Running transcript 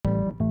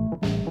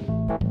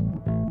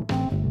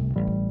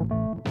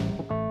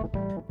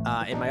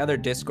in my other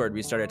Discord,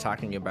 we started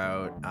talking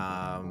about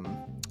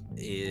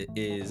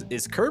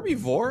is Kirby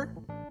Vore?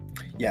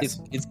 Yes.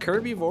 Is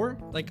Kirby Vore?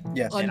 Like,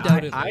 Yes.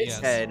 undoubtedly, I yes.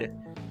 said,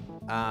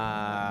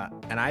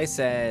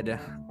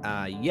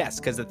 yes,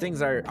 because the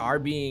things are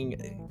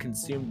being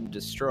consumed and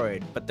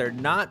destroyed, but they're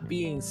not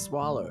being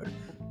swallowed.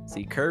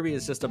 See, Kirby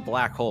is just a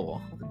black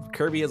hole.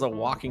 Kirby is a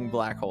walking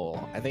black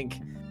hole. I think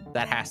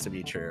that has to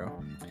be true.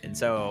 And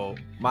so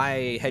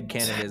my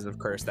headcanon is, of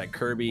course, that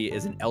Kirby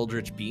is an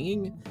eldritch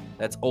being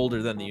that's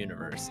older than the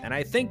universe. And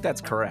I think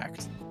that's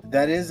correct.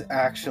 That is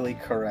actually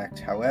correct.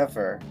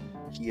 However,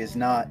 he is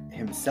not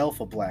himself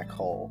a black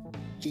hole.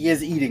 He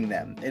is eating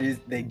them.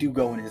 They do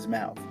go in his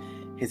mouth.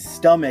 His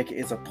stomach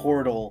is a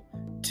portal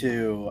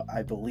to,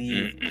 I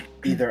believe,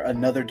 either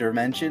another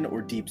dimension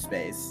or deep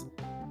space.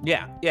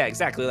 Yeah,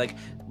 exactly. Like,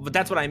 but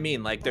that's what I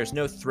mean. Like, there's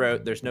no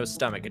throat, there's no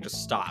stomach. It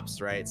just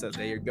stops, right? So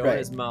they go in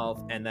his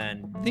mouth and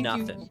then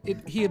nothing.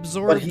 He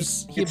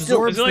absorbs. He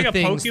absorbs the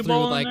things through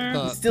like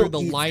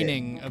the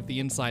lining of the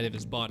inside of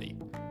his body,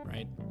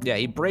 right? Yeah,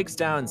 he breaks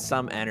down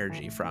some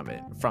energy from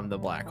the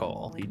black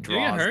hole. He draws.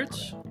 Do it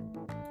hurts?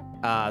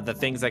 The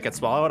things that get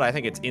swallowed, I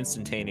think it's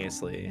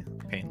instantaneously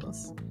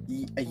painless.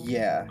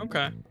 Yeah.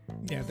 Okay.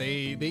 Yeah,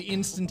 they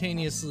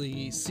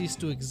instantaneously cease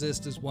to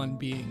exist as one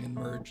being and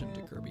merge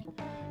into Kirby.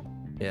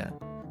 Yeah.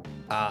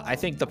 I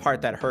think the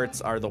part that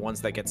hurts are the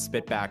ones that get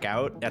spit back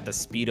out at the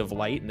speed of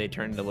light and they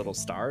turn into little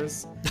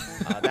stars.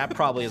 That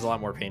probably is a lot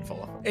more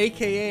painful.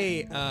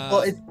 AKA,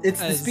 well,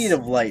 it's the speed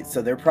of light,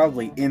 so they're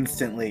probably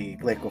instantly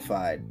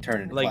liquefied,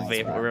 turned into like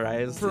plasma.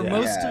 vaporized. For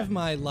most of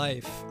my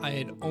life, I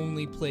had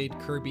only played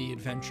Kirby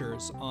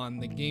Adventures on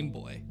the Game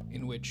Boy,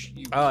 in which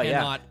you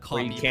cannot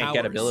copy where you can't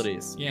get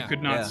abilities. Yeah. You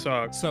could not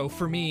suck. So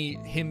for me,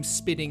 him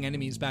spitting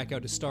enemies back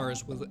out as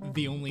stars was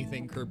the only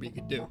thing Kirby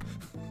could do.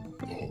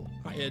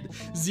 I had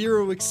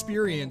zero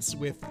experience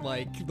with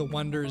like the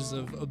wonders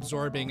of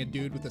absorbing a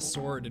dude with a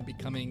sword and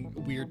becoming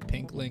weird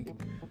Pink Link.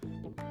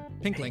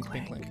 Pink Link.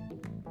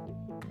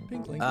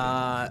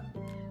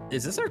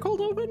 Is this our cold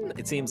open?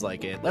 It seems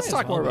like it. Let's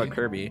talk more about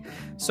Kirby.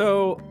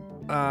 So,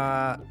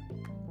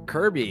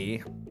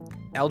 Kirby,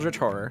 Eldritch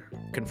Horror,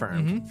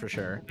 confirmed for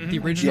sure. The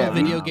original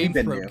video game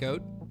throat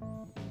coat.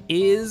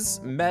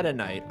 Is Meta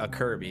Knight a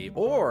Kirby,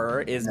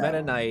 or is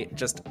Meta Knight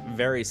just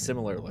very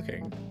similar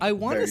looking? I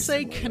want to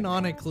say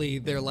canonically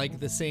they're like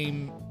the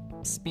same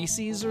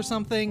species or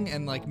something,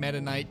 and like Meta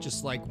Knight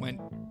just like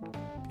went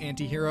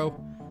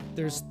anti-hero.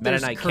 There's Meta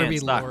Knight Kirby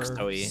can't lore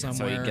suck,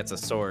 so he gets a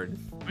sword.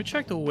 Let me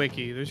check the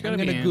wiki. There's gotta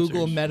be I'm gonna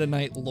Google answers. Meta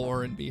Knight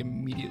lore and be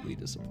immediately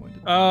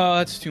disappointed. Oh,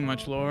 that's too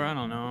much lore. I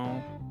don't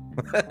know.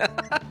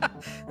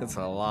 That's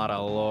a lot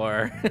of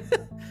lore.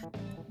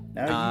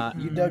 Now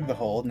you dug the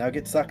hole. Now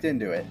get sucked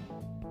into it.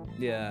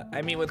 Yeah,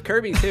 I mean with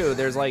Kirby too,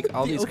 there's like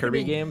all these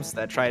Kirby games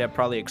that try to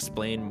probably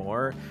explain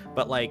more,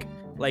 but like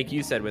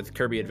you said with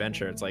Kirby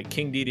Adventure, it's like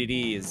King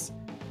Dedede is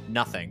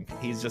nothing.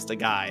 He's just a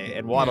guy,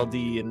 and Waddle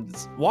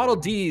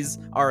Dees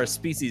are a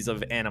species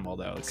of animal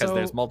though, because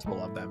there's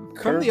multiple of them.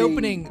 From the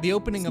opening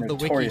of the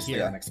wiki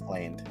here.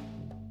 Unexplained.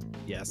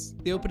 Yes.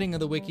 The opening of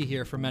the wiki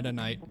here for Meta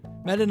Knight.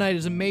 Meta Knight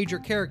is a major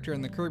character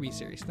in the Kirby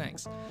series,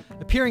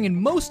 appearing in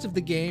most of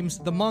the games,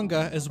 the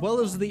manga, as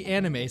well as the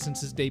anime since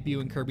his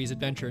debut in Kirby's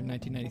Adventure in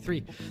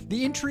 1993.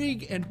 The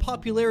intrigue and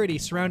popularity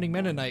surrounding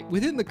Meta Knight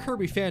within the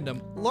Kirby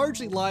fandom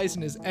largely lies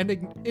in his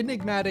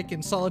enigmatic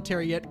and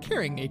solitary yet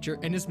caring nature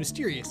and his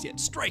mysterious yet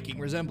striking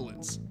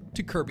resemblance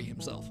to Kirby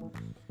himself.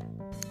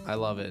 I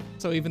love it.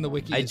 So even the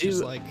wiki is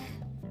just like...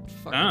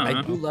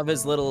 I do love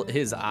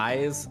his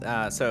eyes.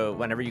 So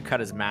whenever you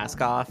cut his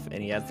mask off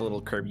and he has the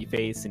little Kirby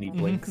face and he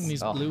blinks, and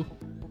he's blue.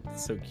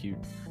 It's so cute.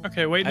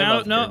 Okay, wait,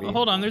 no,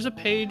 hold on. There's a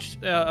page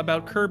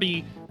about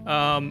Kirby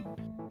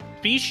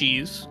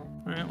species.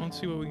 All right, let's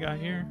see what we got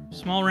here.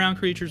 Small round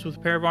creatures with a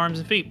pair of arms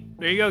and feet.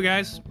 There you go,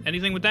 guys.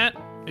 Anything with that?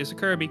 It's a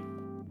Kirby.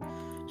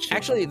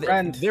 Actually,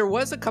 there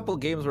was a couple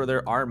games where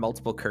there are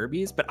multiple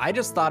Kirbys, but I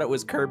just thought it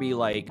was Kirby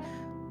like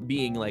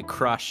being like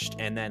crushed,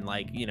 and then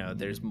like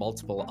there's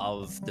multiple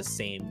of the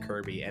same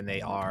Kirby and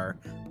they are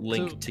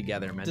linked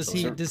together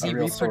mentally. Does he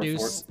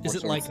reproduce? Is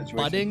it like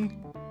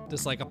budding?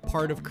 Does like a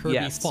part of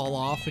Kirby fall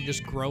off and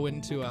just grow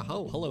into a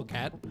hello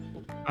cat?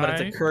 But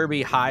it's a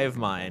Kirby hive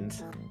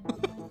mind.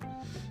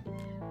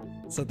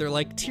 So they're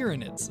like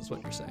Tyranids, is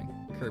what you're saying.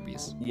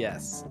 Kirby's.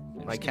 Yes.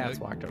 My cat's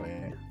walked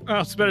away. Oh,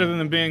 it's better than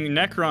them being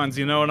Necrons,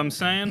 you know what I'm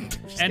saying?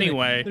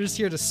 Anyway. They're just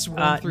here to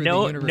swarm through the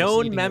universe.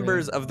 Known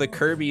members of the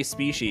Kirby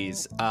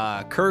species.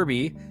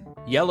 Kirby,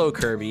 yellow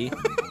Kirby,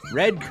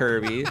 red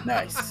Kirby,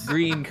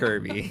 green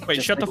Kirby.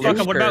 Wait, shut the fuck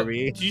up. What about,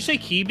 did you say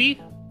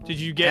Kibi? Did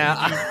you get...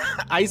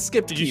 I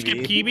skipped Kibi. Did you skip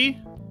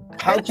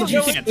Kibi? How could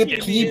you skip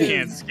Kibi? You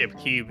can't skip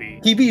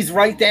Kibi. Kibi's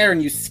right there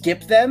and you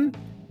skip them?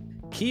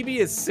 Kibi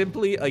is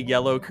simply a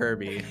yellow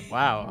Kirby.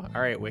 Wow.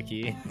 All right,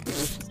 Wiki.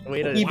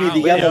 Kibi, the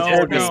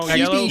yellow Kirby.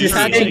 Kibi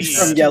distinct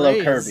from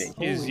yellow Kirby.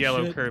 Is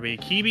yellow Kirby.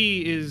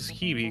 Kibi is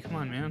Kibi. Come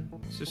on, man.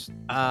 It's just.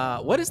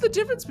 What is the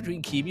difference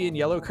between Kibi and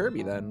yellow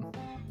Kirby then?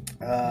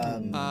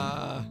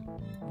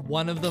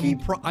 One of them.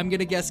 I'm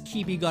gonna guess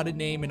Kibi got a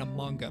name in a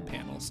manga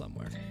panel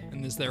somewhere. And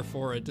and is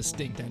therefore a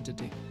distinct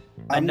entity.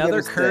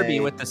 Another gonna Kirby say-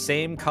 with the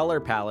same color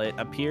palette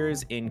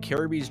appears in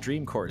Kirby's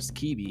Dream Course,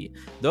 Kirby.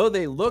 Though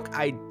they look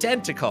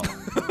identical,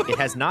 it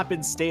has not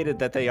been stated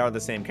that they are the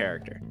same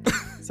character.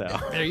 So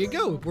There you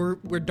go.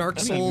 We're Dark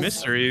Any Souls.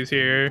 mysteries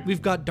here.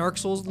 We've got Dark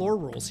Souls lore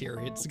rules here.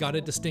 It's got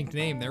a distinct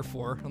name,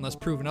 therefore, unless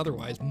proven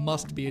otherwise,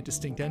 must be a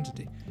distinct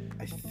entity.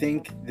 I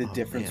think the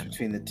difference man.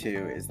 between the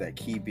two is that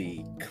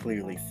Kirby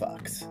clearly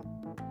fucks.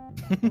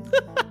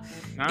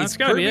 Nah, that's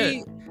gotta be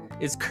it.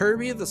 Is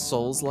Kirby the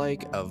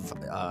Souls-like of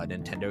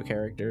Nintendo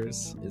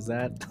characters? Is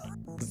that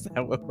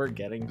what we're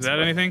getting? Is that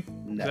anything?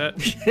 No.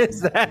 Is that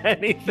Is that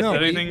anything? No,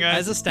 that anything, guys?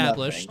 as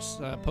established,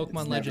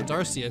 Pokemon It's Legends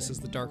never- Arceus is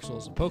the Dark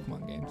Souls of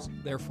Pokemon games.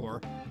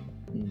 Therefore,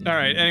 All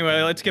right.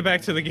 Anyway, let's get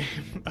back to the game.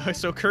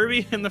 So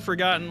Kirby and the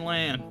Forgotten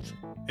Land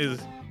is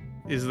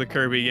the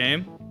Kirby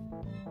game.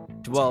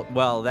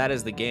 Well, that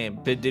is the game.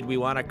 Did we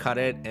want to cut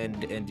it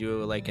and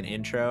do like an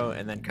intro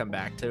and then come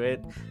back to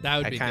it? that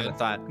would I be kind good. of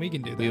thought We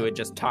can do that. we would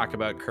just talk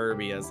about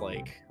Kirby as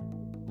like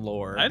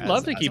lore. I'd as-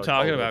 love to as keep our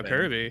talking total about thing.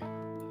 Kirby.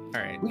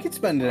 All right, We could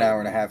spend an hour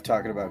and a half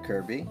talking about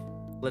Kirby.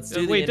 let's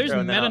do the Wait, there's intro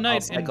and then Meta I'll Knight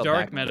and cycle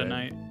Dark back Meta to it.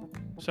 Knight.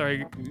 Sorry.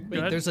 Go Wait,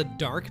 ahead. there's a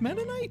Dark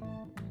Meta Knight?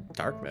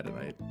 Dark Meta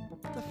Knight.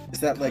 Is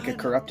that like a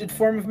corrupted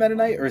form of Meta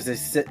Knight, or is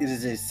this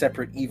a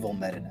separate evil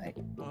Meta Knight?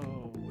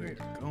 Oh, we're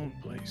going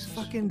places.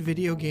 Fucking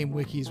video game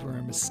wikis were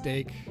a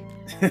mistake.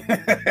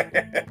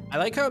 I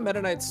like how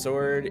Meta Knight's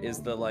sword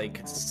is the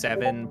like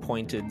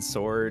 7-pointed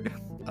sword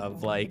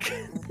of like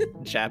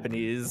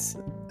Japanese.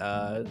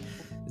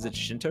 Is it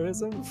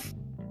Shintoism?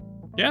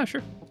 Yeah,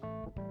 sure.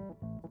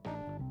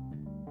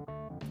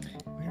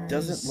 Where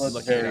Doesn't is- look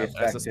Looking it very up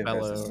as a effective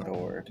as a spello.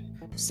 sword.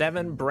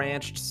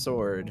 7-branched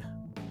sword.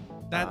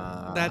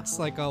 That's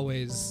like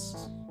always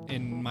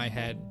in my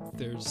head.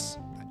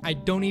 I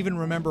don't even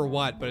remember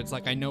what, but it's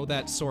like I know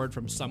that sword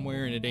from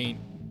somewhere, and it ain't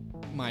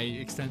my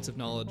extensive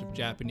knowledge of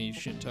Japanese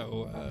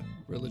Shinto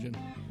religion.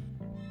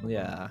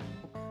 Yeah.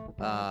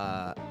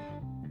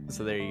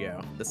 So there you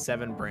go. The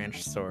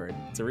 7-branched sword.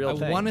 It's a real I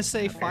thing. want to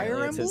say Apparently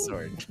Fire it's his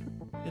Emblem. sword.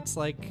 It's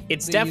like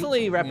It's they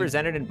definitely use-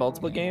 represented in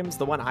multiple games.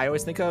 The one I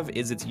always think of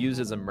is it's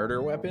used as a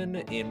murder weapon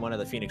in one of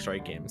the Phoenix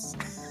Wright games.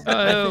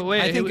 Oh,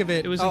 wait. I think of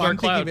it. It was oh, in I'm Dark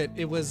Cloud. thinking of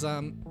it. It was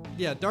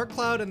Dark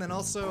Cloud, and then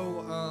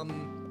also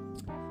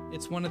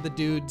it's one of the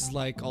dudes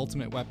like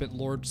ultimate weapon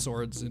Lord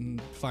swords in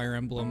Fire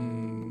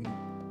Emblem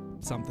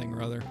something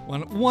or other.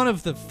 One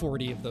of the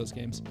 40 of those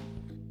games.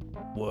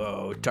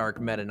 Whoa,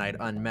 Dark Meta Knight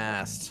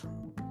unmasked.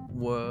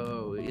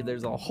 Whoa,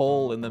 there's a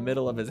hole in the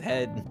middle of his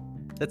head.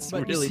 That's But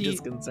you really see,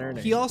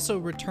 disconcerting. He also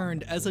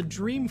returned as a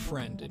dream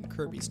friend in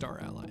Kirby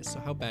Star Allies. So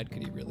how bad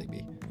could he really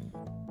be?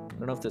 I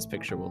don't know if this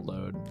picture will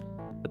load,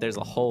 but there's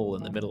a hole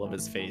in the middle of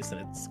his face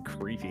and it's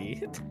creepy.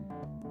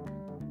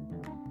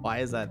 Why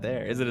is that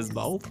there? Is it his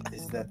mouth?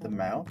 Is that the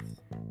mouth?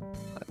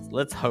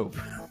 Let's hope.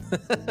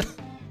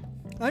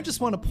 I just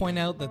want to point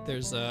out that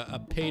there's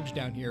a page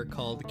down here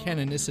called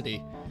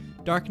Canonicity.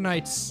 Dark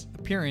Knight's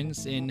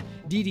appearance in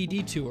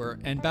DDD Tour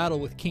and battle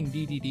with King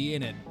DDD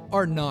in it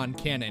are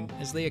non-canon,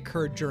 as they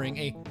occurred during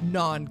a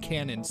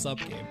non-canon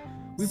subgame.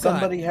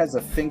 Somebody has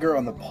a finger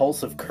on the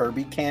pulse of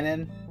Kirby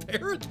canon.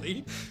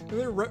 Apparently,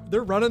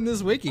 they're running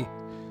this wiki.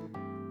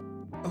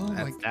 Oh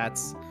my!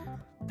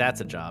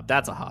 That's a job.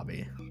 That's a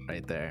hobby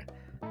right there.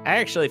 I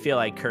actually feel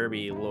like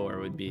Kirby lore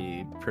would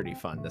be pretty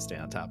fun to stay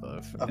on top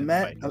of and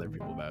fight other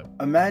people about.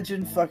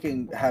 Imagine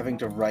fucking having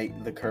to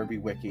write the Kirby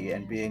wiki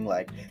and being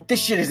like,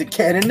 this shit isn't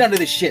canon, none of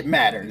this shit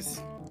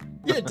matters.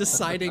 Yeah,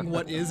 deciding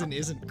what is and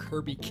isn't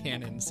Kirby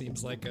canon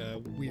seems like a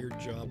weird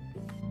job.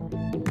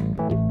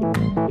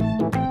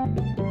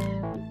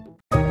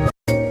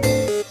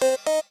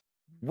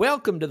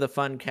 Welcome to the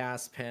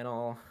FUNCAST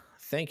panel.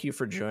 Thank you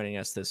for joining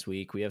us this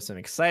week. We have some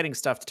exciting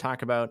stuff to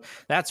talk about.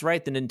 That's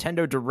right, the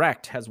Nintendo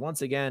Direct has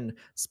once again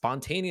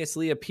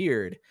spontaneously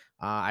appeared.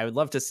 I would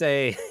love to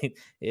say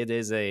it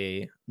is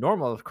a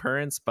normal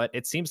occurrence, but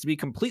it seems to be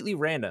completely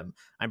random.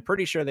 I'm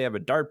pretty sure they have a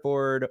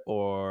dartboard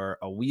or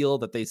a wheel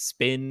that they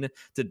spin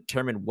to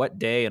determine what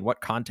day and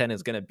what content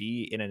is going to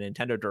be in a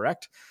Nintendo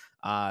Direct.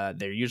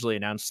 They're usually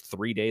announced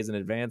 3 days in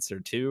advance or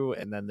 2,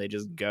 and then they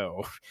just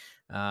go.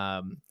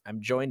 I'm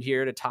joined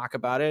here to talk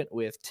about it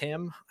with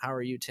Tim. How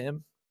are you,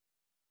 Tim?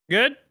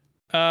 Good.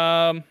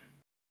 I'm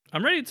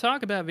ready to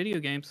talk about video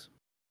games.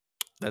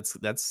 That's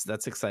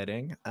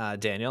exciting.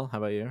 Daniel, how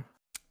about you?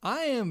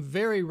 I am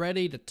very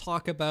ready to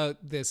talk about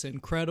this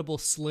incredible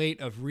slate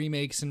of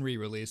remakes and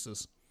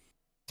re-releases.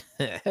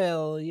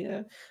 Hell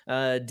yeah.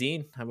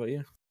 Dean, how about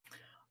you?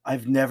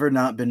 I've never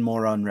not been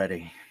more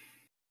unready.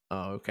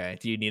 Oh, okay.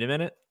 Do you need a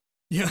minute?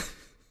 Yeah.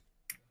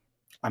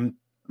 I'm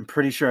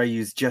pretty sure I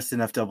used just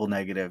enough double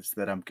negatives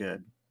that I'm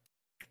good.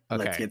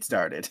 Okay. Let's get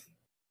started.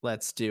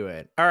 Let's do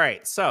it. All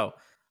right. So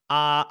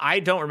I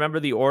don't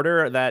remember the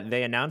order that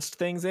they announced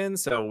things in,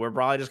 so we're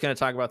probably just going to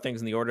talk about things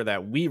in the order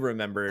that we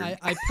remembered.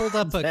 I pulled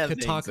up a That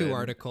thing's Kotaku in.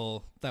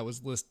 article that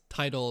was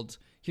titled,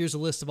 "Here's a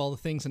list of all the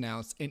things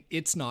announced," and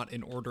it's not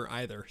in order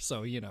either.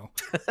 So,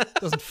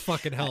 doesn't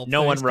fucking help.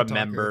 No one Thanks, Kotaku.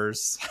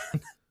 remembers.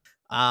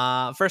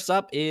 First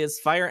up is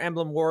Fire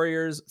Emblem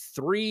Warriors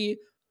 3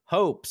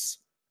 hopes.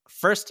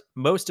 First,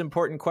 most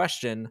important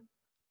question: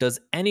 does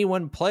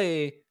anyone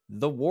play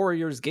the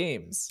Warriors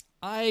games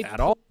at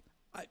all?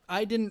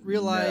 I didn't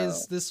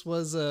realize this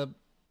was a.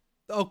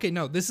 Okay,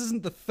 no, this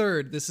isn't the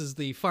third. This is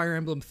the Fire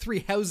Emblem Three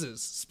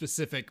Houses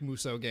specific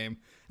Musou game,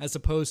 as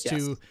opposed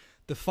to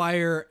the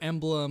Fire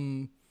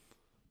Emblem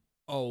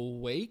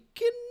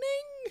Awakening.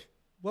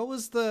 What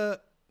was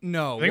the?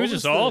 No, I think it was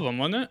just all of them,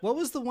 wasn't it? What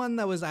was the one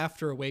that was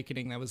after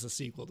Awakening? That was a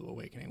sequel to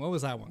Awakening. What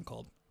was that one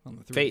called on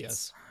the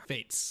 3DS?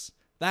 Fates.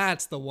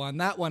 That's the one.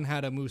 That one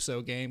had a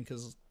Musou game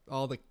because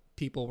all the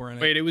people were in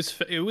it. Wait, it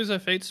was a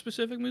Fate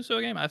specific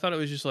Musou game? I thought it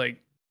was just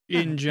like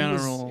in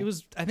general. It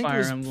was I think Fire it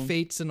was Emblem.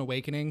 Fates and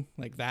Awakening,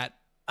 like that.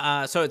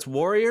 So it's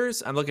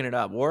Warriors. I'm looking it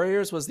up.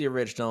 Warriors was the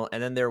original,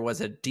 and then there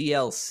was a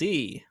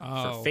DLC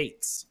for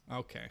Fates.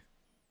 Okay.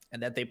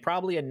 And that they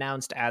probably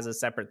announced as a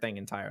separate thing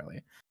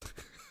entirely.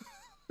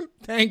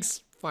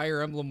 Thanks,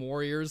 Fire Emblem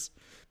Warriors,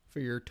 for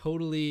your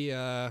totally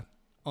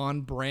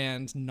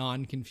on-brand,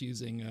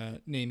 non-confusing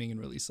naming and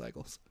release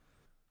cycles.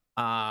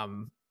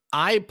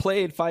 I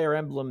played Fire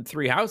Emblem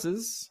Three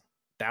Houses.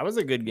 That was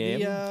a good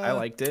game. I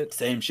liked it.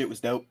 Same shit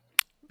was dope.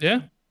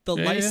 Yeah. The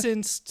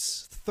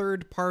licensed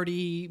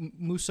third-party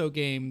Musou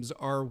games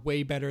are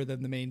way better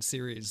than the main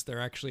series. They're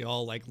actually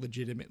all like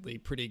legitimately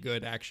pretty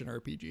good action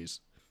RPGs.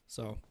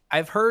 So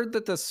I've heard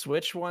that the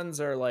Switch ones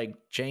are like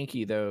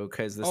janky though,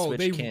 because the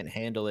Switch can't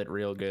handle it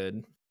real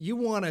good. You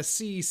want to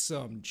see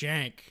some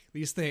jank?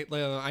 These things.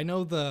 I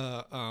know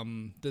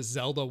the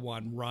Zelda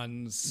one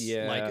runs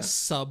like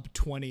sub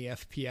 20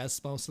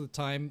 FPS most of the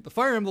time. The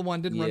Fire Emblem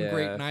one didn't run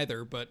great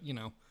neither, but you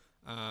know,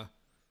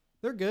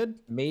 they're good.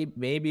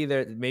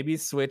 Maybe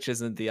Switch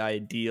isn't the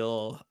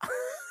ideal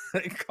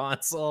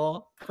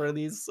console for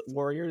these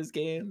Warriors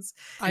games.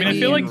 I mean, I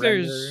feel like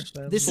there's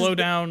slow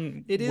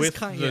down with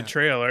the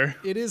trailer.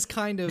 It is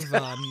kind of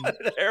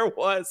there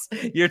was.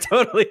 You're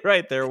totally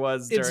right. There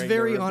was. It's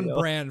very on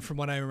brand from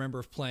what I remember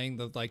of playing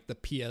the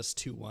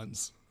PS2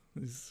 ones.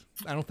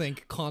 I don't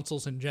think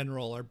consoles in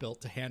general are built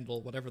to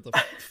handle whatever the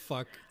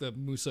fuck the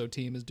Musou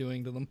team is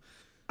doing to them.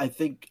 I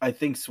think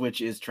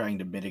Switch is trying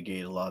to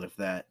mitigate a lot of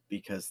that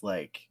because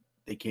like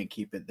they can't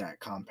keep it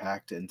that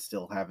compact and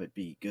still have it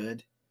be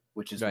good.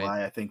 Which is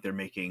why I think they're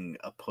making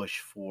a push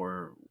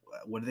for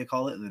what do they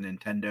call it? The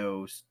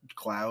Nintendo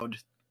Cloud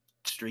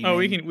streaming. Oh,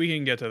 we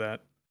can get to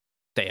that.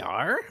 They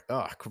are?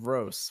 Oh,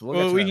 gross.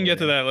 We can get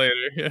to that later.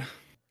 Yeah.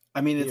 I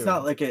mean, it's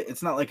not like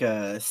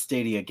a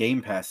Stadia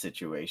Game Pass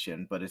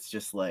situation, but it's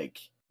just like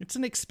it's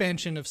an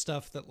expansion of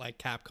stuff that like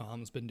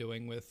Capcom's been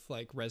doing with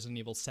like Resident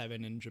Evil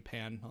 7 in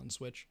Japan on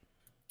Switch.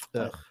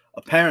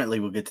 Apparently,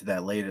 we'll get to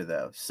that later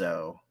though.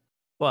 So.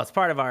 Well, it's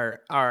part of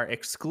our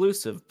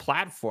exclusive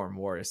platform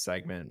wars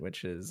segment,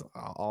 which is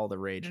all the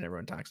rage and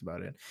everyone talks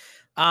about it.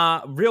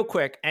 Real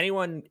quick,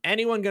 anyone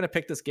gonna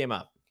pick this game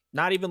up?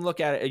 Not even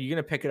look at it. Are you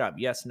gonna pick it up?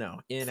 Yes,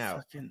 no, in,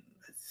 out.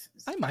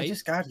 I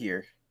just got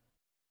here.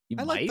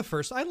 I like the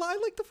first. I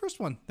like the first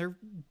one. They're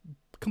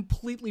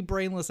completely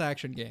brainless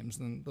action games,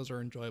 and those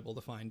are enjoyable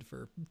to find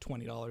for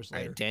 $20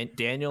 later. Right,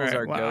 Daniel's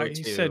our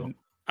go-to. Said,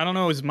 I don't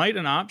know. Is might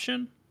an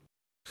option?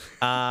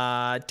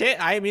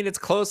 I mean, it's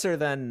closer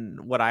than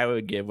what I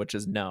would give, which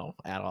is no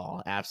at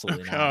all.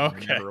 Absolutely not.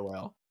 Okay. Never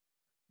will.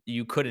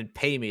 You couldn't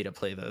pay me to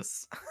play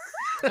this.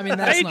 I mean,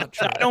 that's not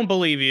true. I don't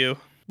believe you.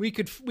 We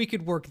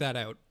could work that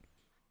out.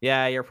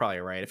 Yeah, you're probably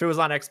right. If it was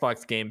on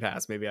Xbox Game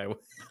Pass, maybe I'd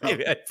play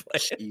it.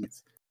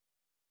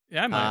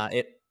 Yeah, I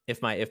might.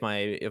 If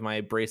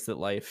my bracelet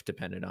life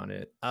depended on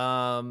it.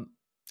 All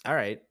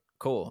right.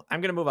 Cool. I'm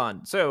going to move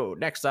on. So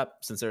next up,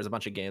 since there's a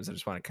bunch of games, I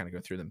just want to kind of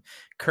go through them.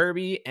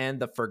 Kirby and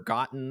the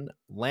Forgotten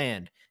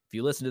Land. If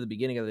you listen to the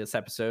beginning of this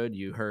episode,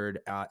 you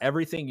heard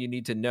everything you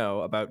need to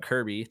know about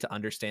Kirby to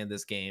understand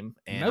this game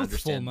and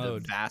understand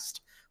the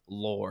vast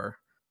lore.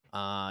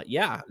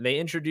 They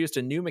introduced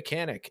a new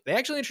mechanic. They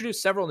actually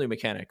introduced several new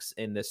mechanics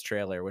in this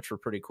trailer, which were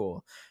pretty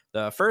cool.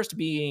 The first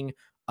being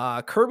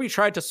Kirby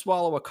tried to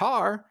swallow a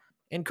car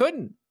and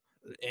couldn't.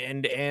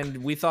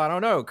 And we thought, oh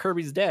no,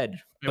 Kirby's dead.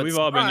 Yeah, but we've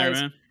all been there,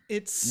 man.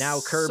 It's now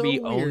Kirby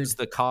so owns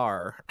the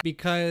car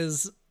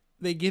because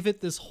they give it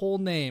this whole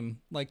name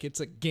like it's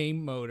a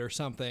game mode or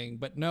something,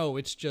 but no,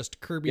 it's just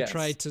Kirby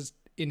tried to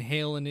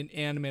inhale an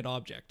inanimate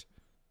object.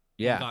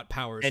 Yeah, got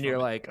powers. And you're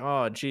like,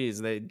 oh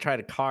geez, they tried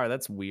a car.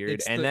 That's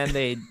weird. Then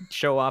they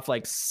show off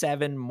like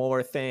 7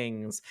 more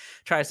things.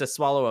 Tries to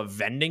swallow a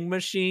vending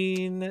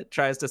machine.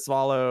 Tries to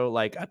swallow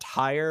like a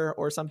tire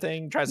or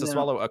something. Tries to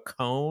swallow a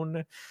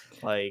cone.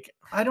 Like,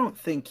 I don't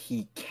think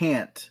he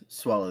can't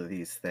swallow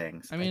these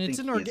things. I mean,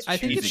 I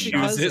think it's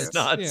because it's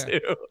not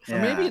to. Or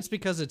maybe it's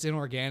because it's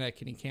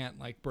inorganic and he can't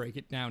like break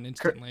it down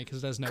instantly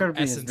because there's no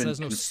essence, there's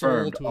no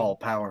soul to all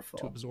powerful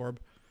to absorb.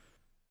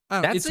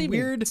 That's it's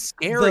weird.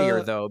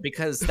 Scarier though,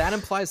 because that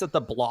implies that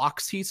the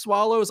blocks he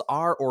swallows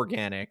are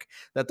organic.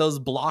 That those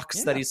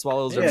blocks that he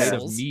swallows are made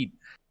of meat.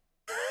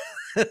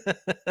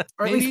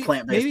 Or at least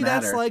plant-based maybe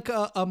matter. That's like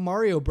a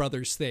Mario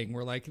Brothers thing,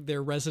 where like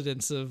they're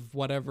residents of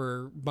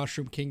whatever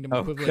Mushroom Kingdom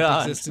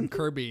equivalent exists in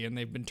Kirby, and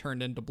they've been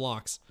turned into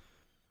blocks.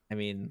 I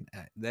mean,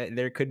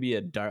 there could be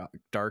a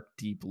dark,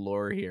 deep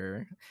lore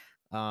here.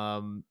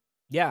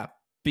 Yeah,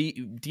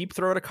 deep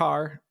throat a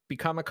car,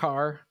 become a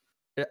car,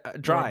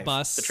 drive. Or a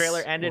bus, the trailer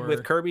ended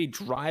with Kirby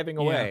driving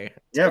away.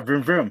 Yeah,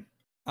 vroom vroom.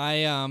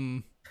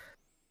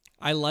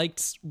 I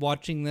liked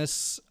watching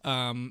this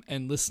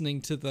and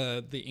listening to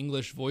the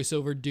English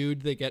voiceover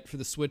dude they get for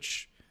the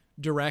Switch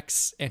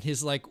directs and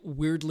his like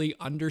weirdly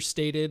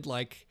understated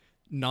like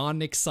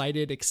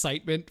non-excited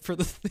excitement for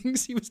the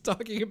things he was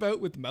talking about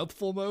with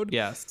mouthful mode.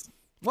 Yes.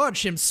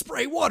 Watch him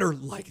spray water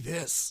like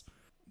this.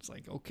 It's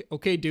like,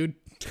 okay, dude.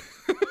 It's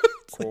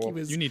Cool. like he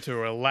was, You need to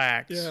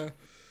relax. yeah.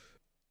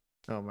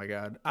 Oh my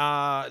god.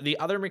 The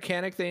other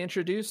mechanic they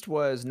introduced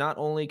was not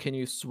only can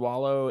you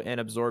swallow and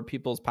absorb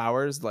people's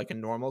powers like a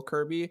normal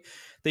Kirby,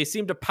 they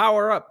seem to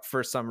power up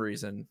for some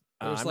reason.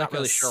 There's I'm like not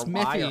really a sure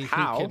smithy why or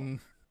how. who can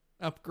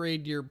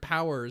upgrade your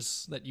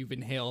powers that you've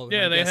inhaled.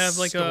 Yeah, I they guess have,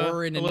 like,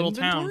 store in a an little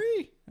town.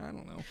 inventory? I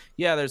don't know.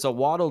 Yeah, there's a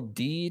Waddle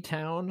Dee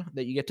town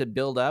that you get to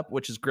build up,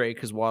 which is great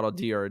because Waddle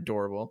Dee are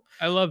adorable.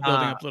 I love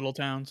building Uh, up little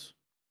towns.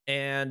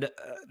 And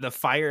the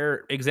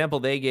fire example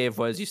they gave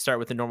was you start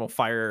with the normal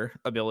fire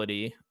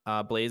ability,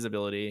 blaze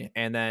ability,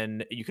 and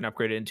then you can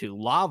upgrade it into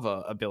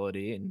lava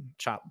ability and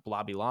chop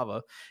blobby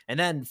lava. And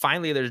then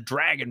finally there's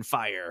dragon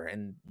fire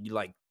and you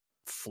like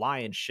fly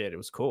and shit. It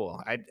was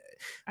cool.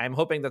 I'm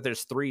hoping that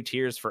there's 3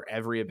 tiers for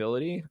every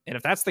ability. And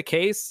if that's the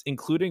case,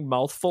 including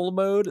mouthful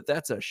mode,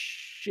 that's a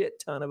shit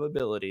ton of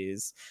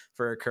abilities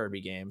for a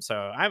Kirby game. So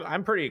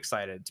I'm pretty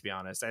excited, to be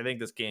honest. I think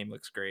this game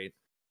looks great.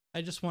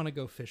 I just want to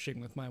go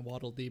fishing with my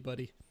Waddle Dee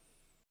buddy.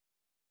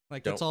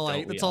 Like Don't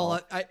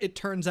it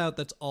turns out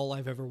that's all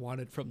I've ever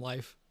wanted from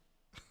life.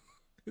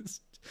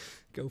 Is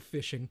go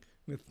fishing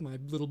with my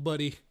little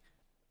buddy.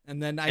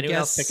 And then Anyone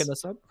else picking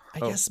this up? I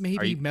guess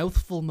maybe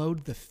mouthful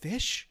mode the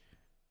fish.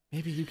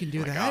 Maybe you can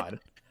do that. God.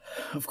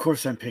 Of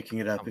course I'm picking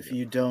it up. Oh, If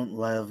you don't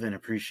love and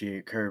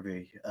appreciate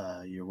Kirby,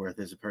 your worth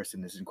as a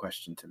person is in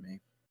question to me.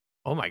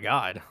 Oh my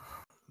god.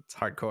 It's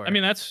hardcore. I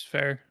mean, that's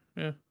fair.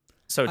 Yeah.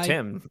 So I-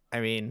 Tim, I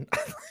mean,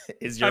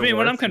 is your When I'm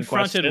worth in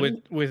confronted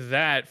question? with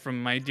that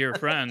from my dear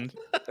friend,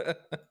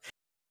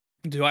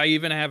 do I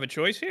even have a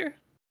choice here?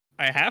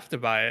 I have to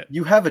buy it.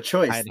 You have a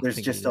choice. I don't There's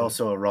think just you do.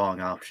 also a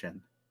wrong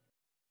option.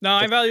 No,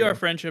 I That's value our fair.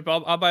 friendship.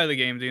 I'll buy the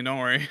game, dude. Don't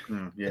worry.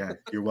 Yeah,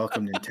 you're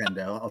welcome,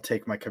 Nintendo. I'll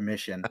take my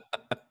commission.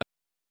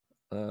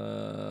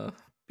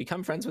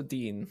 Become friends with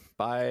Dean.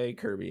 Buy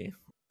Kirby.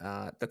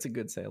 That's a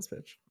good sales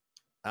pitch.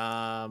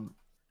 All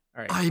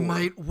right.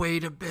 cool.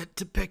 wait a bit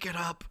to pick it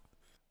up.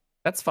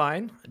 That's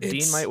fine. Dean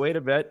It's- might wait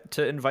a bit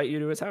to invite you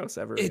to his house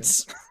ever. again.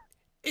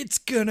 It's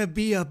gonna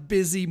be a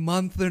busy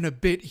month and a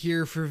bit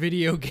here for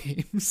video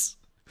games.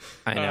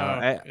 I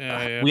know.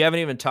 yeah. We haven't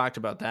even talked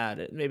about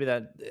that. Maybe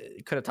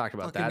could have talked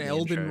about Fucking that. in the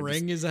Elden intro.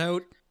 Ring is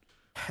out.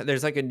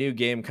 There's like a new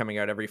game coming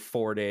out every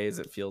 4 days.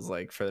 It feels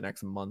like for the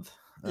next month.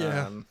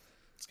 Yeah.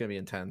 It's gonna be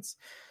intense.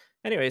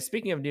 Anyway,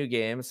 speaking of new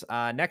games,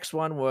 next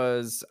one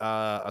was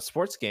a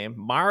sports game,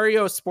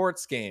 Mario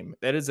sports game.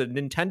 That is a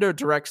Nintendo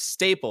Direct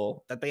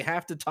staple that they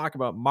have to talk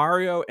about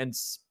Mario and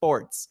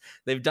sports.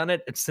 They've done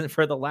it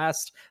for the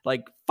last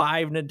like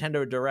 5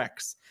 Nintendo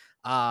Directs.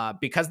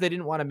 Because they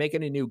didn't want to make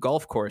any new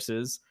golf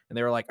courses, and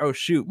they were like, "Oh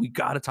shoot, we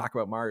got to talk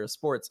about Mario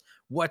sports."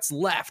 What's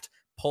left?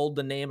 Pulled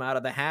the name out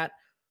of the hat.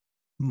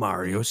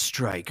 Mario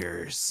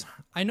Strikers.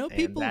 I know And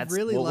people that's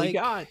really what we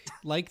got.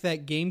 like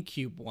that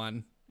GameCube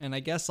one, and I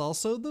guess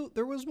also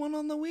there was one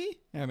on the Wii.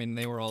 I mean,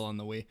 they were all on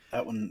the Wii.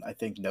 That one, I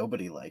think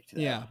nobody liked.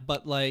 Yeah,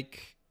 but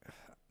like,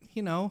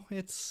 you know,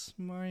 it's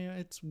Mario.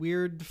 It's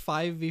weird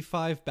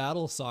 5v5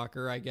 battle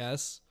soccer, I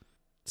guess.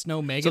 It's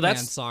no Mega Man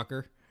that's-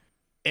 soccer.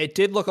 It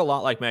did look a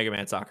lot like Mega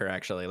Man Soccer,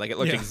 actually. Like it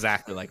looked Yeah.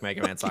 exactly like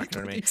Mega Man Soccer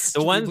to me.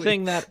 Extremely.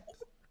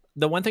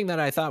 The one thing that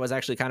I thought was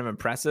actually kind of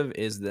impressive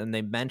is then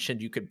they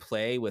mentioned you could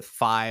play with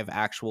 5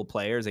 actual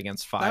players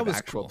against 5 was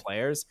actual cool.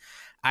 players.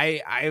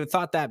 I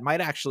thought that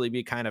might actually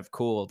be kind of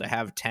cool to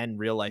have 10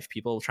 real life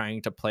people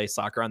trying to play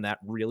soccer on that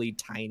really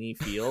tiny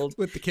field.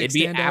 With the It'd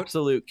be kickstand out.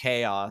 absolute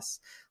chaos.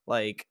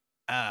 Like,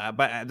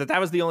 but that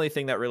was the only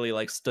thing that really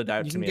like stood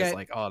out You to can me. It's get-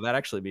 like, oh, that'd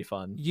actually be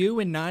fun. You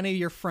and 9 of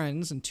your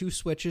friends and 2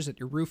 Switches at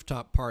your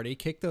rooftop party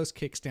kick those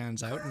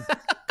kickstands out and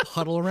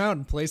huddle around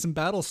and play some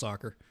battle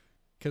soccer.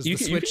 Because the You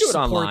Switch can do it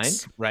online,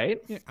 supports, right?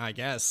 Yeah, I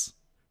guess.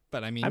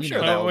 But I mean, I'm you sure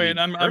know, that Oh would wait, be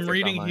I'm perfect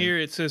reading online. here.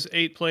 It says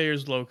 8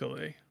 players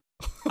locally.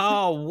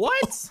 Oh,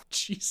 what?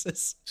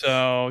 Jesus.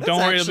 So That's don't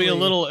worry, it'll be a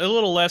actually-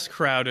 little less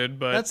crowded.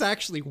 But That's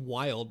actually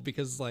wild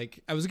because,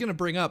 like, I was going to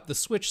bring up the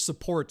Switch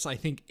supports, I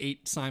think,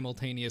 8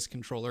 simultaneous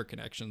controller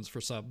connections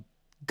for some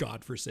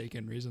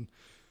godforsaken reason.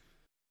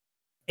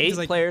 8 Because,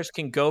 like- players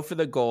can go for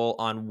the goal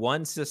on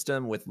one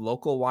system with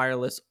local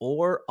wireless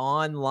or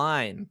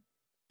online.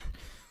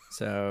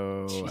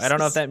 So I don't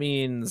know if Jesus. that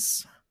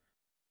means,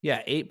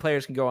 8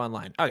 players can go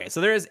online. Okay, so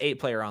there is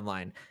 8-player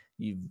online.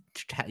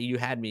 You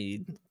had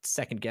me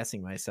second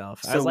guessing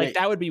myself. I So was like, wait.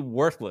 that would be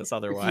worthless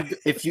otherwise.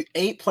 If you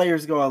 8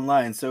 players go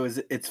online, so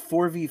it's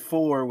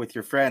 4v4 with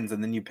your friends,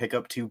 and then you pick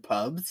up 2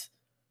 pubs.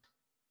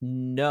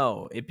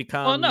 No, it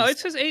becomes. Well, no, it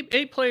says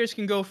eight players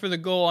can go for the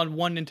goal on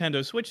one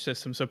Nintendo Switch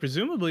system, so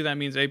presumably that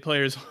means 8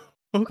 players.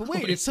 But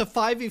wait, it's a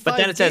 5v5 But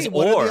then it says game.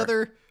 What are or. the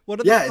other? What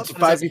are Yeah, the, it's a it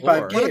says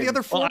 5v5 or. game. What are the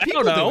other 4 Well, I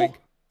people don't know. doing?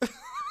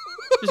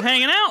 Just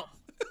hanging out.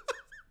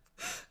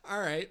 All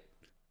right.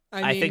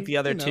 I think mean, the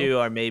other you know. two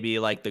are maybe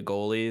like the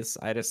goalies,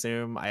 I'd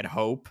assume. I'd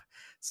hope.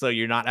 So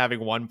you're not having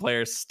one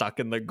player stuck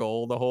in the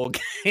goal the whole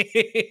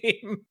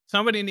game.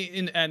 Somebody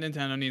at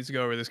Nintendo needs to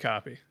go over this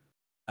copy.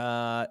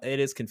 It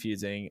is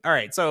confusing. All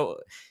right, so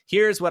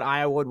here's what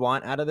I would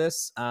want out of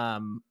this.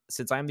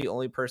 Since I'm the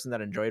only person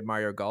that enjoyed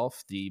Mario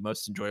Golf, the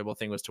most enjoyable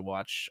thing was to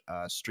watch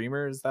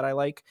streamers that I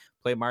like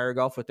play Mario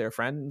Golf with their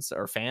friends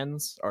or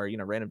fans or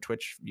random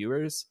Twitch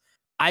viewers.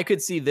 I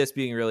could see this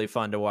being really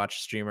fun to watch a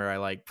streamer I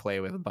like play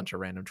with a bunch of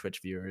random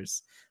Twitch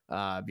viewers,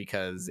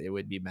 because it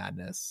would be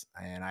madness,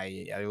 and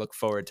I look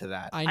forward to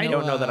that. I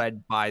don't know that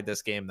I'd buy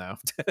this game though.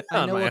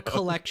 I know a own.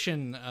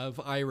 collection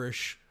of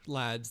Irish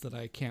lads that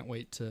I can't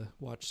wait to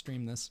watch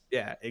stream this.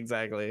 Yeah,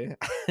 exactly.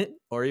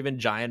 Or even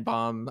Giant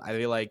Bomb. I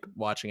feel like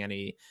watching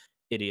any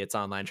idiots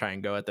online try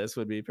and go at this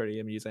would be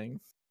pretty amusing.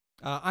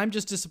 I'm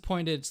just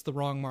disappointed it's the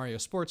wrong Mario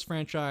sports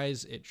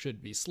franchise. It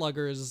should be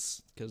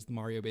Sluggers because the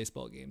Mario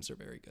baseball games are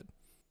very good.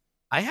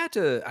 I had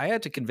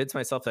to convince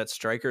myself that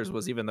Strikers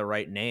was even the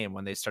right name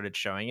when they started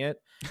showing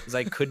it, because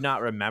I could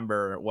not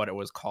remember what it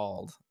was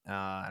called. And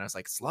I was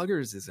like,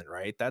 Sluggers isn't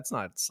right. That's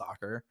not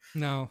soccer.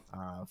 No,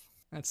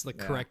 that's the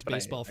correct but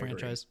baseball I agree.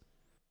 franchise.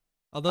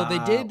 Although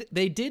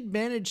they did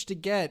manage to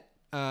get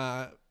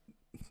AL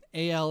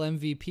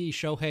MVP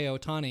Shohei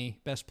Ohtani,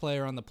 best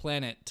player on the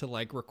planet, to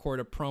like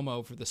record a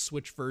promo for the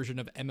Switch version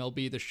of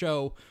MLB The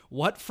Show.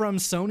 What from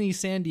Sony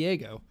San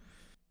Diego?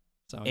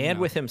 So And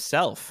with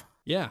himself.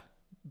 yeah,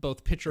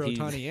 both pitcher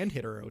Ohtani and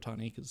hitter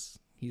Ohtani, because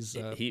he's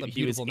a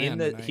beautiful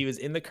man. He was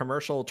in the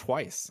commercial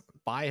twice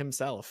by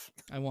himself.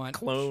 I want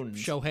clones.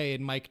 Shohei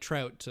and Mike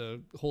Trout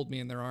to hold me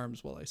in their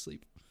arms while I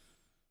sleep.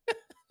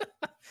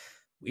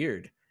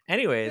 Weird.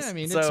 Anyways, Yeah, I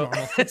mean, so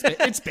it's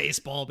normal. It's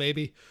baseball,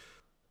 baby.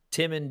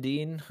 Tim and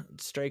Dean,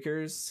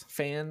 Strikers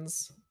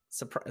fans,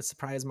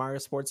 surprise Mario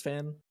sports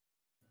fan.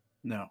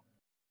 No.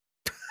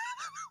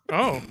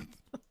 Oh,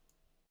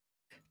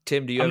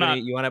 Tim, do you I'm have not-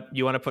 any?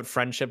 You want to put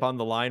friendship on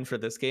the line for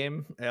this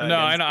game? no,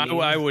 I against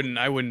know. Dean?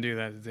 I wouldn't do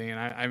that to Dean.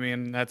 I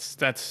mean, that's.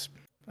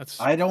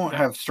 I don't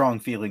have strong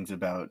feelings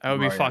about That would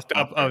be Mario fucked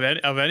up Soccer.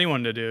 of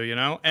anyone to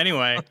do,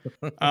 Anyway,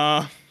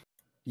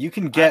 You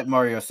can get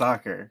Mario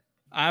Soccer.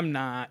 I'm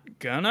not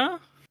gonna.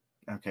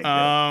 Okay,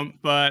 good.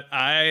 But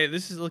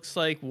this looks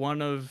like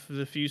one of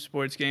the few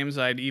sports games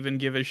I'd even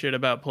give a shit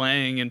about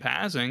playing and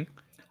passing.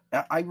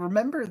 I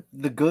remember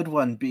the good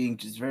one being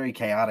just very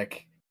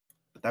chaotic.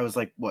 But that was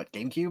like, what,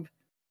 GameCube?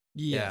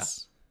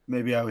 Yes.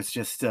 Maybe I was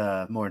just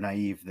more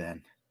naive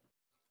then.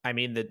 I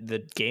mean,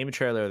 the game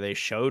trailer they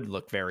showed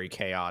looked very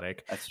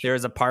chaotic. That's true. There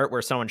was a part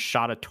where someone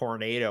shot a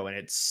tornado and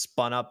it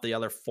spun up the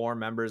other 4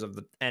 members of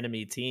the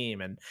enemy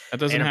team, and That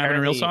doesn't And happen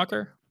in real apparently-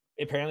 soccer.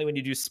 apparently when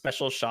you do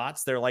special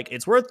shots, they're like,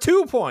 it's worth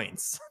 2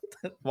 points.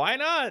 Why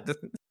not?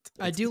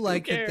 I do Who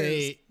like that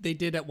cares? they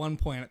did at one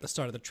point at the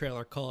start of the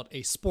trailer call it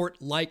a sport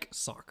like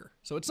soccer.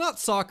 So it's not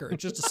soccer,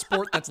 it's just a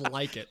sport that's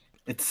like it.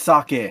 It's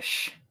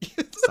sockish.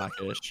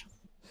 Sockish.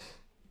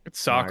 It's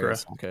soccer. Mario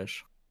Sockish.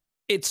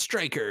 It's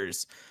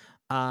Strikers.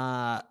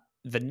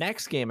 The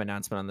next game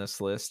announcement on this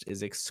list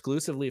is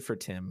exclusively for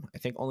Tim. I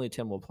think only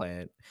Tim will play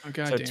it. Oh,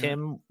 God So damn it.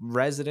 Tim,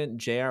 resident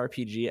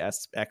JRPG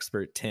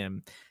expert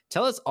Tim,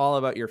 tell us all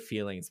about your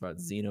feelings about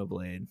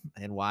Xenoblade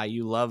and why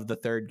you love the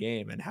 3rd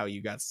game and how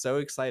you got so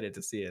excited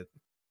to see it.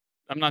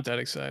 I'm not that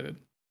excited.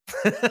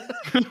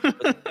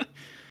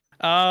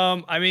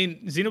 I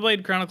mean,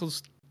 Xenoblade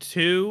Chronicles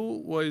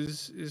 2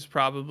 is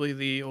probably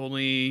the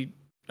only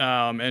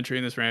entry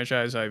in this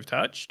franchise I've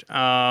touched.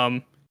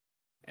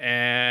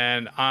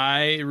 And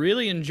I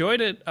really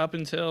enjoyed it up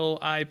until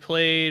I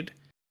played,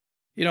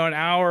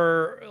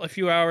 a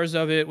few hours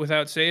of it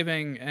without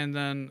saving, and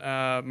then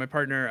my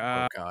partner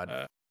Oh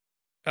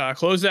God.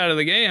 closed out of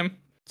the game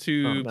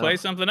to Oh, no. play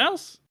something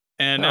else,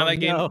 and now Oh,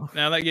 now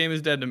no. that game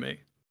is dead to me.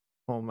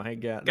 Oh my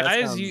God. That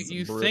Guys, sounds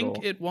you brutal.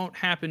 think it won't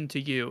happen to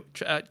you?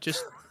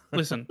 Just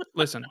listen.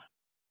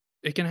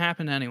 It can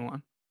happen to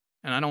anyone,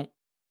 and I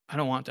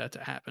don't want that to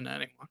happen to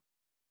anyone.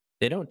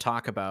 They don't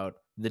talk about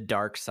the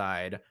dark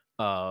side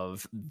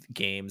of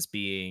games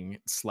being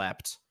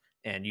slept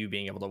and you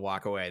being able to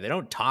walk away. They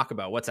don't talk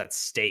about what's at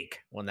stake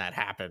when that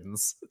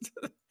happens.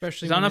 Especially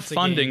There's when not enough it's a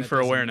game funding that for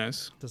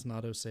awareness. doesn't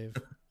autosave.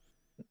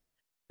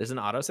 There's an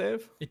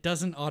autosave? It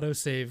doesn't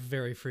autosave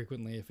very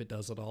frequently if it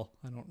does at all.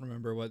 I don't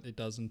remember what it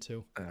does in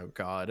 2. Oh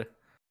God.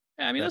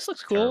 Yeah, I mean, That's this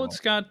looks cool. terrible. It's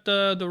got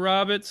the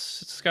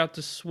rabbits. It's got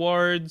the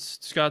swords.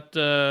 It's got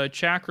the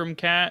chakram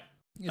cat.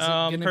 Is it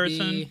gonna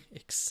person. be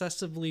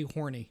excessively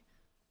horny?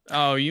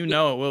 Oh, it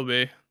will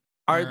be.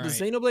 Are All the right.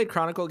 Xenoblade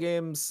Chronicle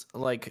games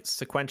like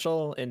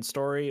sequential in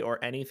story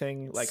or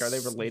anything? Like, are they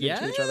related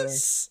to each other?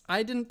 Yes.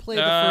 I didn't play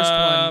the first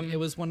one. Um, It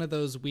was one of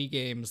those Wii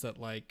games that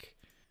like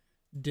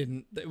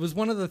didn't. It was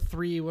one of the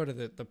 3. What are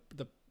the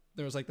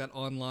there was like that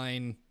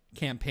online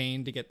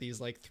campaign to get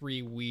these like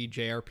 3 Wii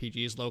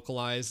JRPGs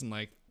localized, and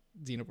like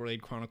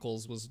Xenoblade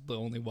Chronicles was the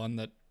only one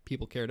that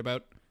people cared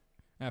about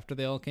after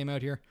they all came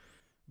out here.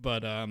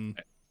 But I don't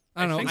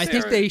know. I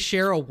think they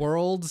share a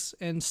world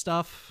and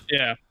stuff.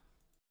 Yeah.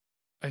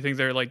 I think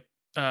they're like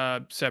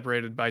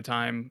separated by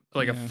time,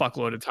 like a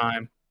fuckload of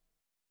time.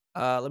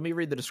 Let me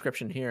read the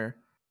description here.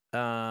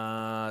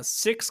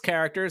 6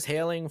 characters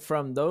hailing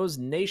from those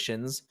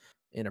nations,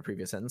 in a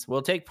previous sentence,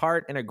 will take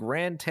part in a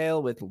grand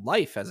tale with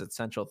life as its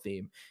central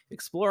theme.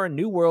 Explore a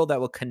new world that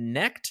will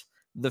connect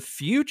the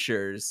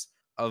futures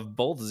of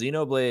both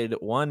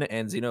Xenoblade 1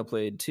 and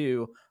Xenoblade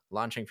 2,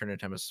 launching for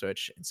Nintendo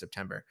Switch in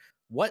September.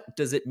 What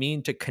does it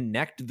mean to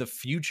connect the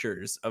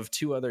futures of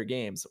 2 other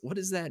games? What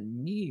does that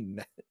mean?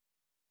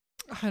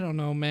 I don't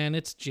know, man.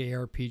 It's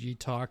JRPG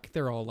talk.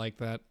 They're all like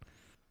that.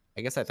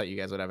 I guess I thought you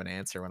guys would have an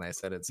answer when I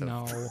said it. So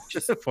no,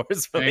 just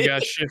forcefully. I ain't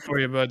got shit for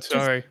you, bud.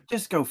 Sorry.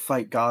 Just go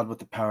fight God with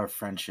the power of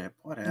friendship.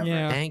 Whatever.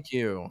 Yeah. Thank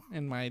you.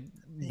 And my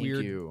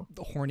weird,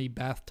 horny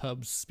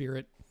bathtub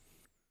spirit.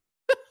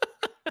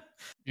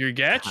 You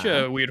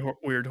getcha,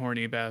 weird,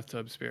 horny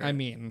bathtub spirit. I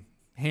mean,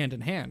 hand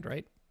in hand,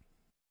 right?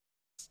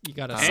 You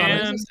got to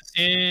hand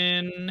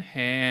in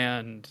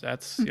hand.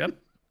 That's yep.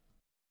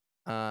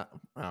 Oh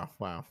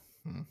wow.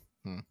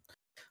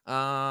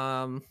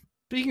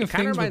 Speaking of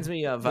kind of things reminds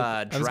me of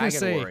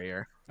Dragon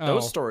Warrior.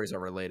 Those stories are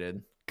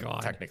related.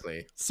 God,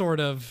 technically, sort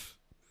of.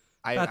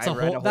 That's a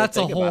whole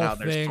thing about how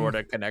they're sort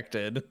of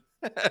connected.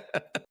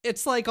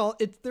 It's like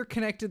they're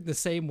connected the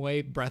same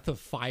way Breath of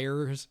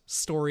Fire's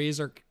stories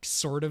are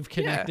sort of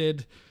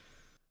connected. Yeah.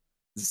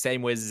 The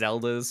same way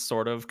Zelda's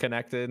sort of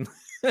connected.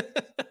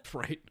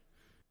 Right.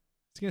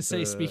 I was gonna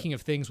say, speaking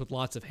of things with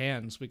lots of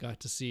hands, we got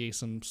to see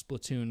some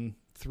Splatoon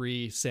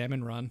 3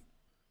 Salmon Run.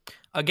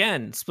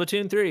 Again,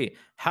 Splatoon 3.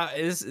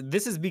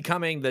 This is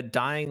becoming the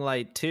Dying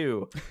Light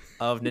 2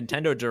 of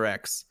Nintendo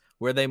Directs,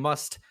 where they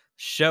must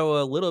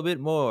show a little bit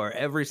more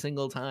every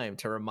single time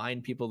to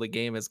remind people the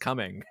game is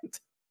coming.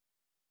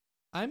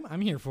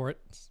 I'm here for it.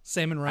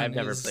 Salmon Run. I've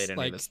never played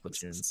any of the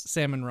Splatoons.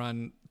 Salmon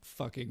Run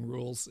fucking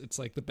rules. It's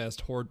like the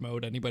best horde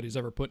mode anybody's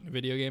ever put in a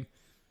video game.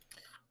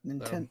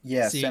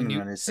 Yeah, Salmon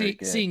Run is very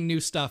good. Seeing new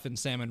stuff in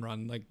Salmon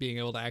Run, like being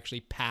able to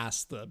actually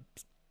pass the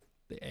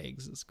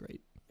eggs, is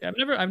great. Yeah,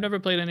 I've never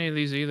played any of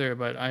these either,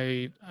 but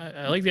I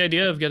like the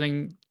idea of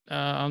getting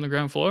on the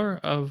ground floor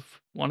of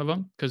one of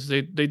them, because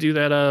they do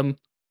that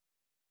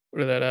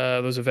what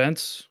are those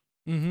events?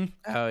 Mm-hmm.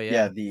 Oh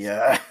yeah.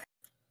 Yeah,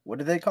 what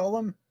do they call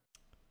them?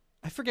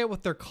 I forget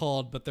what they're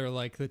called, but they're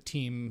like the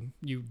team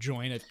you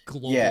join a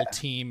global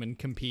team and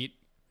compete.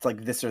 It's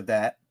like this or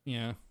that.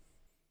 Yeah.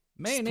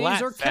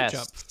 Mayonnaise or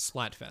ketchup.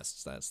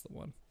 Splatfest, that's the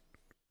one.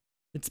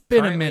 It's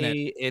been Currently, a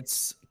minute.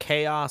 It's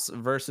Chaos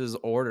versus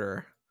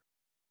Order,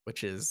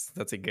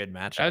 that's a good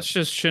matchup. That's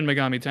just Shin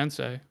Megami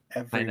Tensei.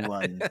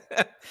 Everyone.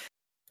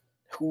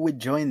 Who would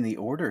join the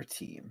Order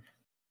team?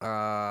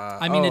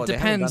 I mean, it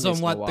depends on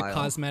what the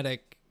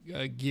cosmetic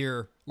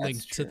gear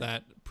linked to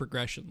that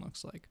progression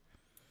looks like.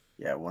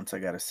 Yeah, once I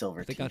got a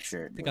silver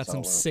t-shirt. They got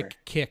some sick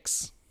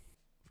kicks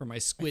for my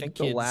Squid Kids.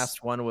 The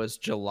last one was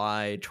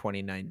July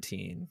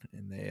 2019,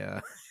 and they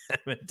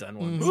haven't done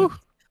one. Mm-hmm.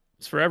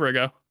 It's forever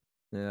ago.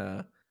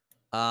 Yeah.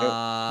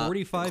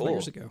 45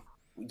 years ago.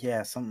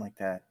 Yeah, something like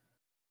that.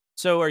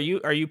 So are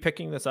you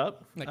picking this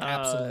up? Like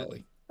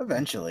absolutely.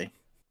 Eventually.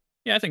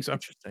 Yeah, I think so.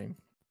 Interesting.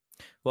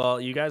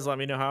 Well, you guys let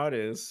me know how it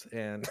is,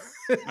 and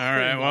all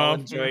right. Well,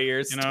 enjoy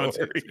your story.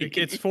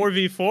 It's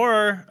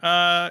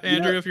 4v4.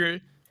 Andrew,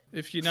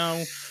 if you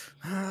know,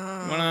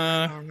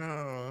 I don't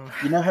know.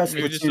 You know how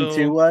Splatoon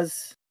 2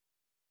 was?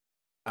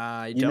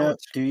 I don't. Know,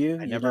 do you?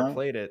 I never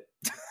played it.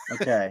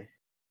 Okay.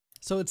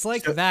 So it's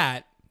like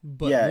that,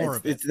 but more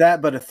of it. It's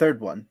that, but a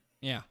third one.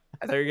 Yeah.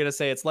 I thought you were gonna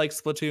say it's like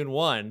Splatoon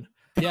 1.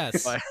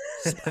 Yes.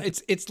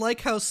 it's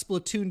like how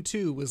Splatoon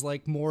 2 was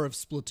like more of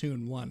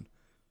Splatoon 1.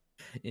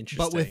 Interesting.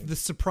 But with the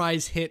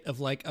surprise hit of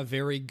like a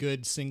very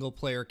good single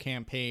player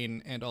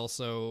campaign and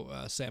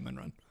also Salmon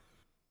Run.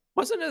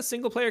 Wasn't a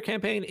single player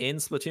campaign in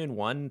Splatoon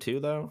 1 too,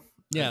 though?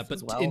 Yeah,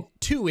 but in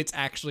 2 it's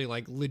actually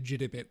like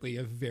legitimately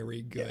a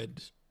very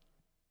good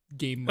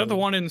game mode. The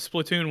one in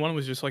Splatoon 1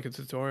 was just like a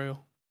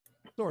tutorial.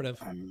 Sort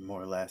of.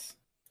 More or less.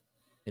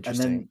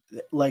 Interesting. And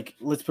then, like,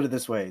 let's put it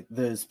this way.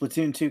 The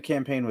Splatoon 2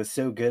 campaign was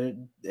so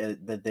good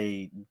that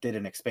they did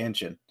an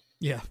expansion.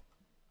 Yeah.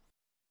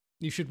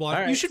 You should watch.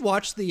 Right. You should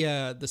watch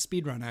the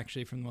speed run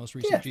actually from the most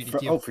recent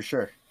GDQ. For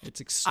sure. It's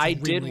extremely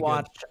good. I did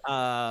watch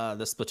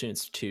the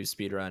Splatoon 2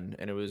 speed run,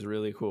 and it was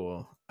really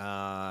cool.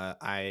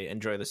 I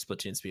enjoy the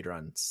Splatoon speed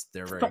runs.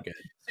 They're very good.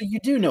 So you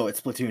do know what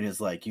Splatoon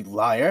is like, you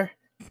liar.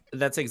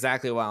 That's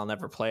exactly why I'll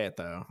never play it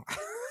though.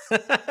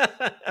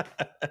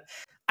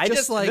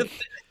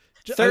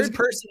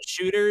 Third-person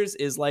shooters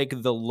is like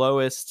the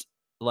lowest,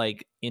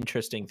 like,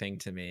 interesting thing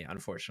to me.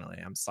 Unfortunately,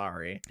 I'm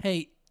sorry.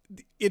 Hey.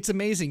 It's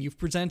amazing. You've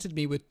presented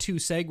me with 2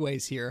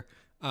 segues here.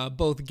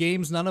 Both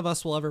games none of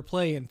us will ever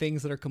play and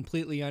things that are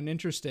completely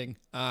uninteresting.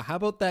 How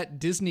about that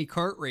Disney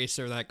kart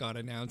racer that got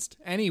announced?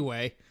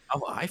 Anyway.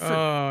 Oh, I forgot.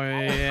 Oh,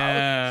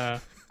 yeah.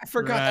 I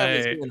forgot that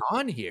was going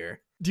on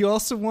here. Do you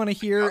also want to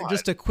hear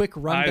just a quick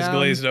rundown? Eyes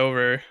glazed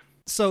over.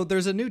 So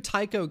there's a new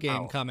Taiko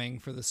game coming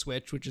for the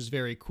Switch, which is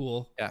very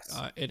cool. Yes.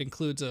 It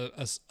includes a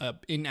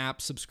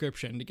in-app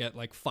subscription to get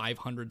like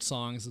 500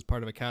 songs as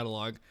part of a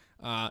catalog.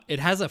 It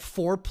has a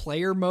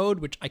 4-player mode,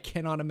 which I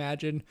cannot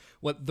imagine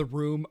what the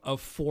room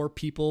of 4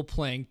 people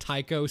playing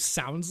Taiko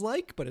sounds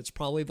like, but it's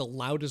probably the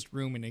loudest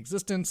room in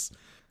existence.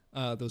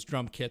 Those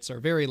drum kits are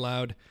very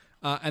loud.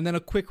 And then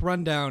a quick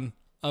rundown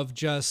of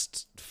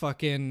just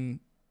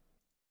fucking...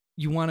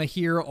 You want to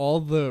hear all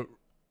the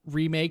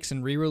remakes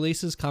and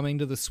re-releases coming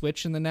to the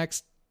Switch in the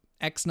next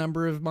X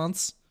number of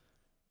months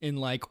in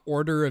like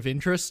order of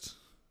interest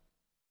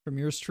from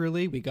yours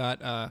truly. We got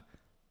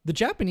the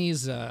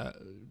Japanese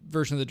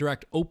version of the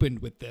Direct opened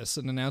with this,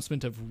 an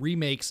announcement of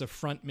remakes of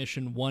Front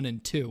Mission 1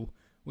 and 2,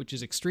 which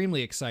is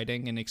extremely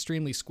exciting and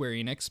extremely Square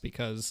Enix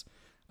because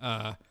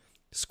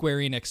Square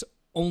Enix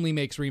only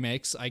makes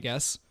remakes, I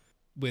guess,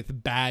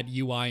 with bad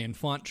UI and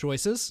font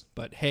choices.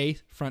 But hey,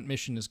 Front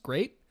Mission is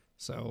great,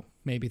 so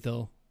maybe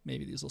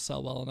these will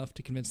sell well enough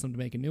to convince them to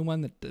make a new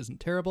one that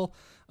isn't terrible.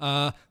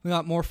 We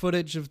got more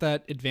footage of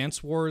that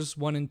Advance Wars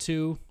 1 and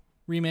 2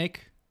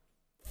 remake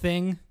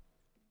thing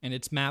and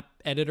its map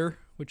editor,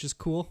 which is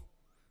cool.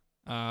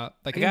 I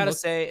gotta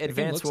say,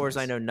 Advance Wars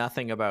nice. I know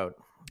nothing about.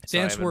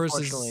 Advance Wars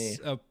is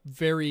a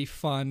very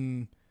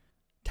fun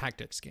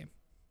tactics game.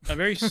 A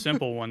very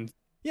simple one.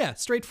 Yeah,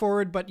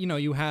 straightforward, but you're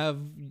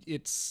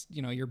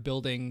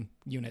building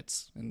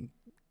units and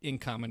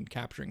income and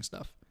capturing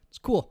stuff. It's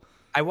cool.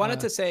 I wanted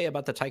to say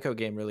about the Taiko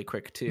game really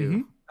quick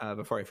too,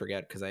 before I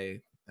forget, because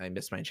I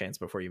missed my chance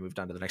before you moved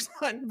on to the next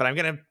one, but I'm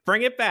going to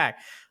bring it back.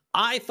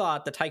 I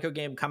thought the Taiko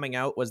game coming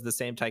out was the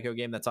same Taiko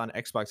game that's on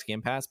Xbox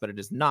Game Pass, but it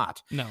is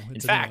not. No,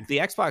 in fact, the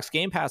Xbox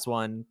Game Pass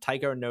one,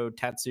 Taiko no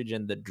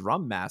Tatsujin, the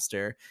Drum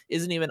Master,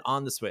 isn't even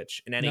on the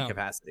Switch in any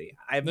capacity.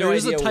 I have no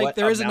idea what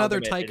there is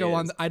another Taiko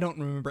on. I don't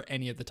remember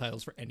any of the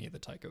titles for any of the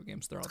Taiko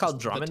games. They're all called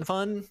Drum and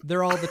Fun.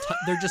 They're all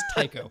they're just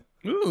Taiko.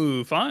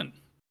 Ooh, fun.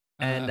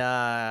 And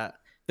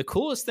the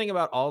coolest thing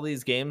about all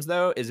these games,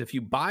 though, is if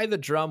you buy the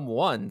drum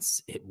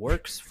once, it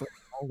works for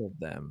all of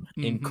them,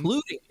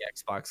 including the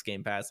Xbox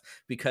Game Pass,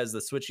 because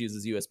the Switch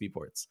uses USB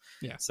ports.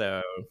 Yeah.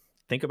 So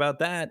think about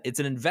that. It's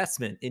an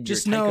investment in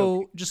just your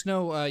Taiko. Just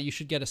know you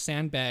should get a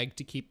sandbag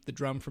to keep the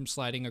drum from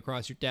sliding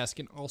across your desk,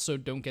 and also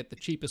don't get the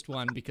cheapest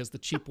one because the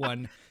cheap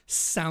one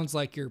sounds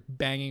like you're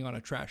banging on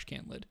a trash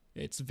can lid.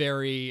 It's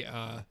very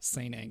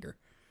Saint Anger.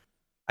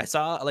 I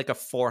saw like a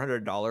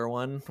 $400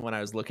 one when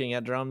I was looking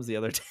at drums the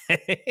other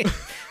day.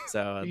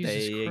 So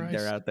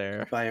they're out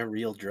there. Buy a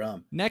real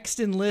drum. Next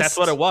in list. That's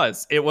what it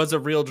was. It was a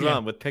real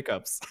drum with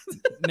pickups.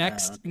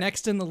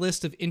 Next in the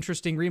list of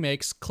interesting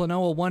remakes,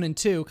 Klonoa 1 and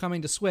 2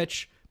 coming to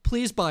Switch.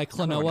 Please buy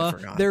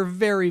Klonoa. They're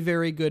very,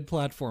 very good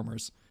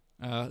platformers.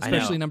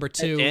 Especially number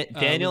 2.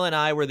 Daniel and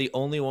I were the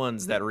only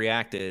ones that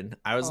reacted.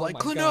 I was like,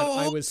 Klonoa.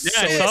 I was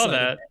I saw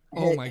that.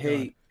 Oh my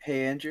god.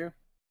 Hey, Andrew.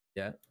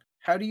 Yeah.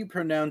 How do you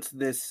pronounce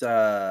this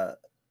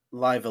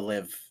Live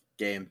Alive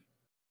game?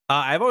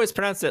 I've always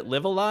pronounced it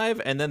Live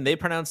Alive, and then they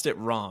pronounced it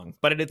wrong.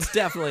 But it's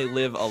definitely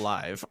Live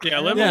Alive. Yeah,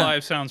 Live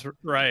Alive sounds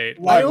right.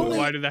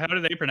 How do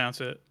they pronounce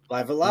it?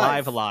 Live Alive.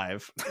 Live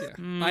Alive. Yeah.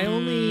 I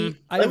only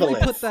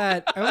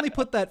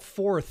put that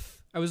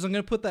fourth. I was going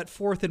to put that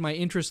fourth in my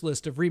interest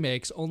list of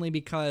remakes only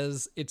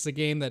because it's a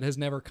game that has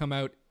never come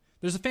out.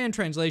 There's a fan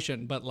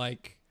translation, but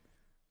like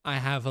I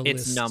have a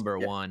list. It's number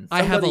one.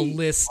 I have a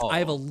list. I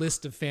have a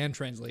list of fan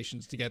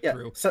translations to get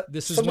through. So,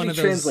 this is one of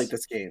those. Translate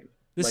this game.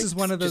 This is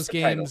one of those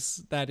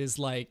games that is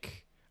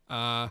like,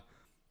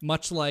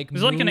 much like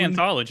it's like an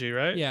anthology,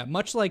 right? Yeah,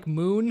 much like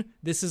Moon.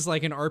 This is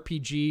like an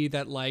RPG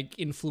that like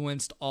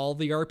influenced all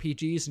the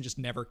RPGs and just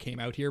never came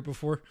out here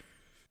before.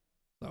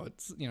 So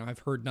it's I've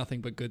heard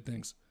nothing but good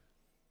things.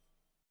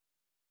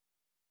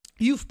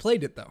 You've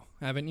played it though,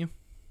 haven't you,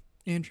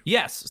 Andrew?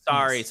 Yes.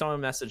 Sorry,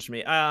 someone messaged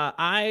me.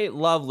 I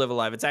love Live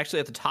Alive. It's actually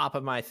at the top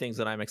of my things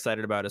that I'm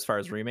excited about as far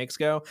as remakes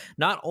go.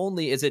 Not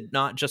only is it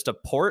not just a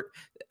port.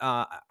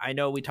 I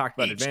know we talked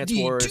about Advance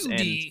Wars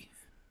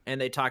and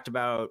they talked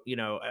about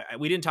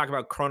we didn't talk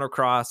about Chrono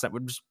Cross. That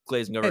we're just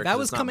glazing over. Hey, that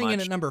was coming in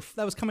at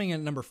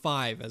number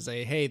 5 as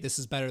a hey, this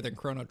is better than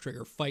Chrono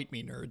Trigger. Fight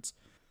me, nerds.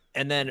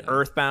 And then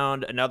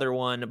Earthbound, another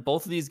one.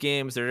 Both of these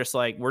games, they're just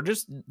like,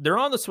 they're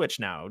on the Switch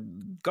now.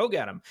 Go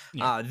get them.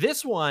 Yeah.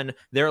 This one,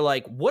 they're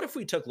like, what if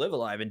we took Live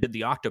Alive and did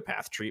the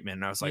Octopath treatment?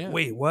 And I was like,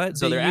 wait, what?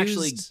 So they're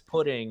actually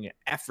putting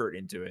effort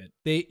into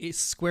it.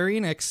 Square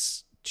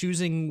Enix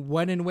choosing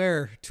when and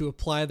where to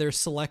apply their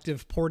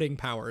selective porting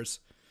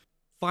powers.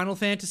 Final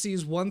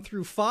Fantasies 1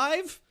 through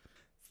 5.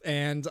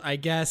 And I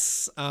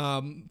guess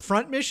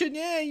Front Mission,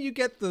 you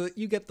get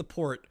the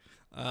port.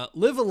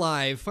 Live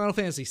Alive, Final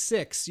Fantasy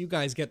VI, you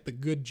guys get the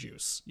good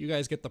juice. You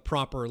guys get the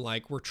proper,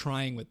 like, we're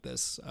trying with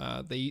this.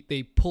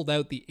 They pulled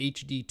out the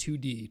HD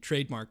 2D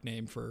trademark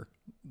name for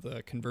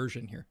the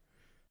conversion here.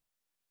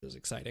 It was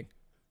exciting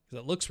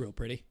because it looks real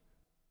pretty.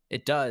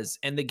 It does.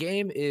 And the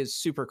game is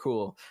super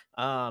cool.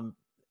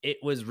 it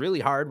was really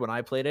hard when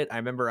I played it. I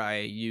remember I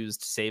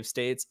used save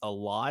states a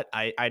lot.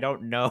 I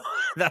don't know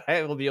that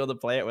I will be able to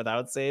play it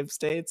without save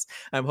states.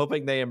 I'm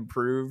hoping they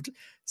improved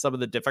some of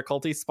the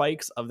difficulty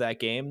spikes of that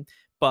game.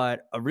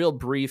 But a real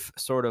brief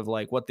sort of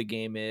like what the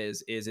game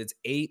is it's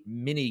 8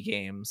 mini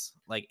games,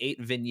 like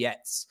 8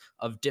 vignettes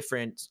of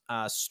different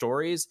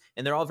stories,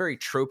 and they're all very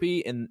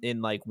tropey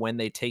in like when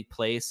they take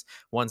place.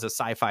 One's a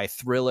sci-fi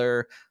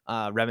thriller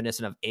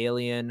reminiscent of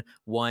Alien.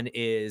 One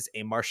is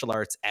a martial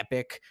arts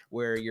epic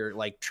where you're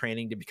like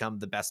training to become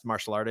the best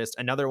martial artist.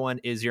 Another one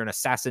is you're an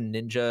assassin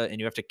ninja and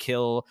you have to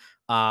kill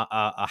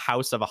a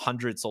house of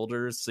 100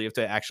 soldiers, so you have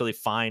to actually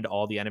find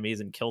all the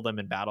enemies and kill them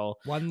in battle.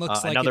 One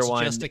looks like another it's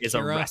one just is a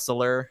Akira.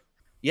 wrestler.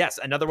 Yes,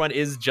 another one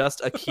is just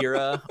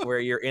Akira, where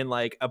you're in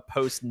like a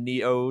post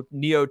Neo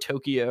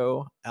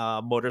Tokyo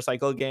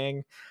motorcycle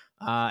gang.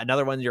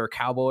 Another one you're a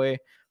cowboy.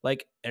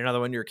 Like another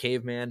one you're a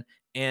caveman.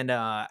 And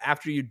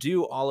after you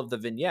do all of the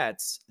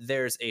vignettes,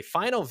 there's a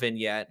final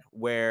vignette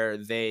where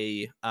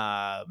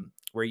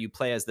where you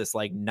play as this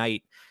like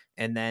knight,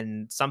 and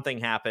then something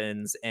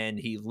happens and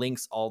he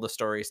links all the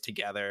stories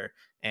together,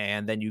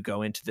 and then you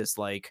go into this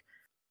like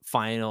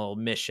final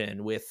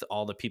mission with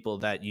all the people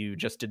that you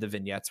just did the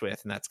vignettes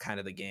with, and that's kind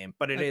of the game.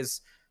 But it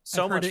is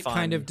so I've heard much it fun.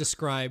 kind of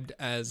described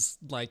as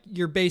like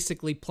you're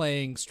basically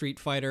playing Street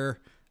Fighter,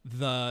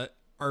 the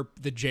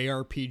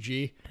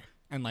JRPG,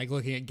 and like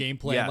looking at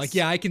gameplay. Yes. I'm like,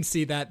 yeah, I can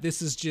see that.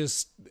 This is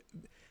just,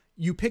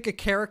 you pick a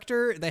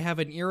character, they have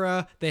an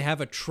era, they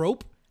have a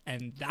trope,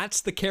 and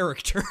that's the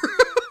character.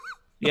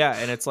 Yeah,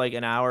 and it's like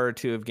an hour or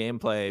two of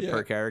gameplay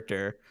per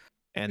character,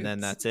 and then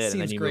that's it,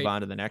 and then you move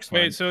on to the next one.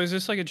 Wait, so is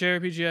this like a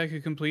JRPG I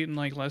could complete in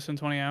like less than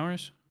 20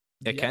 hours?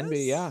 It can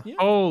be, yeah.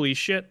 Holy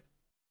shit.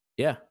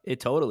 Yeah, it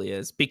totally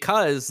is,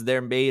 because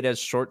they're made as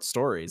short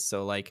stories.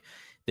 So like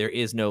there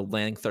is no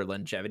length or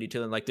longevity to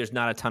them. Like there's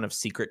not a ton of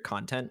secret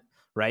content,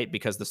 right?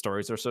 Because the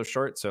stories are so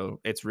short. So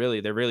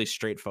they're really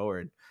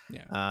straightforward.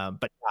 Yeah.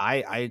 But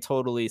I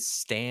totally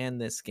stan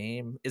this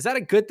game. Is that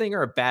a good thing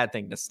or a bad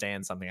thing to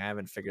stan something? I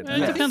haven't figured that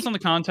It out. depends on the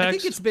context. I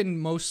think it's been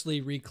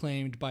mostly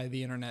reclaimed by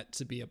the internet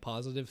to be a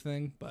positive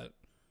thing, but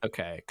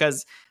Okay,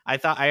 because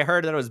I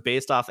heard that it was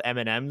based off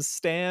Eminem's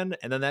Stan,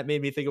 and then that made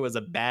me think it was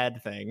a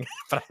bad thing.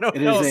 But I don't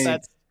It know is if a-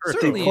 that's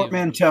true. It's a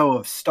portmanteau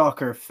of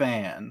stalker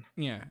fan.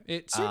 yeah,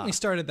 it certainly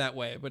started that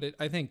way. But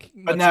I think,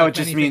 But much now like it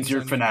just many means things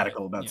you're on the internet,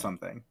 fanatical about yeah.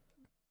 something.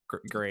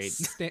 Great.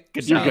 Good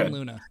You're job, good.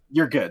 Luna.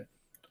 You're good,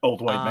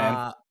 old white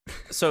man.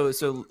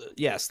 So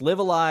yes, Live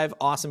Alive,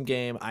 awesome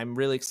game. I'm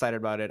really excited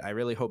about it. I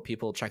really hope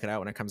people check it out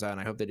when it comes out, and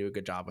I hope they do a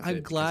good job with it.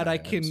 I'm glad because I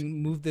can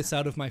move this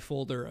out of my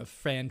folder of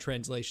fan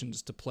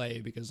translations to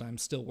play, because I'm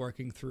still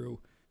working through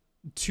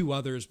 2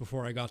 others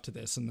before I got to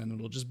this, and then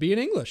it'll just be in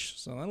English,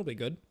 so that'll be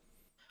good.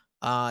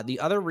 The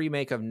other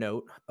remake of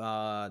note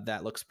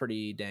that looks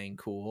pretty dang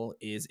cool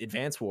is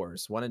Advance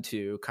Wars 1 and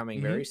 2,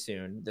 coming very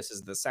soon. This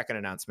is the second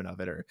announcement of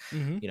it, or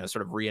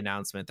sort of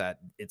re-announcement that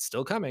it's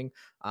still coming.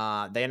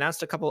 They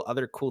announced a couple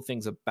other cool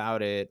things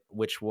about it,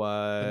 which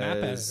was The map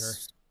editor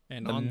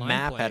and the online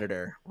map play.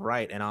 editor,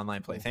 right? And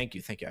online play. Cool. Thank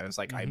you. I was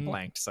like, I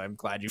blanked, so I'm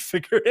glad you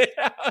figured it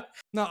out.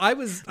 No, I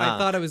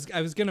thought I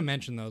was gonna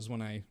mention those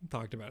when I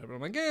talked about it, but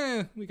I'm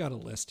like, we got a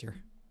list here.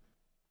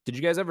 Did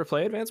you guys ever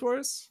play Advance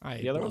Wars?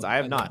 The other ones? I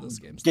have not. Those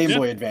games. Game Yeah.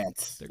 Boy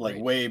Advance, They're like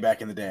great. way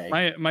back in the day.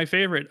 My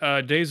favorite,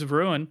 Days of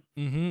Ruin,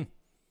 Mm-hmm.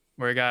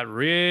 where it got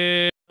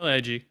real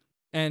edgy.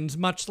 And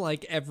much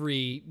like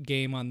every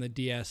game on the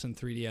DS and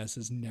 3DS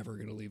is never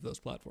gonna leave those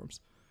platforms.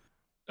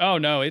 Oh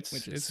no, it's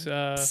Which is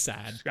sad.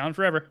 sad. It's gone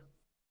forever.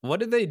 What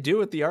did they do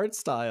with the art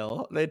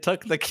style? They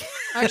took the.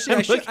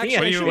 Actually,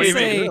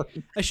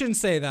 I shouldn't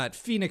say that.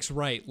 Phoenix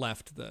Wright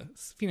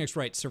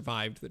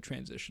survived the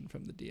transition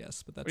from the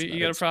DS, but that's You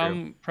about got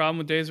it. a problem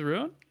with Days of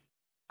Ruin?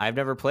 I've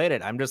never played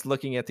it. I'm just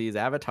looking at these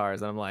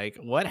avatars, and I'm like,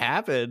 what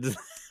happened?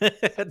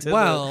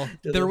 Well,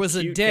 there was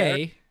a cute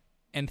day,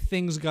 and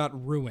things got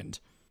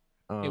ruined.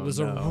 Oh, It was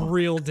no. a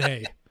real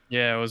day.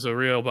 Yeah, it was a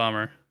real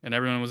bummer, and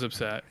everyone was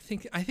upset.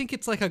 I think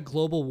it's like a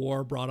global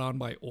war brought on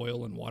by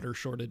oil and water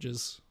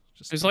shortages.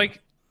 It's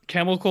like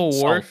chemical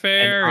Salt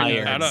warfare. and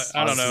And iron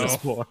I don't know.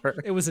 causes war.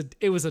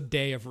 it was a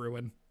day of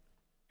ruin.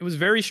 It was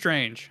very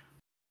strange.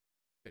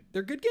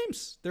 They're good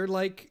games. They're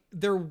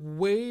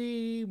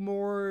way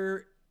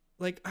more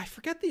like, I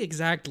forget the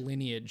exact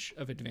lineage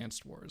of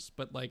Advanced Wars,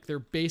 but like they're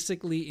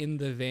basically in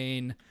the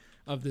vein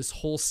of this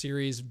whole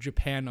series of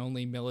Japan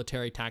only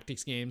military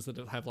tactics games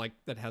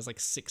that has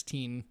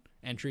 16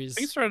 entries. I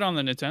think it started on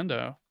the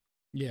Nintendo.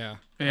 Yeah.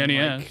 The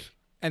NES.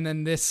 And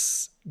then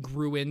this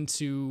grew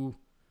into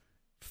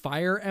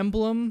Fire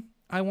Emblem,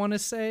 I want to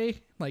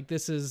say. Like,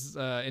 this is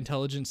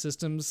Intelligent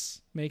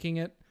Systems making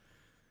it.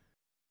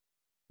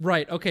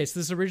 Right, okay, so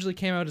this originally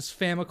came out as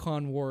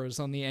Famicom Wars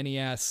on the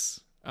NES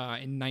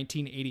in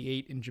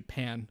 1988 in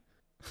Japan.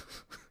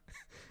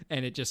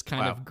 And it just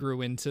kind of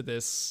grew into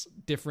this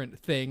different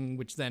thing,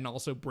 which then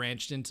also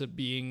branched into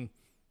being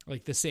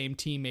like the same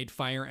team made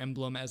Fire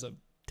Emblem as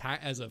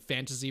a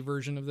fantasy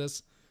version of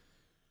this.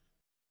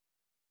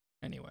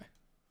 Anyway.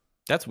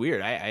 That's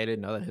weird. I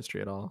didn't know that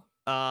history at all.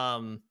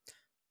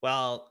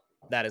 Well,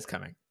 That is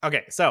coming.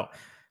 Okay, so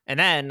and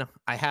then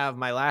I have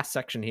my last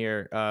section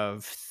here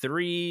of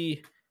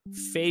 3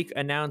 fake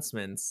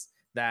announcements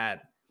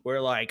that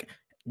were like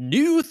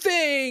new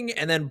thing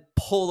and then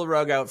pull the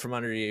rug out from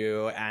under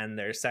you and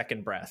their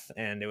second breath,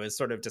 and it was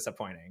sort of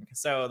disappointing.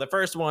 So the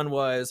first one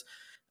was,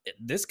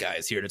 this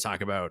guy's here to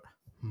talk about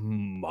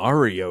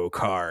Mario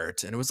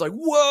Kart, and it was like,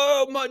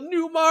 whoa, my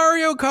new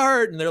Mario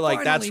Kart, and they're like,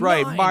 Finally, that's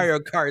right, 9. Mario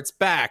Kart's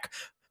back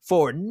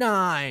for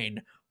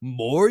 9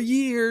 more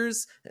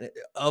years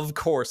of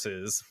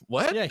courses.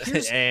 What? Yeah,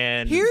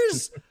 and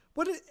here's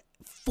what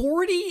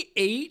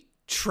 48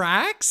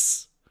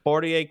 tracks?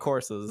 48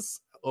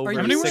 courses. Over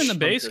How many were in 6 the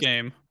base months.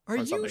 game? Are Or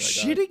you something like that.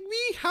 shitting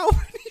me? How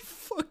many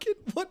fucking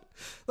what?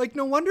 Like,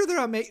 no wonder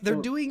they're not they're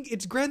doing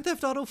it's Grand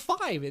Theft Auto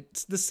 5.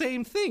 It's the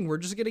same thing. We're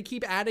just gonna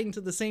keep adding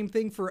to the same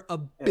thing for a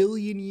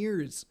billion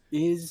years.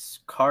 Is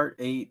Kart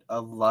 8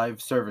 a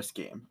live service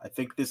game? I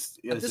think this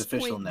At is this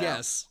official point, now.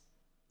 yes.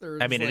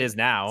 I mean, it is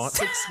now.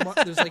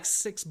 There's like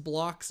 6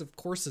 blocks of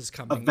courses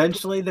coming.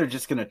 Eventually, they're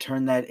just gonna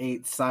turn that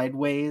 8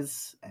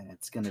 sideways, and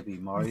it's gonna be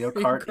Mario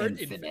Kart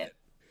Infinite.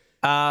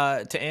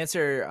 To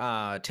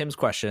answer Tim's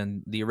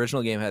question, the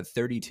original game had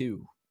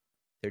 32.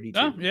 32.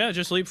 Oh, yeah,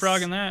 just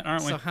leapfrogging that,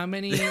 aren't we? So how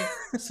many?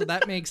 So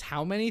that makes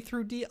how many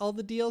through all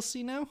the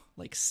DLC now?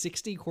 Like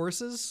 60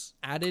 courses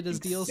added as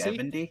DLC.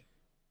 70.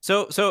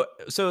 So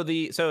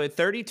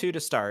 32 to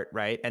start,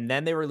 right? And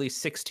then they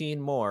released 16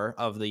 more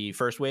of the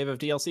first wave of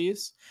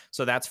DLCs.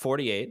 So that's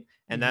 48.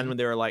 And then when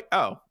they were like,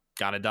 oh,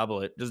 gotta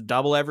double it. Just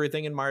double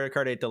everything in Mario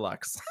Kart 8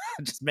 Deluxe.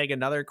 Just make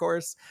another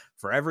course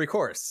for every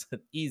course.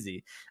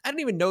 Easy. I didn't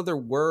even know there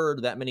were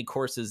that many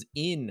courses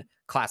in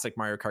classic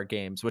Mario Kart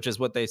games, which is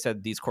what they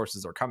said these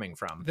courses are coming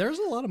from. There's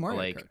a lot of Mario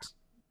Like, Karts.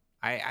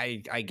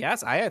 I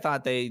guess I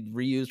thought they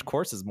reused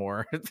courses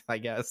more, I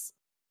guess.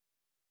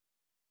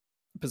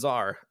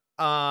 Bizarre.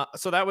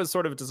 So that was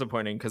sort of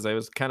disappointing because I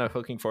was kind of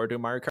looking forward to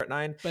Mario Kart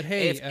 9. But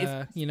hey,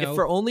 if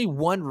for only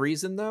one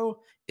reason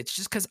though, it's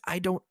just because I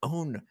don't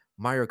own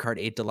Mario Kart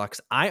 8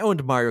 Deluxe. I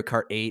owned Mario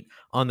Kart 8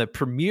 on the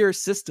premier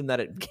system that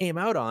it came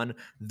out on,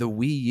 the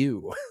Wii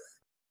U.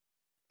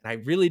 And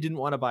I really didn't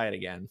want to buy it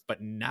again,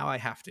 but now I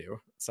have to.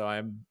 So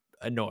I'm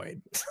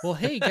annoyed. Well,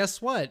 hey,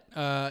 guess what?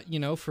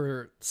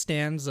 For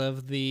stands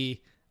of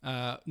the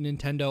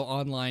Nintendo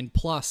Online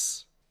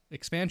Plus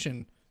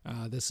expansion,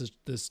 this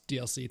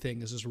DLC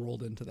thing is just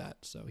rolled into that.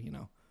 So,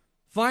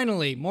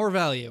 finally, more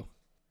value.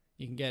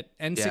 You can get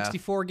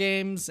N64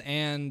 games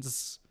and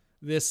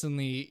this and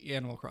the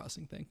Animal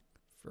Crossing thing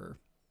for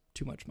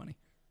too much money.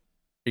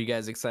 Are you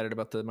guys excited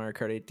about the Mario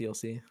Kart 8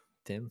 DLC?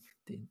 Tim?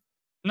 Dean?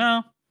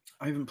 No.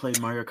 I haven't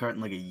played Mario Kart in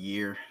like a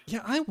year.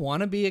 Yeah, I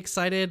want to be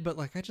excited, but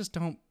like I just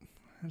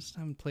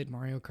haven't played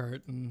Mario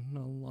Kart in a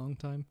long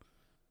time.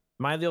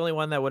 Am I the only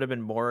one that would have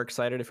been more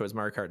excited if it was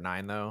Mario Kart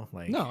 9 though?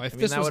 No, if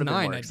this was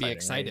 9, I'd be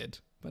excited.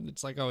 Right? But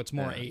it's like, oh, it's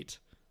more 8.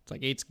 It's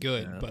like 8's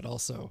good, but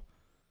also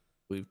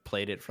we've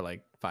played it for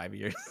like 5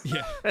 years.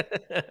 Yeah.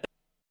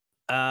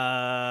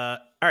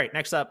 All right,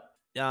 next up,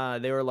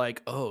 they were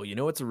like, oh, you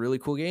know what's a really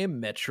cool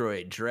game?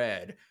 Metroid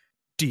Dread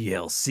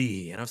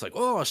DLC. And I was like,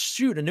 oh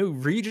shoot, a new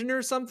region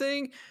or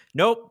something?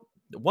 Nope.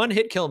 One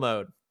hit kill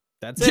mode.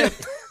 That's it.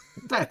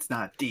 That's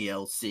not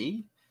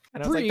DLC.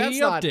 And I was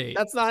like,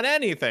 that's not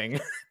anything.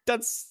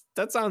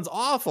 That sounds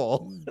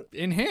awful.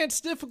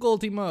 Enhanced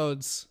difficulty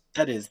modes.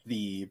 That is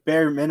the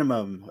bare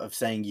minimum of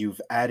saying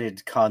you've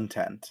added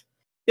content.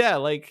 Yeah,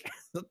 like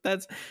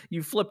that's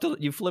you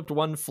flipped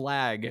one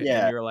flag.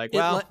 Yeah. And you're like,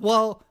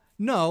 well,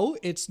 no,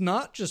 it's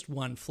not just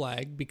one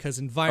flag because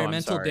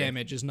environmental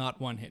damage is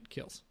not one hit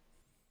kills.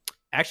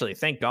 Actually,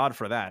 thank God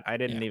for that. I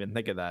didn't even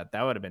think of that.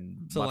 That would have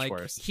been much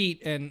worse.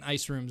 Heat and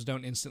ice rooms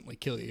don't instantly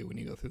kill you when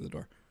you go through the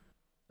door.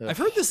 Ugh. I've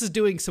heard this is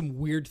doing some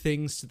weird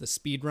things to the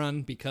speed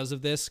run because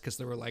of this, because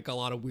there were like a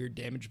lot of weird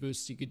damage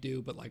boosts you could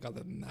do, but like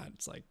other than that,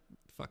 it's like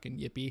fucking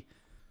yippee.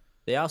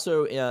 They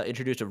also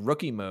introduced a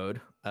rookie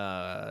mode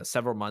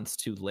several months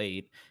too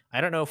late.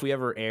 I don't know if we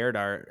ever aired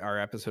our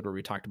episode where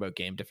we talked about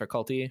game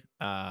difficulty,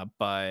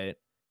 but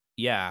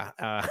yeah,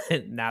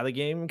 now the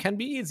game can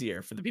be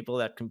easier for the people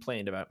that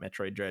complained about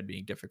Metroid Dread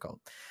being difficult.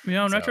 In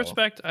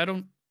retrospect, I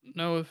don't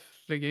know if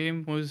the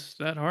game was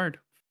that hard.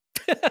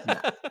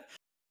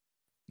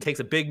 Takes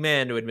a big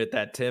man to admit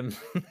that, Tim.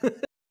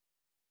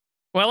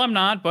 Well, I'm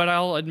not, but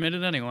I'll admit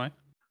it anyway.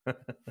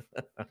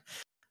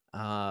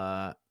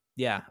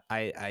 Yeah,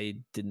 I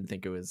didn't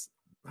think it was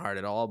hard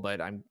at all, but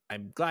I'm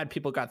glad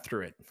people got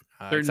through it.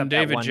 Certain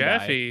David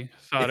Jaffe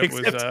thought it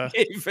was.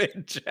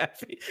 David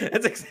Jaffe.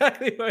 That's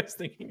exactly what I was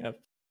thinking of.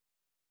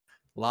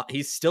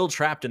 He's still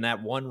trapped in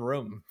that one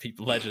room.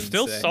 People, legends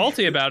still say.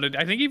 Salty about it.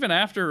 I think even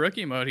after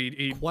rookie mode,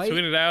 he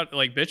tweeted out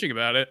like bitching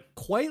about it.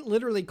 Quite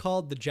literally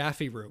called the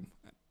Jaffe room,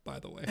 by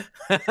the way.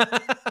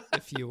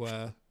 If you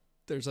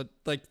there's a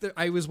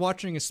I was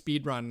watching a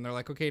speed run and they're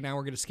like, okay, now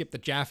we're gonna skip the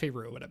Jaffe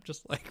room, and I'm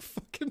just like,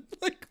 fucking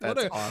like,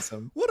 that's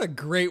awesome. What a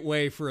great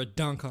way for a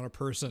dunk on a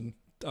person,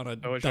 on a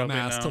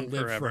dumbass to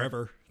live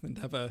forever and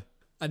have a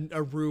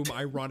room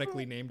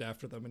ironically named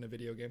after them in a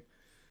video game.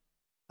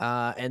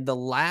 And the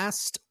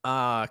last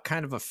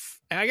kind of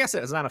I guess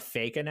it's not a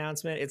fake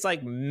announcement. It's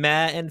like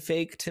meh and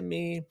fake to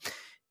me.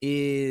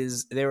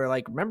 Is they were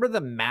like, remember the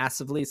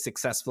massively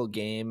successful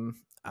game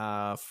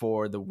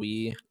for the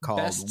Wii called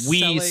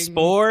Wii Best-selling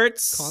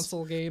Sports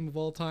console game of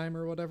all time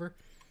or whatever.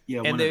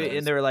 Yeah, and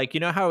they were like,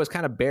 you know how it was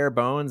kind of bare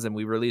bones, and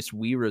we released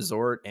Wii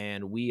Resort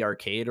and Wii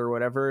Arcade or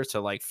whatever to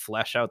like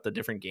flesh out the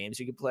different games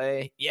you could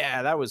play.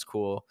 Yeah, that was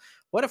cool.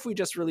 What if we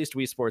just released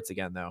Wii Sports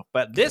again though?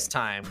 But this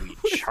time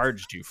we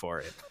charged you for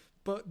it.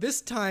 But this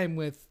time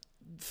with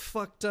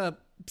fucked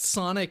up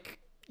Sonic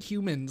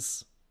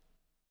humans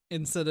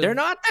instead of. They're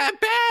not that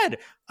bad.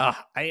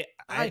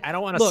 I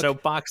don't want to look,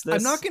 soapbox this.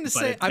 I'm not going to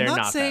say. I'm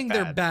not saying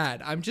that they're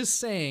bad. I'm just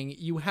saying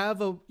you have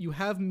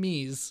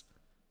Mii's,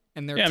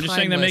 and they're I'm just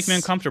saying they make me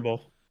timeless,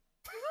 uncomfortable.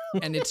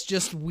 and it's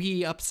just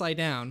Wii upside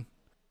down.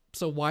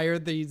 So why are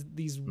these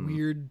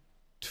weird,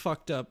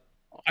 fucked up?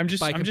 I'm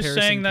just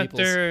saying that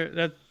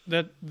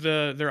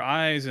their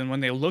eyes and when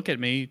they look at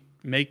me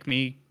make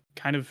me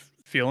kind of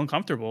feel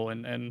uncomfortable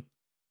and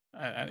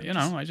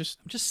I'm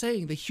just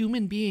saying the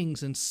human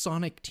beings in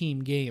Sonic Team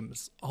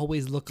games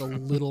always look a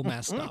little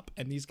messed up,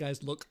 and these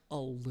guys look a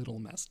little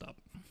messed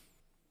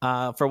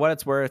up. For what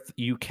it's worth,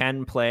 you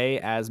can play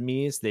as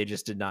Mii's. They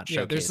just did not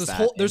showcase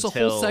there's a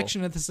whole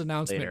section of this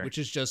announcement later. which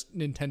is just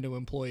Nintendo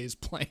employees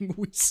playing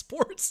Wii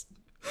Sports.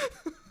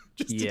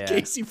 Just Yeah. in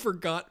case you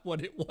forgot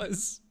what it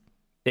was.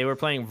 They were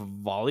playing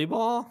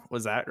volleyball.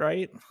 Was that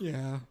right?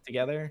 Yeah,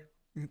 Together.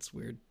 it's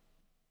weird.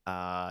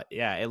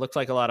 Yeah, it looked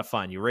like a lot of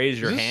fun. You raise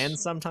your Is this-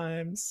 hands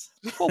sometimes.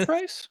 Full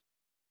price?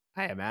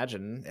 I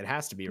imagine it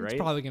has to be, right? It's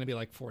probably going to be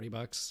like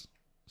 $40.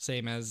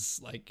 Same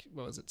as like,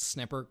 what was it,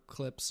 Snapper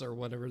Clips or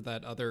whatever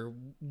that other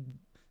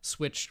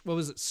Switch, what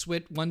was it,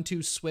 Switch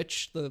 1-2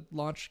 Switch, the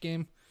launch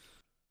game?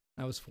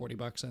 That was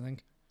 $40, I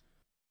think.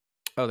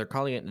 Oh, they're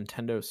calling it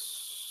Nintendo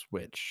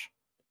Switch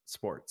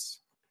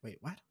Sports. Wait,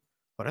 what?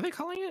 What are they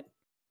calling it?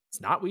 It's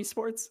not Wii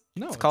Sports?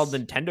 No, it's called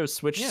Nintendo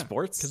Switch yeah,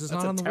 Sports? 'cause it's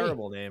That's not a on the Wii.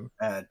 terrible name.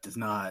 That's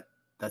not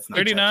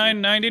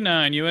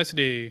 $39.99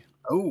 USD.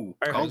 Oh,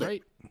 I called heard it.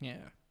 Right? Yeah.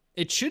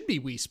 It should be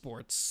Wii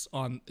Sports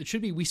it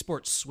should be Wii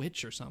Sports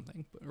Switch or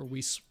something, or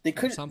They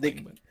could-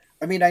 something. they-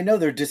 I mean, I know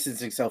they're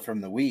distancing themselves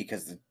from the Wii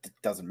because it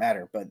doesn't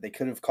matter, but they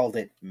could have called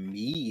it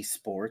Me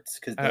Sports.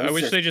 Because I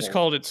wish they just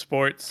called it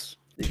sports.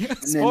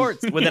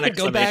 Sports with an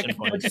Go back- exclamation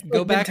point.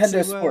 Go back Nintendo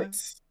to,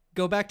 Sports.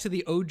 Go back to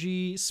the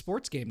OG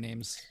sports game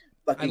names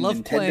Fucking I love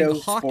Nintendo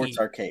playing hockey. Sports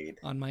Arcade.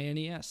 on my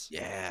NES.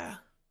 Yeah.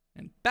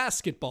 And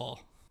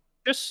basketball.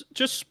 Just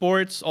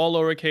sports, all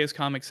lowercase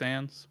Comic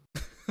Sans.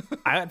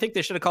 I think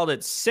they should have called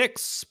it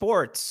Six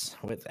Sports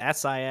with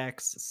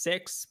SIX.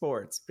 Six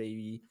Sports,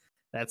 baby.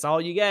 That's all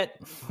you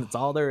get. That's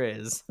all there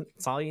is.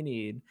 That's all you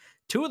need.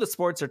 Two of the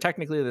sports are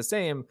technically the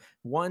same.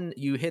 One,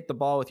 you hit the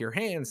ball with your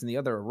hands, and the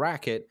other, a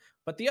racket.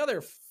 But the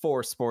other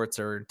four sports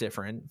are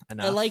different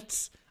enough.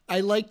 I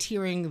liked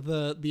hearing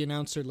the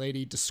announcer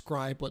lady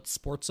describe what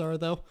sports are,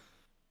 though.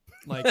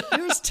 Like,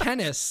 here's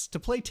tennis. To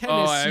play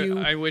tennis,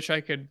 I wish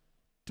I could.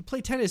 To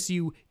play tennis,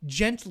 you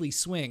gently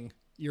swing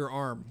your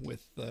arm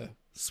with the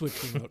Switch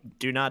remote.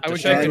 Do not I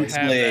wish I could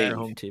disturb have your that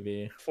home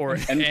TV. for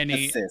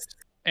any Assist.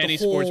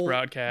 sports The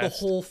broadcast.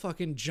 whole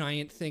fucking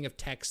giant thing of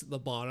text at the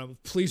bottom.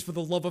 Please, for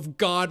the love of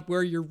God,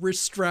 wear your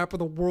wrist strap or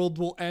the world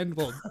will end.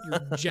 While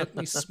you're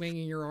gently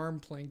swinging your arm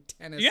playing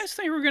tennis. You guys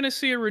think we're gonna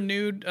see a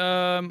renewed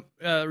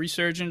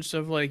resurgence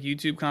of like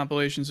YouTube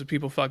compilations of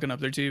people fucking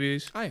up their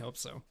TVs? I hope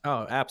so.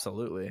 Oh,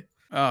 absolutely.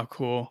 Oh,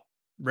 cool.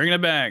 Bringing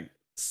it back.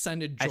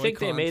 Send a Joy-Con I think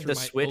they made through the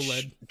my Switch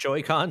OLED.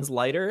 Joy-Cons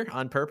lighter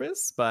on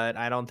purpose, but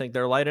I don't think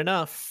they're light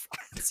enough.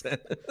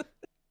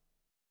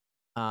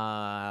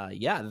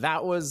 Yeah,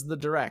 that was the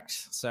direct.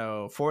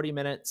 So 40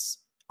 minutes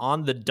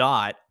on the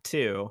dot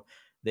too.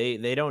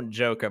 They don't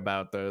joke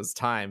about those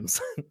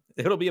times.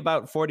 It'll be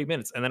about 40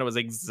 minutes, and then it was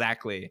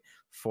exactly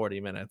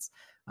 40 minutes.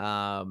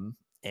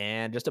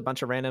 And just a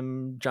bunch of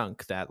random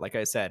junk that, like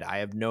I said, I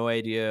have no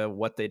idea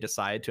what they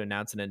decide to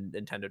announce in a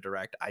Nintendo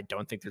Direct. I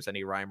don't think there's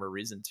any rhyme or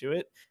reason to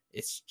it.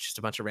 It's just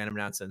a bunch of random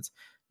announcements.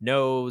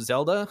 No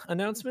Zelda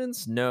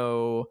announcements.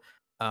 No,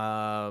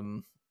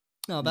 No,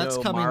 that's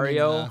no coming.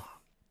 Mario. In,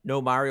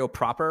 no Mario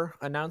proper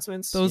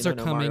announcements. those You are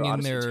know, no coming Mario in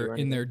Odyssey 2 their or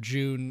in their anything.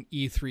 June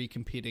E3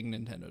 competing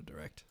Nintendo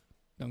Direct.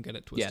 Don't get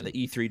it twisted. Yeah,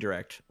 the E3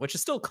 Direct, which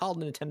is still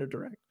called Nintendo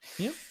Direct.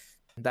 Yep.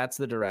 That's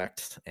the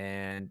Direct,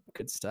 and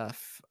good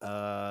stuff.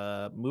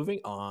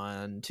 Moving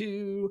on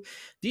to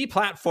the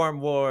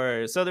Platform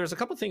Wars. So there's a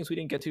couple things we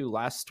didn't get to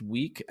last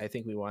week. I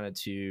think we wanted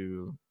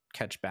to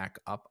catch back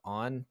up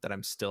on that.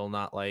 I'm still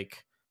not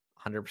like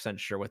 100%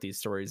 sure what these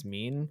stories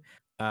mean.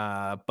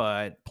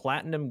 But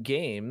Platinum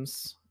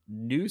Games,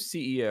 new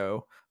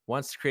CEO,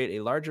 wants to create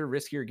a larger,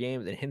 riskier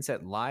game that hints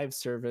at live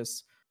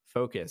service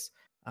focus.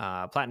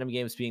 Platinum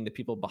Games being the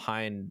people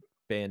behind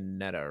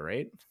Bayonetta,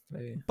 right?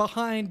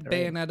 Behind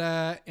Right.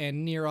 Bayonetta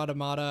and Nier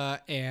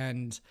Automata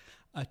and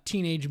a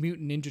Teenage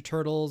Mutant Ninja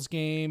Turtles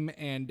game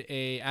and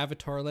a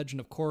Avatar Legend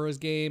of Korra's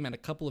game and a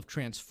couple of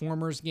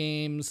Transformers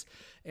games.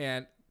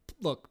 And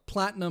look,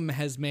 Platinum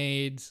has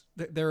made,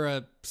 they're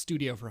a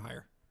studio for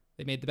hire.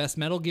 They made the best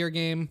Metal Gear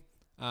game,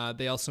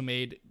 They also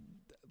made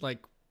like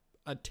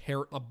a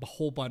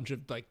whole bunch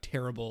of like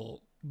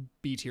terrible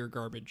B tier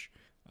garbage.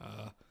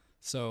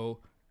 So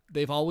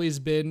they've always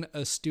been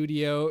a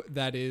studio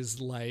that is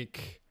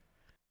like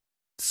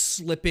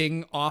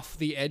slipping off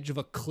the edge of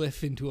a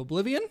cliff into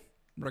oblivion,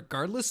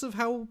 regardless of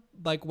how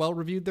like well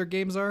reviewed their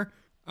games are.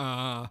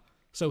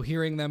 So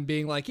hearing them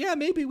being like, yeah,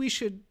 maybe we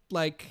should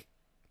like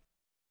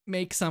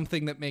make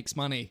something that makes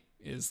money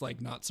is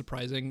like not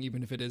surprising,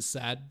 even if it is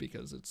sad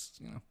because it's,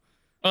 you know.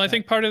 Well, I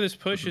think part of this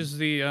push is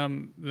the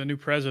new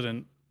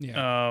president,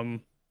 Yeah.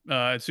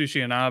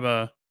 Atsushi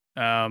Inaba,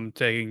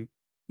 taking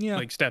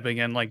like stepping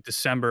in like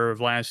December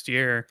of last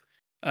year.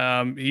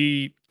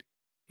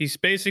 He's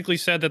basically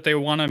said that they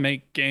want to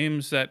make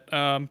games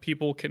that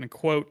people can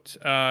quote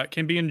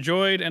can be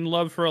enjoyed and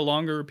loved for a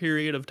longer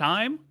period of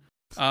time.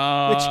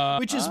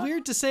 Which is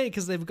weird to say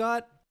because they've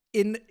got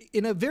in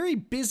a very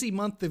busy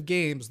month of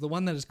games, the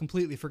one that is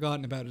completely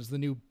forgotten about is the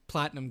new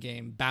Platinum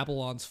game,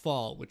 Babylon's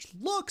Fall, which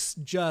looks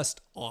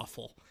just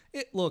awful.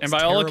 It looks and by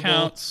terrible. all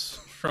accounts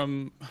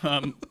from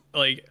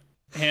like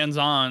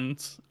hands-on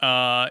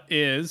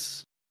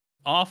is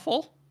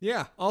awful.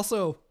 Yeah.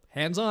 Also,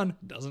 hands-on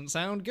doesn't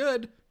sound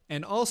good.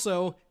 And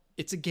also,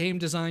 it's a game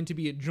designed to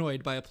be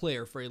enjoyed by a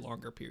player for a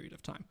longer period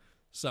of time.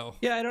 So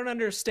yeah, I don't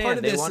understand. Part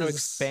of They this want to is-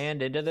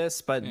 expand into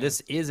this, but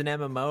this is an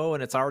MMO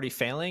and it's already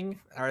failing.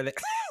 Are they?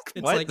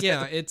 it's What? like,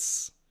 yeah,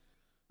 it's.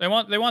 They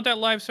want that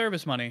live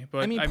service money,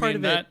 but I mean,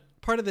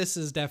 part of this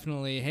is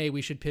definitely, hey,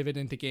 we should pivot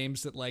into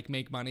games that like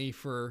make money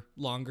for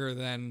longer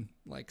than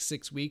like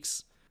 6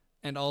 weeks.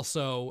 And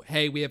also,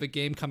 hey, we have a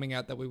game coming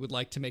out that we would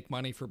like to make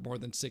money for more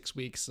than 6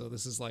 weeks. So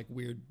this is like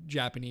weird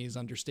Japanese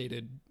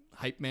understated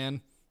hype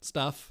man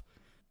stuff.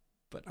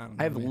 But I don't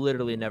know. I've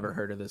literally never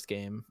heard of this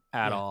game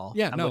at all.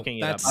 Yeah, I'm no, looking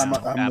it up that's- now. I'm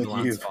with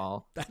Babylon's you.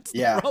 Fall. That's the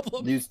Yeah,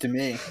 problem. news to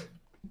me.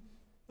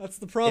 That's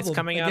the problem. It's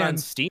coming out on Again,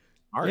 Steam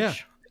March. Yeah,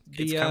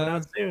 It's the, coming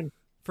out soon.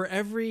 for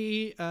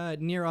every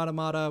Nier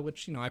Automata,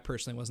 which, you know, I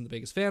personally wasn't the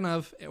biggest fan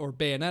of, or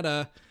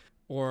Bayonetta,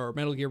 or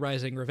Metal Gear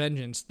Rising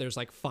Revengeance, there's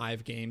like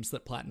 5 games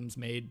that Platinum's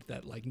made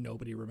that like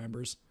nobody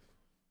remembers.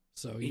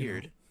 So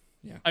Weird.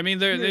 Yeah. I mean,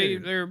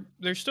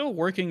 they're still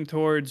working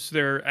towards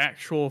their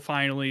actual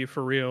finally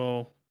for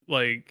real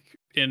like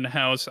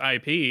in-house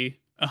IP,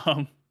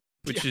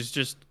 which is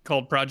just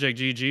called Project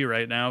GG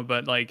right now.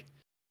 But like,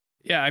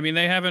 yeah, I mean,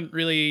 they haven't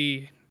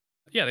really.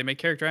 Yeah, they make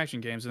character action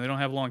games and they don't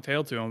have a long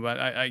tail to them. But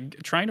I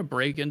trying to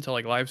break into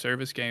like live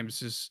service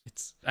games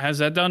has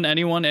that done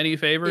anyone any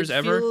favors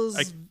ever?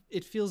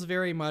 It feels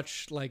very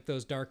much like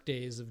those dark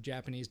days of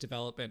Japanese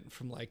development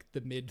from like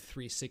the mid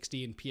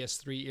 360 and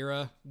PS3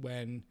 era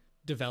when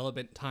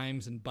development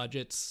times and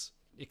budgets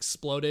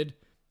exploded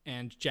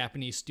and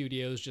Japanese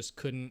studios just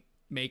couldn't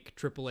make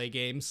AAA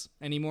games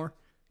anymore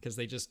because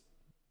they just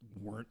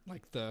weren't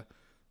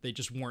they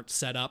just weren't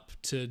set up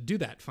to do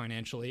that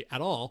financially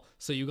at all.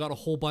 So you got a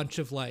whole bunch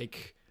of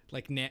like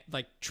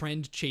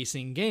trend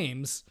chasing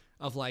games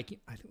of like,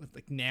 I think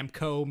like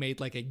Namco made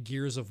like a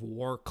Gears of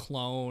War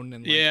clone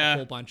and like a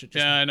whole bunch of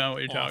just I know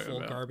what you're awful talking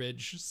about.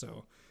 garbage.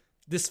 So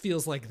this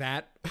feels like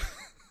that,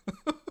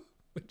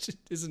 which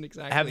isn't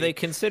exactly. Have they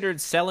considered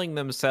selling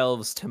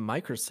themselves to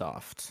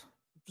Microsoft?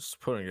 Just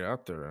putting it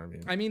out there.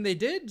 I mean, they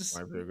did.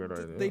 Might be a good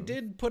idea. They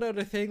did put out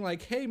a thing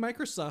like, "Hey,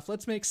 Microsoft,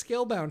 let's make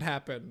Scalebound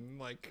happen."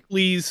 Like,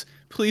 Please,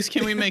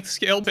 can we make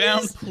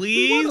Scalebound?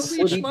 we want Please.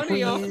 to leech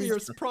money off of your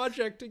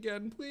project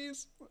again,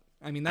 please.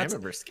 I mean, I that's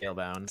remember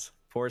Scalebound.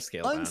 Poor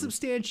Scalebound.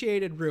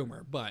 unsubstantiated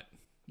rumor, but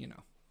you know,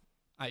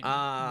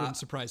 wouldn't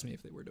surprise me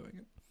if they were doing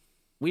it.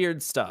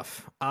 Weird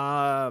stuff.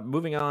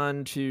 Moving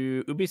on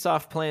to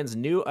Ubisoft plans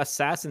new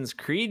Assassin's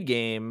Creed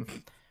game.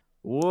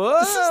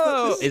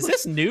 Whoa! Is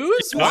this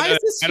news? Why is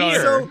this I don't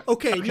here? know. So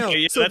okay, no.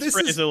 Yeah, So that this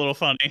phrase is is a little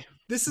funny.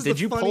 this is Did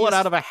the you pull it funniest-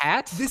 out of a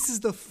hat? This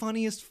is the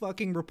funniest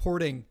fucking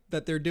reporting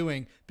that they're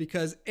doing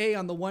because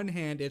on the one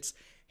hand, it's,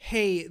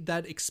 hey,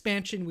 that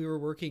expansion we were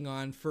working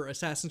on for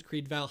Assassin's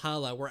Creed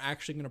Valhalla, we're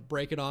actually going to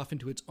break it off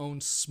into its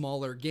own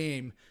smaller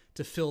game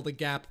to fill the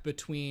gap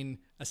between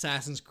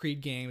Assassin's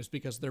Creed games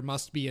because there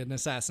must be an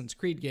Assassin's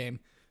Creed game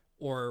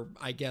or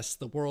I guess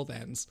the world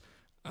ends.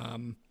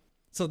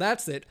 So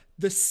that's it.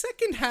 The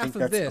second half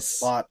of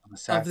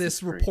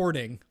this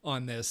reporting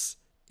on this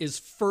is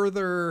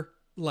further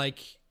like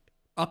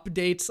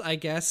updates, I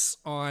guess,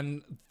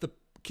 on the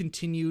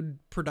continued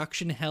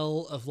production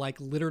hell of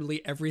like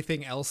literally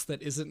everything else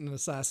that isn't an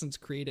Assassin's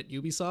Creed at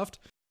Ubisoft.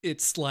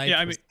 It's like, Yeah,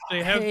 I mean,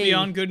 they have hey,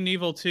 Beyond Good and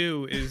Evil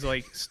 2 is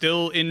like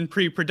still in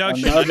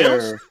pre-production.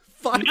 Another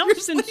 5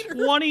 Announced years in later,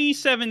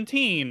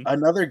 2017.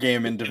 another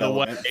game in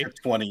development way. for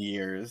 20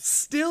 years.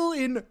 still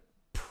in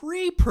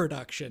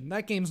pre-production.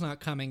 That game's not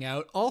coming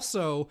out.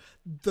 Also,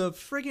 the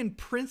friggin'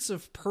 Prince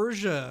of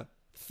Persia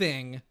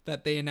thing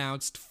that they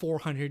announced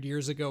 400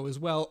 years ago as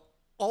well,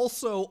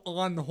 also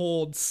on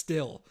hold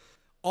still.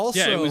 Also,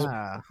 Yeah, it was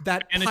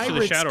that Vanished to the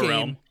Pirates Shadow game.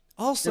 Realm.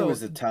 Also, There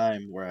was a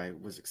time where I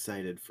was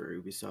excited for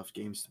Ubisoft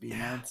games to be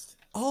announced.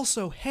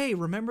 Also, hey,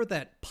 remember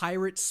that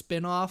pirate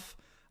spin-off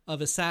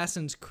of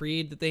Assassin's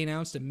Creed that they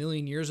announced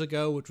 1,000,000 years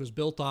ago, which was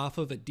built off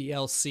of a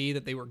DLC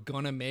that they were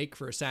gonna make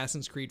for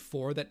Assassin's Creed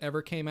 4 that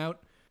never came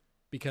out.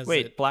 Because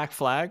Wait, Black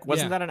Flag?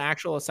 Wasn't Yeah. that an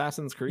actual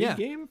Assassin's Creed Yeah.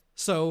 game?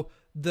 So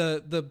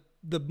the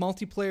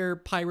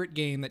multiplayer pirate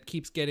game that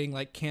keeps getting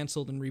like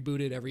canceled and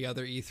rebooted every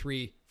other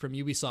E3 from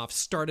Ubisoft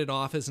started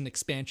off as an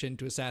expansion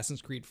to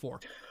Assassin's Creed 4.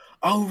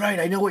 Oh, right.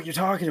 I know what you're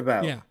talking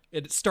about. Yeah,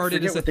 it started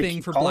forget as a what they thing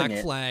keep for calling Black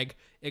it. Flag.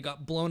 It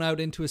got blown out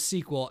into a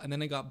sequel, and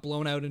then it got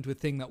blown out into a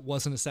thing that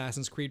wasn't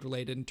Assassin's Creed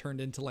related and turned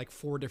into like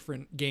 4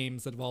 different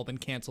games that have all been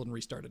canceled and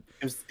restarted.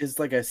 It's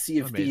like a Sea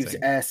of Amazing.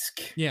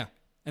 Thieves-esque. Yeah.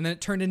 And then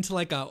it turned into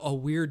like a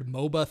weird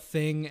MOBA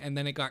thing, and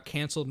then it got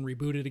canceled and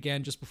rebooted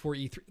again just before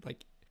E3.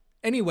 Like,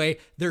 anyway,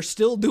 they're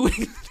still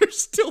banging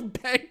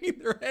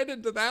their head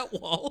into that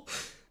wall.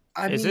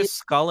 Is this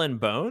Skull and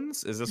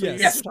Bones? Is this what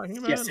Yes. you're talking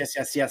about?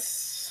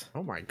 Yes.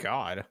 Oh my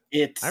god.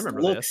 It I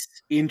remember looks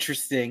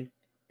interesting.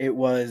 It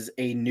was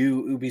a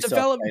new Ubisoft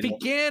Development title.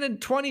 began in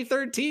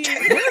 2013.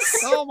 Yes.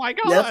 Oh my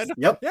god.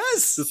 Yep.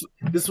 Yes.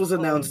 This was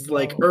announced no.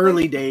 like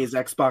early days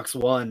Xbox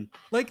One.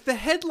 Like, the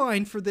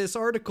headline for this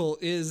article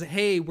is,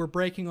 hey, we're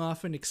breaking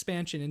off an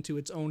expansion into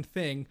its own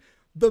thing.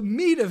 The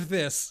meat of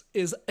this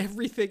is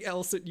everything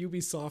else at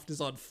Ubisoft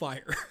is on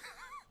fire.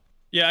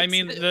 Yeah, I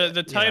mean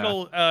the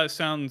title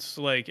sounds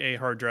like a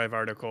hard drive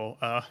article,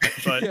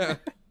 but Yeah.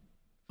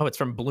 Oh, it's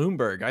from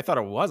Bloomberg. I thought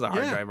it was a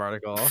hard Yeah. drive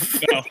article.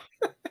 no.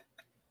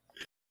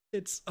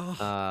 It's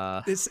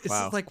it's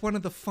wow. like one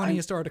of the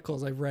funniest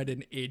articles I've read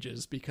in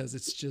ages, because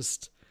it's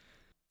just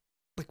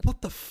like,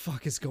 what the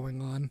fuck is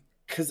going on?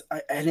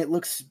 And it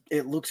looks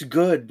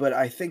good, but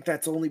I think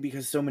that's only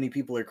because so many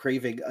people are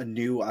craving a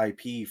new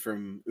IP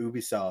from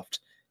Ubisoft,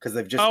 because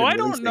they've just. Oh, been I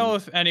don't releasing- know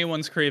if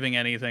anyone's craving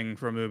anything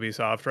from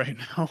Ubisoft right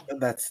now.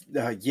 That's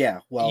yeah.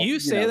 Well, you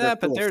say know, that,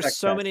 but they're still a there's tech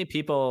so fest. many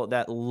people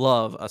that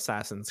love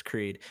Assassin's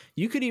Creed.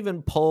 You could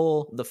even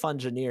poll the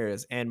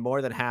Fungineers, and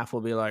more than half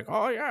will be like,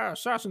 "Oh yeah,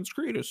 Assassin's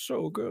Creed is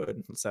so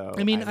good." So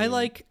I mean, I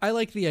like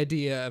the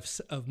idea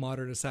of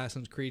modern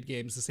Assassin's Creed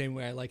games the same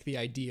way I like the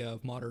idea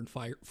of modern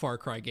Far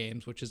Cry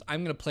games, which is,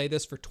 I'm gonna play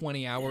this for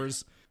 20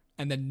 hours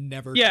and then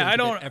never Yeah, think I of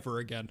don't- it ever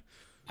again.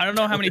 I don't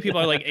know how many people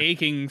are like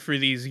aching for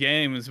these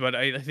games, but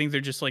I think they're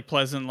just like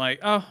pleasant, like,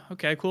 oh,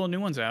 okay, cool, new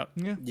one's out.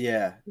 Yeah.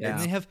 Yeah. Yeah. And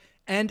they have,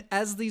 and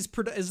as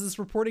this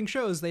reporting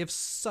shows, they have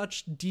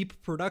such deep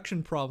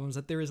production problems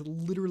that there is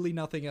literally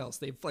nothing else.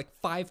 They have like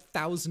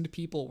 5,000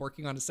 people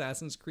working on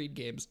Assassin's Creed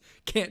games.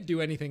 Can't do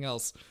anything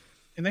else.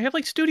 And they have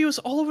like studios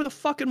all over the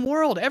fucking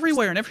world,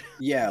 everywhere, and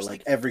Yeah, There's like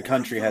like every 4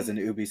 country of has them.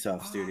 an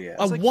Ubisoft studio.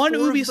 Oh, There's like one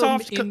 4 of them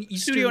Ubisoft in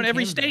studio in Eastern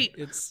every Canada. state.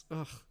 It's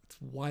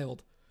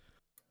wild.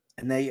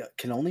 And they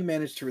can only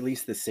manage to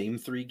release the same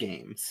 3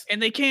 games. And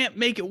they can't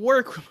make it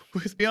work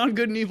with Beyond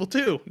Good and Evil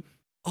 2.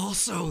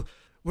 Also,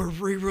 we're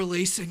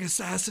re-releasing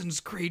Assassin's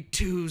Creed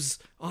 2s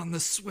on the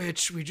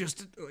Switch.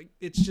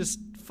 It's just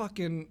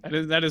fucking.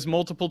 That is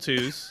multiple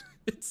twos,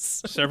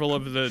 It's several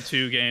of the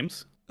 2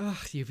 games. ugh,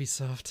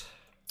 Ubisoft.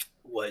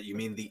 What, you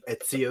mean the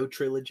Ezio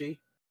trilogy?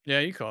 Yeah,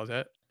 you call it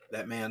that.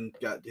 That man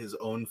got his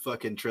own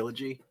fucking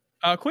trilogy?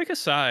 Quick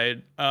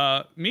aside,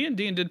 me and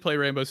Dean did play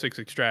Rainbow Six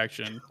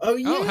Extraction. Oh,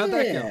 yeah. how'd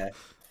that go?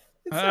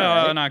 It's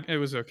all right. It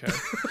was okay.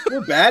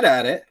 We're bad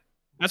at it.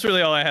 That's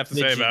really all I have to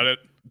Did say you- about it.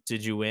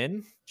 Did you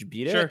win? Did you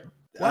beat it? Sure.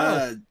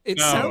 Wow. It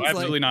No, sounds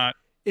absolutely like not.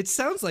 it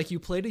sounds like you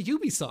played a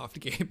Ubisoft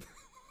game.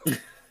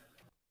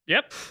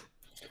 Yep.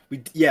 We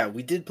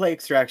did play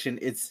Extraction.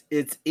 It's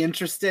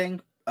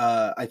interesting.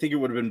 I think it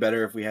would have been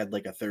better if we had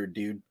like a third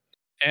dude.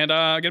 And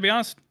gotta be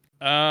honest,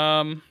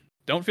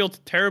 don't feel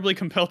terribly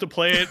compelled to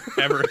play it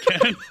ever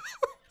again.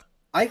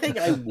 I think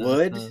I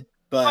would,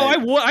 but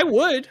I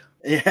would.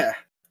 yeah.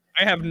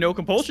 I have no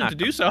compulsion to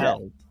do so.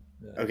 compelled.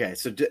 Okay,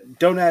 so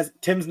don't ask.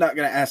 Tim's not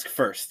gonna ask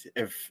first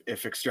if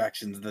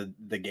Extraction's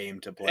the game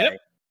to play. Yep.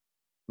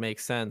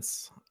 Makes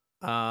sense.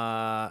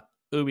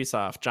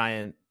 Ubisoft,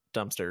 giant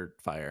dumpster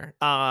fire.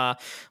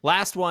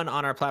 Last one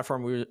on our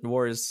platform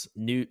wars,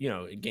 new,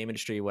 game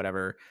industry,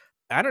 whatever.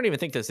 I don't even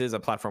think this is a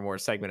platform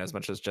wars segment as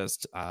much as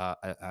just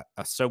a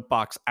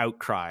soapbox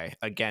outcry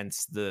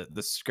against the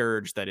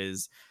scourge that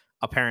is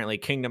apparently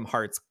Kingdom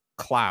Hearts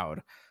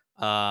Cloud.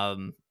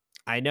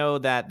 I know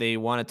that they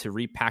wanted to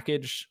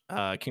repackage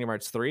Kingdom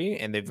Hearts 3,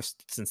 and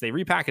since they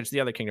repackaged the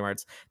other Kingdom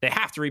Hearts, they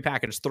have to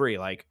repackage 3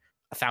 like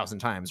 1,000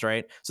 times,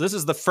 right? So this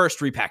is the first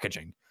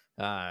repackaging.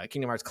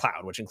 Kingdom Hearts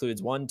Cloud, which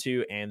includes 1,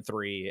 2, and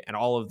 3, and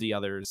all of the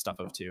other stuff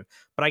of 2.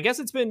 But I guess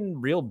it's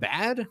been real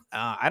bad.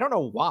 I don't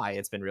know why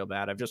it's been real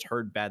bad. I've just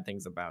heard bad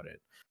things about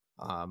it.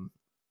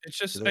 It's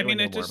just, Does I anyone mean,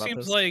 know it more just about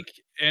seems this? like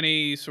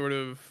any sort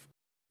of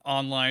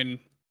online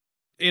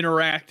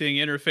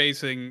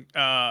interfacing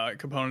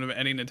component of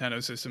any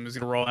Nintendo system is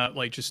going to roll out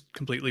like just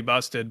completely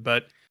busted.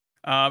 But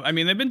I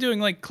mean, they've been doing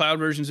like cloud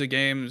versions of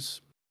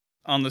games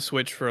on the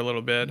Switch for a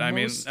little bit. I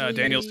mean,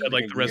 Daniel said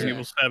like the Resident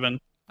Evil 7.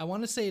 I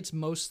want to say it's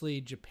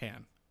mostly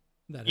Japan.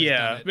 That has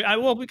Yeah, done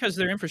it. well, because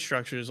their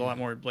infrastructure is a lot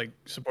more like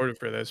supportive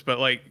for this. But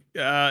like,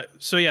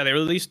 so yeah, they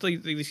released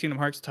like, these Kingdom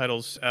Hearts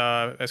titles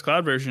as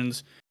cloud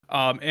versions,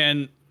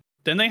 and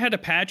Then they had to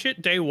patch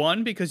it day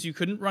one because you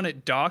couldn't run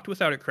it docked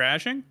without it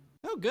crashing.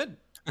 Oh, good.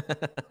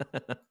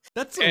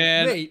 That's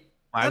And wait.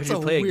 Why would That's you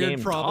a play a weird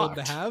game problem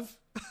docked? to have.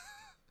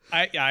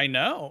 I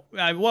know.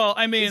 Well,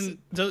 I mean,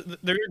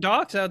 there are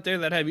docks out there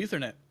that have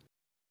Ethernet.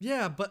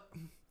 Yeah, but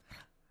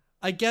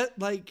I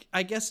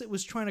guess it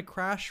was trying to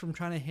crash from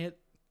trying to hit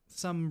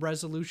some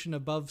resolution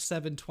above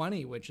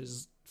 720, which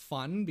is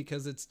fun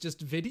because it's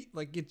just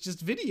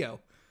video.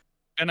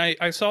 And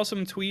I saw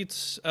some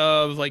tweets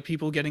of like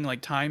people getting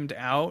like timed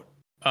out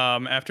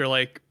after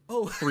like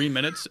 3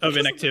 minutes of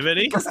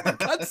inactivity. Because the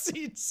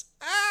cutscenes.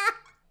 Ah!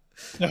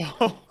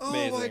 Oh,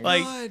 my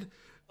like, god.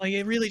 Like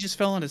it really just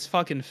fell on his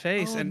fucking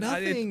face. Oh,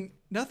 And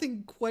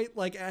nothing quite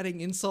like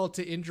adding insult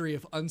to injury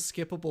of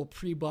unskippable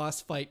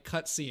pre-boss fight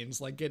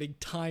cutscenes, like getting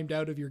timed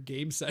out of your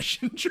game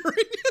session during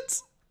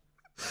it.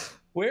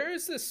 Where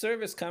is this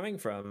service coming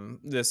from?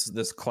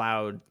 This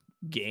cloud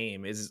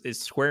game is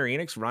Square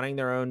Enix running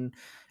their own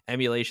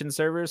emulation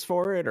servers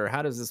for it, or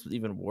how does this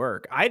even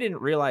work? I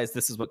didn't realize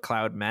this is what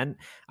cloud meant.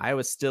 I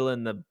was still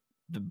in the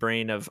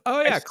brain of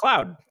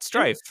cloud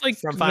Strife like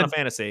from Final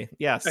Fantasy.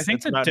 Yes, I think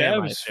it's the about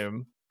him, I devs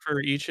assume. for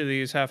each of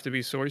these have to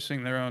be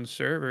sourcing their own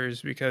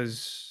servers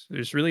because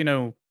there's really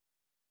no.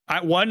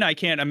 I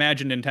can't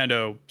imagine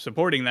Nintendo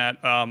supporting that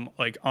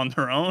like on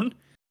their own.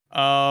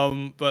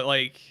 But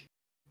like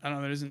I don't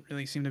know, there doesn't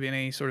really seem to be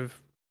any sort of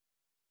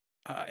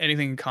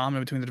anything in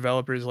common between the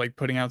developers like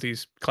putting out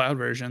these cloud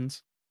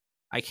versions.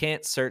 I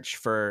can't search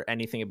for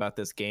anything about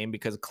this game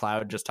because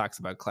Cloud just talks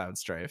about Cloud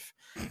Strife.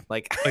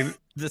 Like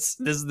this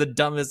is the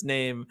dumbest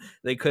name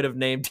they could have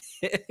named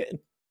it.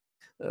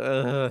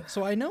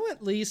 So I know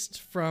at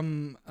least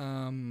from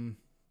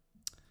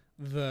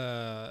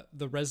the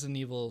Resident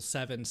Evil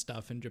 7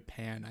 stuff in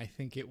Japan, I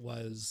think it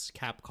was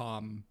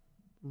Capcom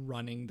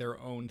running their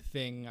own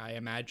thing. I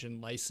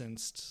imagine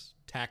licensed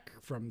tech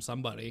from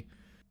somebody.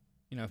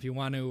 You know, if you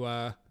want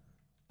to,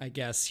 I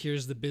guess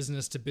here's the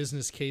business to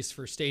business case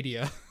for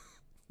Stadia.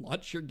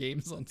 Launch your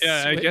games on Switch.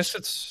 I guess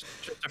it's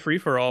just a free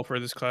for all for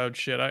this cloud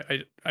shit.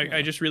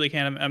 I just really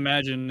can't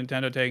imagine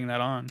Nintendo taking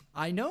that on.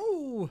 I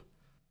know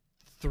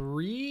 2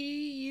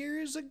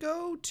 years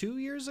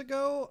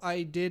ago,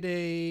 I did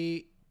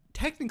a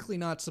technically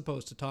not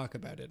supposed to talk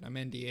about it. I'm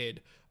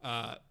NDA'd.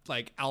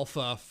 Like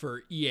alpha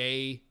for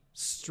EA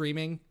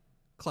streaming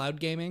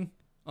cloud gaming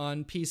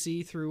on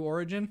PC through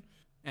Origin,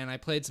 and I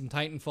played some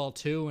Titanfall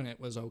 2 and it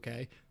was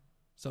okay.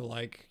 So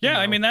like, yeah,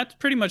 I mean that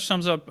pretty much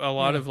sums up a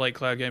lot of like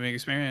cloud gaming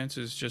experience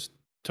is just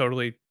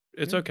totally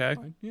it's okay.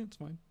 Fine. Yeah, it's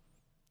fine.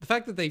 The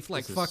fact that they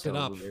like fucked it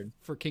up weird.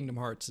 for Kingdom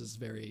Hearts is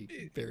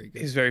very, very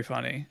good. It's very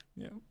funny.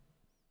 Yeah,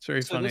 it's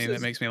very funny and it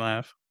makes me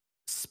laugh.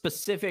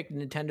 Specific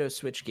Nintendo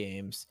Switch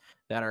games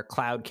that are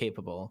cloud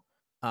capable.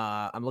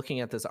 I'm looking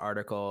at this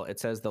article.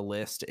 It says the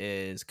list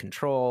is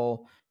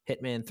Control,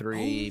 Hitman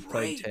 3,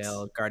 Plague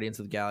Tale, Guardians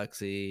of the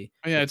Galaxy.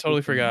 Oh, yeah, I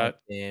totally forgot.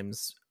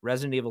 Games,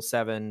 Resident Evil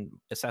 7,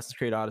 Assassin's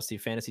Creed Odyssey,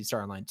 Phantasy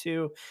Star Online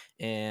 2,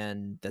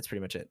 and that's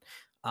pretty much it.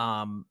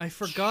 I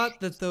forgot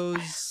that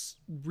those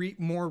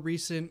more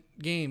recent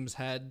games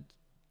had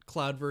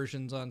cloud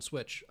versions on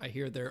Switch. I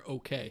hear they're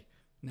okay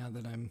now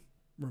that I'm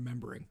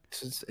remembering.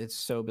 It's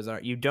so bizarre.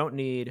 You don't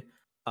need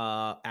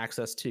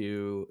access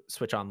to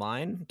Switch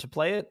Online to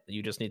play it.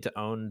 You just need to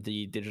own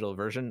the digital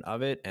version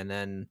of it, and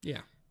then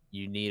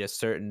you need a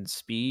certain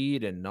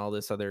speed and all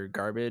this other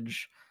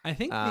garbage. I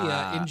think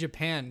in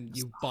Japan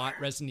you bought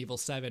Resident Evil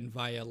 7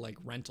 via like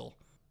rental.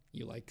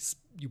 You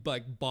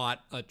bought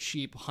a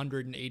cheap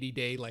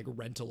 180-day like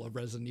rental of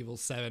Resident Evil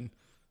 7.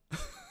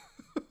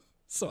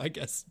 So I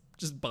guess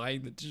just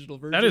buying the digital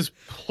version. That is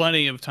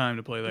plenty of time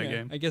to play that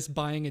game. I guess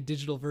buying a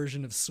digital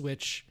version of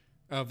Switch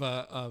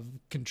of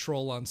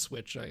Control on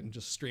Switch and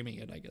just streaming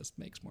it, I guess,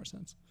 makes more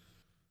sense.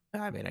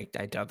 I mean,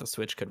 I doubt the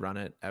Switch could run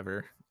it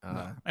ever.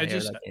 No, I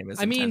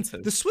mean,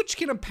 the Switch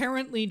can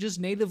apparently just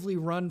natively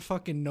run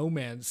fucking No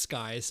Man's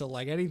Sky, so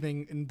like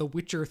anything in The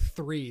Witcher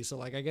 3. So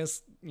like, I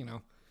guess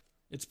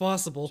it's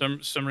possible.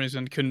 Some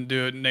reason couldn't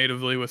do it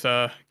natively with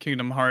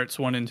Kingdom Hearts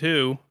 1 and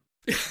 2.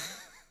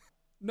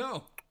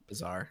 No.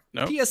 Bizarre.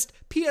 No.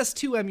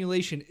 PS2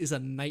 emulation is a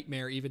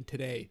nightmare even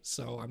today,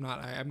 so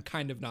I'm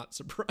kind of not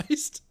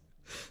surprised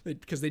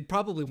because they'd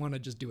probably want to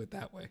just do it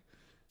that way.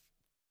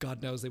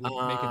 God knows they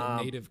wouldn't make it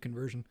a native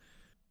conversion.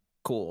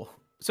 Cool.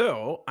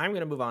 So I'm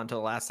going to move on to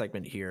the last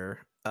segment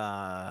here,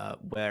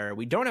 where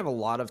we don't have a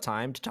lot of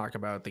time to talk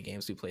about the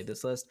games we played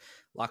this list.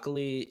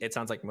 Luckily, it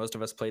sounds like most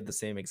of us played the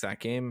same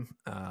exact game.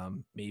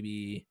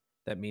 Maybe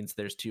that means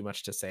there's too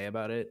much to say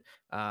about it.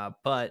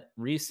 But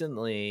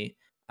recently,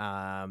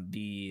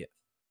 the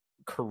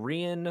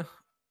Korean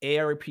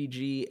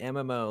ARPG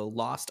MMO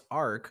Lost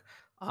Ark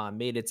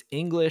made its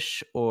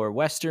English or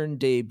Western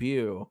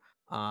debut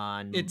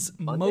on It's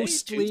Monday,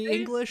 mostly Tuesday?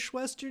 English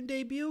Western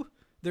debut.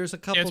 There's a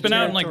couple. Yeah, it's been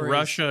out in like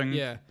Russia.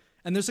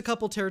 And there's a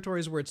couple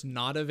territories where it's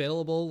not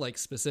available, like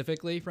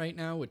specifically right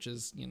now, which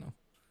is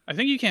I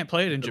think you can't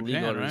play it in For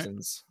Japan, legal right?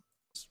 reasons.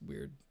 it's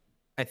weird.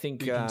 I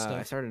think Region I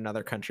stuff. heard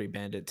another country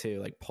banned it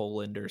too, like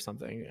Poland or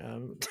something.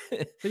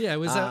 But yeah, it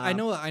was. I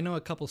know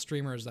a couple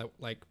streamers that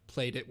like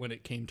played it when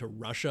it came to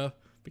Russia,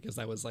 because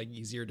that was like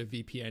easier to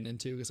VPN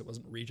into because it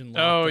wasn't region locked.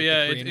 Oh like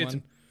yeah, the Korean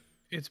one.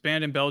 it's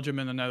banned in Belgium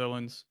and the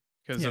Netherlands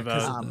because of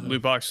the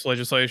loot box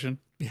legislation.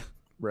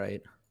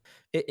 Right.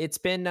 It's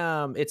been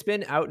out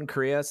in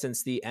Korea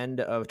since the end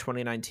of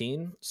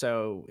 2019,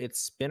 so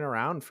it's been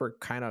around for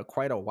kind of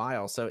quite a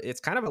while. So it's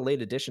kind of a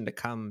late addition to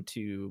come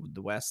to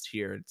the West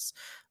here. It's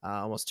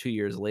almost 2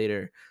 years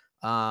later.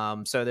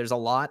 So there's a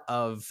lot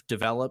of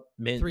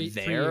development Three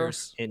there.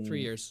 years.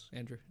 3 years,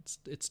 Andrew.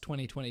 It's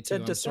 2022.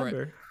 It's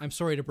December. I'm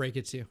sorry to break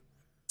it to you.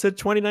 It's a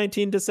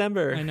 2019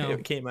 December. I know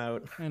It came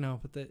out. I know,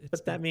 but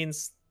that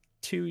means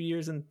 2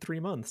 years and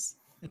 3 months.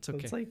 It's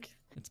okay. So it's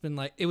it's been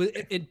like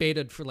it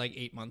betaed for like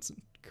 8 months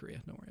in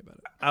Korea. Don't worry about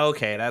it.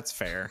 Okay, that's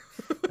fair.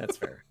 That's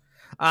fair.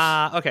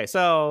 Okay,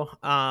 so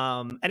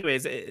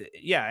anyways,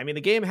 yeah, I mean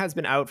the game has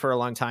been out for a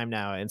long time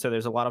now, and so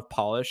there's a lot of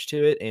polish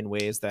to it in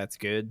ways that's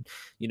good.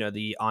 You know,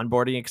 the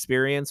onboarding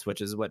experience,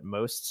 which is what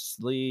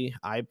mostly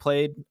I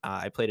played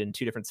in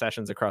 2 different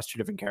sessions across 2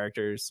 different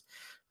characters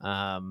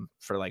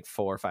for like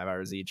 4 or 5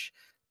 hours each,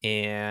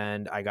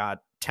 and I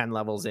got 10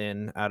 levels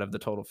in out of the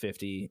total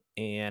 50,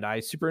 and I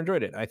super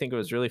enjoyed it. I think it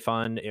was really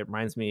fun. It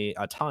reminds me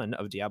a ton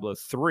of Diablo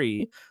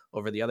 3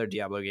 over the other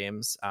Diablo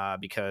games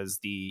because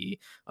the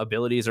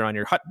abilities are on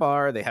your hot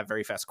bar. They have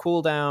very fast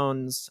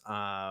cooldowns,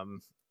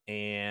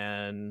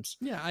 and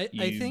yeah, I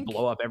think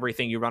blow up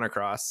everything you run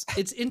across.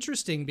 It's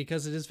interesting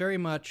because it is very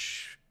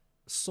much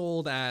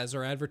sold as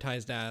or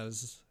advertised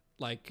as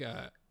like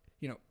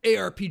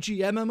ARPG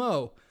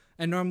MMO,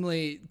 and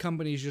normally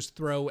companies just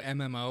throw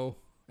MMO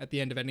at the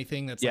end of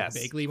anything that's like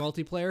vaguely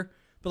multiplayer.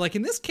 But like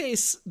in this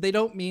case, they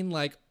don't mean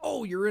like,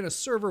 oh, you're in a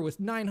server with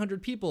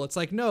 900 people. It's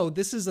like, no,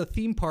 this is a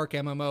theme park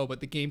MMO,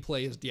 but the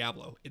gameplay is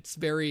Diablo. It's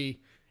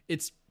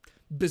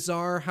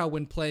bizarre how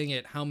when playing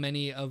it, how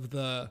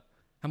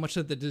much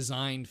of the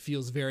design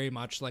feels very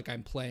much like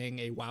I'm playing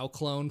a WoW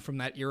clone from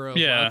that era of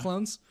WoW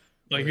clones.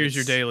 Like here's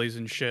your dailies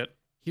and shit.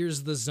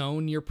 Here's the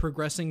zone you're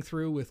progressing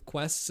through with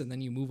quests, and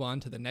then you move on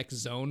to the next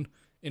zone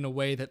in a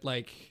way that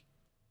like,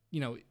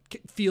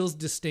 feels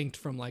distinct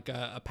from like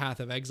a Path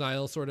of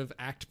Exile sort of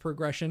act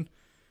progression.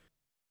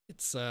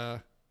 It's I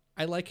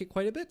like it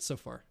quite a bit so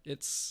far.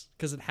 It's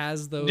because it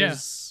has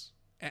those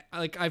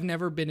like I've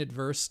never been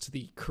adverse to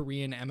the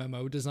Korean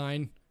MMO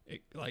design.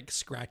 It like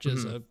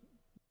scratches a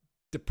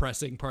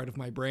depressing part of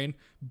my brain,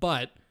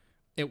 but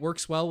it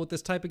works well with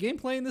this type of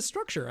gameplay and this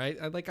structure. A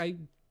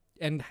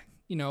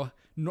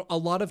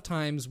lot of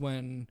times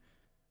when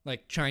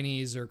like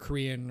Chinese or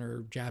Korean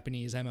or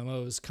Japanese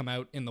MMOs come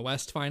out in the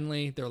West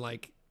finally, they're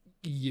like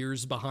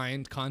years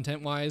behind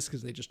content-wise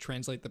because they just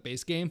translate the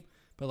base game.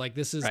 But like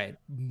this is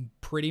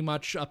pretty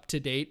much up to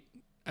date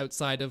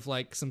outside of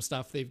like some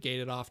stuff they've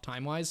gated off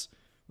time-wise,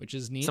 which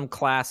is neat. Some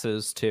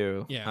classes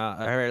too.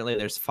 Yeah. Apparently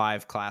there's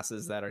 5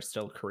 classes that are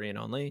still Korean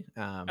only.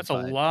 That's a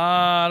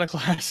lot of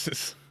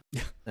classes.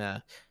 Yeah.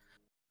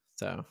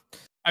 So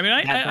I mean,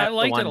 I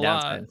liked it a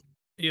lot.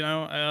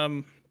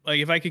 Downside. Like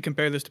if I could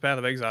compare this to Path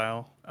of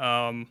Exile,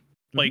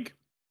 like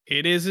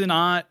it is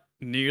not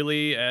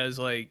nearly as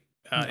like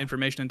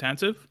information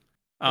intensive.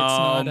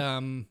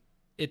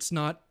 It's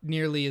not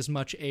nearly as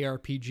much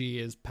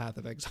ARPG as Path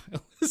of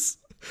Exile is.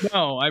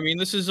 No, I mean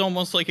this is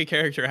almost like a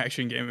character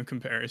action game in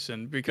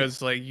comparison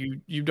because like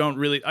you don't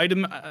really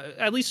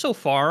at least so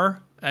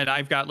far, and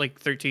I've got like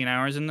 13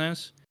 hours in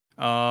this.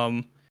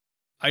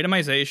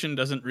 Itemization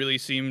doesn't really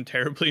seem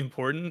terribly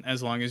important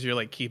as long as you're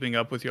like keeping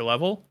up with your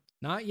level.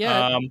 Not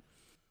yet.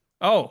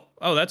 Oh,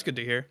 that's good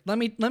to hear. Let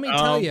me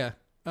tell you.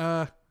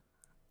 I'm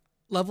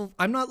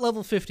not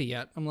level 50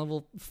 yet. I'm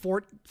level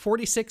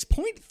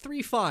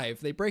 46.35.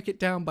 They break it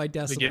down by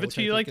decibels. They give it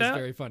to you like that?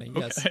 Very funny.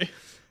 Okay. Yes.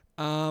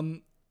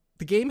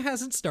 The game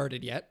hasn't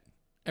started yet.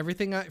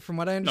 Everything from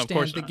what I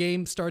understand, the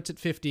game starts at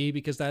 50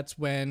 because that's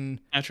when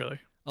naturally.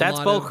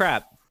 That's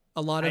bullcrap.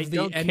 A lot of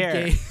the end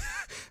game.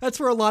 That's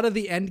where a lot of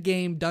the end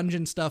game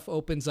dungeon stuff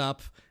opens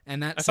up,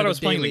 and that's I thought I was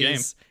playing the game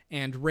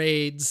and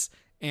raids.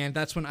 And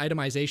that's when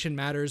itemization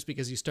matters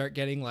because you start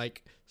getting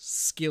like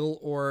skill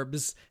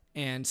orbs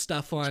and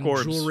stuff on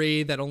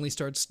jewelry that only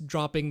starts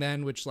dropping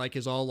then, which like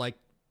is all like,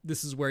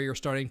 this is where you're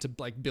starting to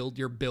like build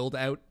your build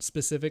out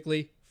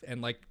specifically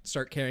and like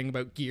start caring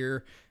about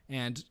gear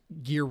and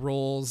gear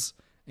rolls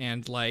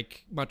and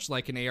like much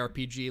like an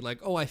ARPG, like,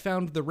 oh, I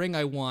found the ring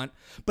I want,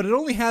 but it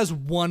only has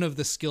one of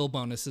the skill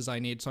bonuses I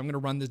need. So I'm going to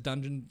run this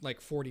dungeon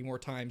like 40 more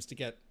times to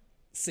get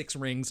 6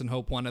 rings and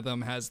hope one of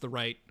them has the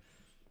right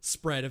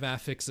spread of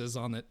affixes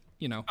on it,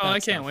 I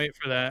can't wait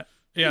for that.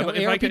 Yeah, but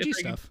if I could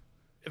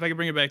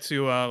bring it back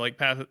to like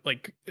Path,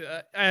 like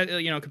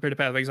compared to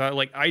Path of Exile,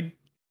 like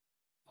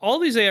all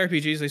these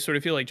ARPGs, they sort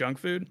of feel like junk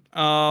food.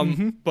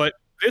 But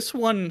this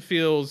one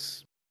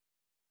feels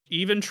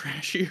even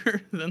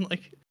trashier than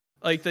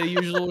like the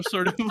usual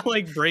sort of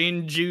like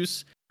brain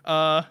juice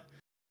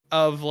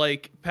of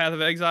like Path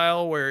of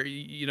Exile, where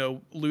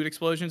loot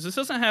explosions. This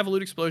doesn't have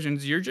loot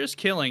explosions. You're just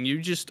killing.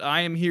 I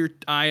am here.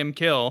 I am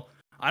kill.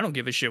 I don't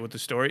give a shit with the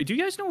story. Do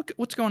you guys know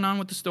what's going on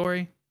with the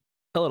story?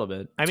 A little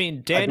bit. I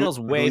mean, Daniel's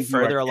way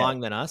further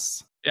along than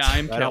us. Yeah,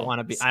 I'm I don't want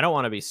to be. I don't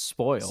want to be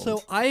spoiled.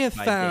 So I have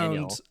by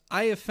found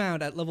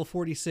Daniel. at level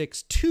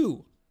 46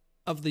 2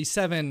 of the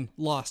 7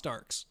 lost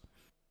arcs.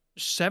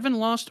 7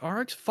 lost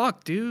arcs?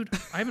 Fuck, dude.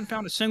 I haven't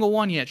found a single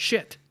one yet.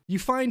 Shit. You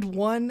find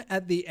one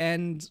at the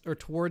end or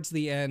towards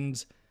the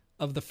end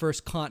of the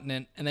first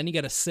continent, and then you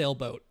get a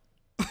sailboat.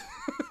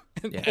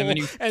 And then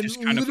you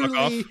just kind of fuck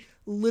off.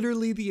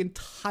 Literally the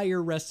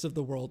entire rest of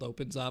the world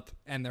opens up,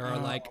 and there are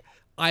like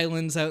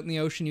islands out in the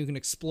ocean you can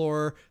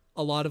explore,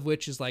 a lot of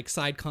which is like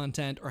side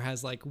content or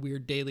has like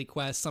weird daily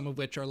quests, some of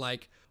which are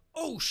like,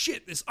 oh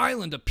shit, this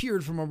island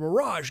appeared from a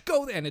mirage,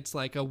 go there. And it's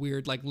like a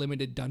weird like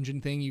limited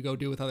dungeon thing you go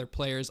do with other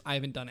players. I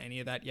haven't done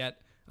any of that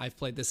yet. I've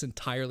played this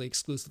entirely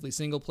exclusively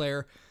single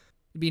player.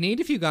 It'd be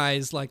neat if you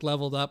guys like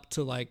leveled up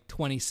to like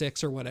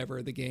 26 or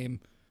whatever the game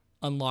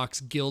unlocks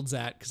guilds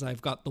at, because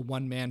I've got the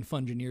one-man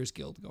Fungineers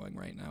guild going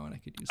right now, and I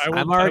could use.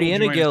 I'm already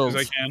in a guild.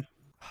 I can.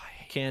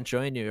 I can't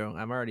join you.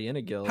 I'm already in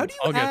a guild. How do you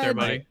I'll add, get there,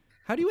 buddy.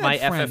 How do you My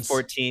add friends?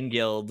 FF14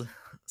 guild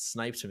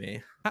sniped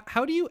me.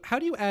 How do you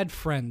add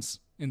friends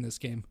in this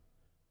game?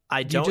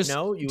 I Do you don't just-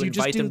 know. You do you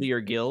just invite them do- to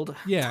your guild.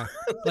 Yeah,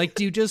 like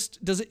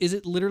is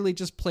it literally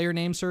just player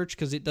name search,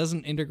 because it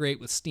doesn't integrate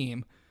with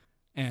Steam?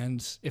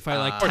 And if I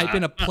like type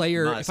in a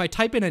player, must. if I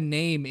type in a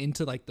name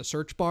into like the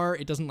search bar,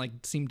 it doesn't like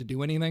seem to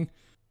do anything.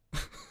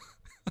 Like,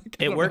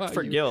 I It don't know worked how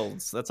for you-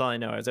 guilds. That's all I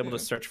know. I was able to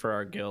search for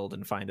our guild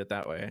and find it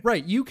that way.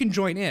 Right, you can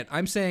join it.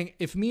 I'm saying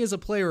if me as a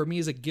player or me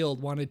as a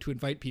guild wanted to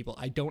invite people,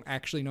 I don't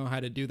actually know how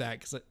to do that,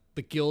 because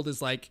the guild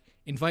is like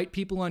invite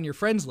people on your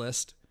friends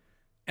list,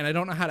 and I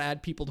don't know how to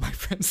add people to my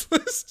friends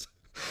list.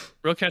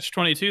 Real catch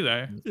 22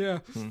 there. Yeah.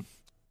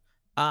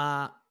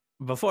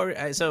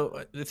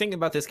 So the thing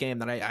about this game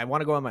that I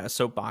want to go on my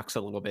soapbox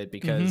a little bit,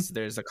 because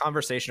there's a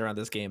conversation around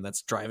this game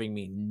that's driving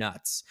me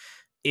nuts.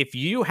 If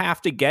you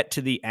have to get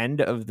to the end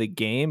of the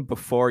game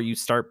before you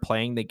start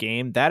playing the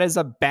game, that is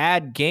a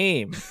bad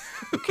game.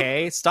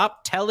 Okay?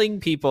 Stop telling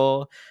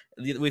people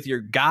with your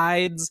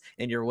guides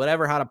and your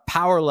whatever how to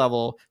power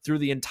level through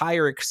the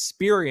entire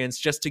experience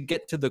just to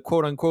get to the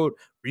quote unquote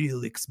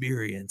real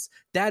experience.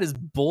 That is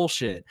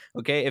bullshit.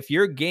 Okay, if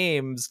your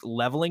game's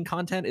leveling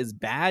content is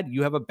bad,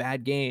 you have a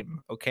bad game.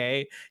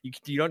 Okay,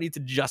 you don't need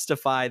to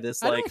justify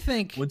this. I Like, don't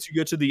think. once you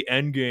get to the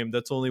end game,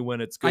 that's only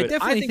when it's I good.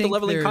 definitely think the think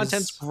leveling there's-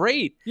 content's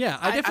great. Yeah,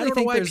 I I definitely don't know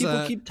think why there's people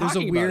a keep there's a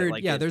talking about it weird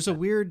like there's it. a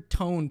weird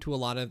tone to a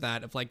lot of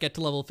that of like get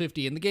to level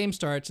 50 and the game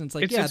starts and it's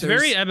like It's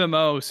very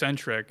MMO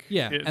centric.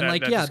 yeah, and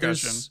like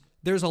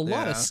there's a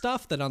lot of Yeah.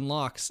 stuff that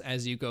unlocks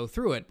as you go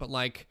through it, but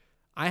like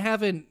I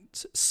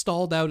haven't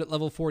stalled out at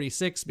level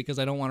 46 because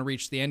I don't want to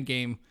reach the end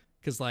game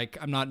because like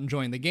I'm not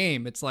enjoying the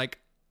game. It's like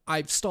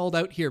I've stalled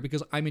out here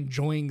because I'm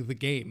enjoying the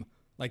game.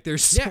 Like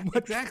there's so Yeah, much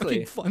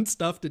exactly. fucking fun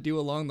stuff to do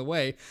along the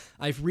way.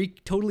 I've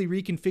totally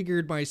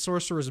reconfigured my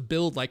sorcerer's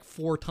build like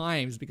 4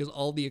 times because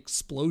all the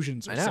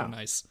explosions are so know.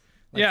 nice.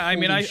 Like, Yeah, I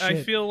mean, holy I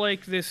shit. feel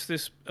like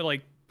this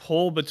like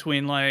pull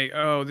between like,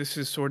 oh, this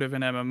is sort of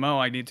an MMO.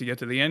 I need to get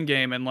to the end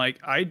game, and like,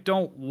 I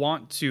don't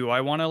want to. I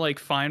want to like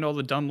find all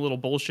the dumb little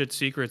bullshit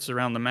secrets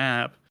around the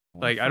map.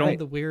 Like, I Find don't,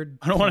 the weird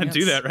I don't want to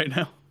do plants. that right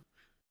now.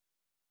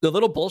 The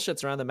little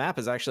bullshits around the map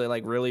is actually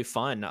like really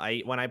fun.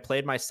 When I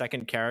played my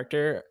second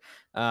character,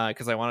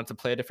 because I wanted to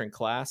play a different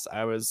class,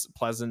 it was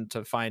pleasant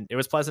to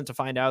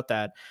find out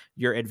that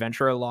your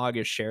adventurer log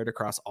is shared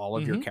across all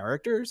of your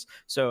characters.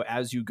 So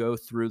as you go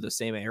through the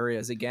same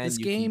areas again, This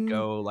you game- can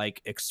go like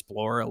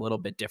explore a little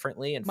bit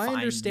differently and My find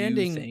new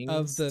understanding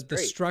of things. the It's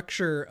great.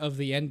 structure of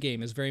the end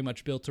game is very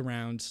much built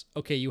around,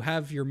 okay, you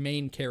have your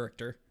main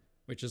character,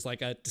 which is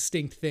like a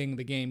distinct thing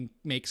the game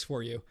makes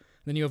for you.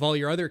 Then you have all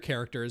your other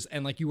characters,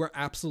 and like you are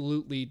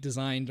absolutely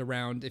designed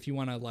around, if you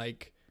want to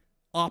like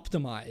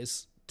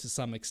optimize to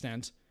some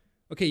extent.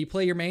 Okay, you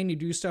play your main, you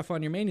do stuff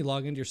on your main, you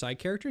log into your side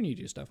character, and you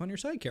do stuff on your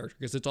side character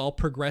because it's all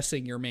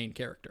progressing your main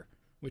character,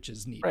 which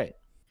is neat. Right.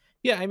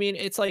 Yeah, I mean,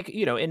 it's like,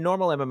 in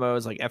normal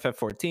MMOs like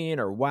FF14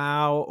 or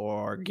WoW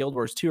or Guild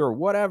Wars 2 or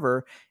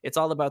whatever, it's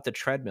all about the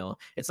treadmill.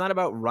 It's not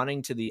about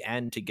running to the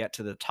end to get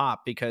to the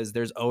top, because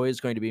there's always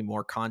going to be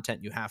more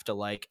content you have to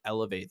like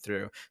elevate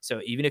through.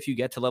 So even if you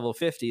get to level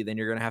 50, then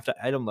you're going to have to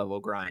item level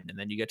grind, and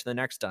then you get to the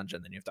next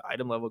dungeon, then you have to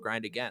item level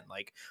grind again.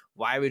 Like,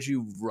 why would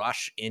you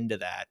rush into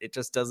that? It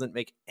just doesn't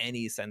make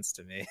any sense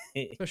to me.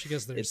 Especially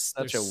because there's It's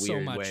such there's a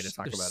weird so much, way to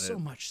talk there's about so it.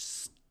 much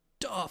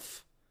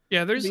stuff.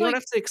 Yeah, there's You don't like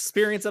have to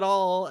experience it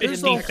all in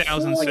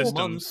 50,000 a whole systems.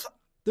 month.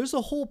 There's a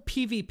whole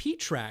PvP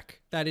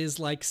track that is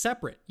like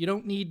separate. You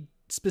don't need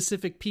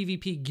specific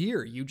PvP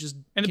gear. You just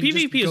and the can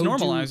just PvP is go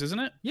normalized, do- isn't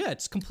it? Yeah,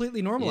 it's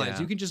completely normalized.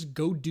 Yeah. You can just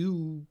go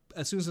do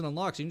as soon as it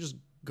unlocks. You can just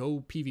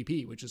go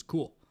PvP, which is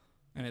cool.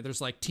 And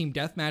there's like team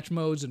deathmatch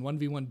modes and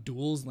 1v1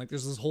 duels, and like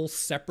there's this whole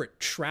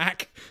separate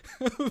track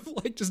of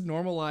like just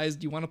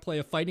normalized. You want to play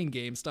a fighting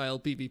game style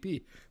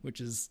PvP, which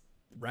is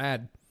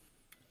rad.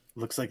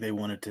 Looks like they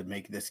wanted to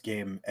make this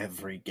game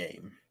every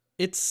game.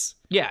 It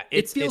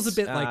It feels a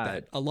bit like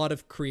that. A lot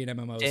of Korean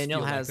MMOs.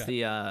 Daniel feel like has that.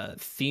 the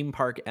theme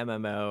park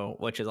MMO,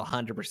 which is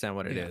 100%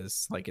 what it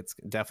is. Like, it's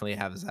definitely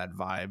has that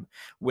vibe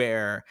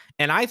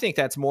and I think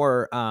that's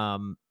more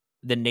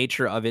the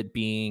nature of it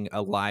being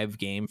a live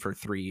game for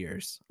 3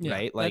 years, Yeah,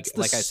 right? Like that's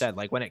the like I said,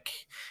 like when it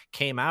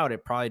came out,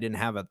 it probably didn't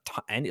have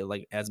any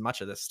like as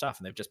much of this stuff,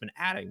 and they've just been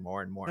adding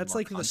more and more. That's and more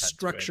like the content to it.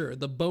 structure,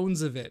 the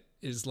bones of it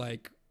is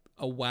like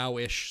a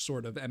WoW-ish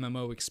sort of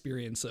MMO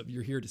experience of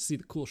you're here to see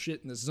the cool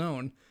shit in this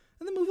zone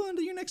and then move on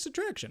to your next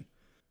attraction.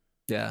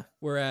 Yeah.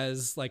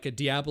 Whereas like a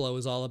Diablo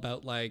is all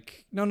about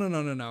like,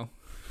 no.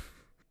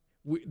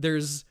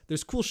 There's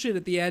cool shit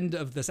at the end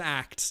of this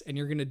act, and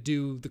you're going to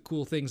do the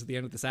cool things at the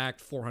end of this act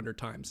 400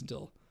 times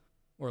until,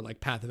 or like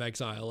Path of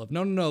Exile of,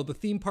 no, the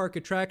theme park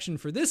attraction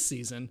for this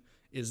season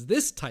is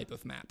this type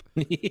of map.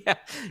 Yeah.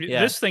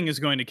 This thing is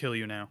going to kill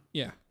you now.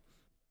 Yeah.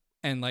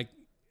 And like,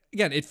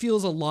 again, it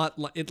feels a lot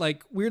like, it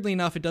like, weirdly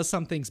enough, it does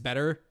some things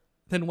better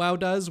than WoW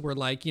does, where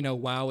like, you know,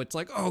 WoW, it's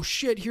like, oh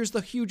shit, here's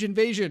the huge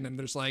invasion, and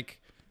there's like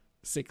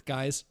 6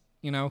 guys,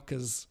 you know,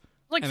 because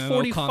Like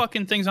 40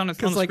 fucking things on its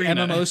because like screen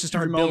MMOs just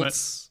aren't moment.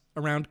 built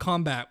around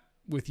combat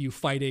with you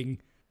fighting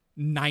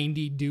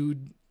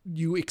 90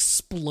 you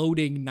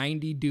exploding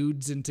 90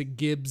 dudes into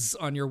gibs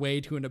on your way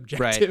to an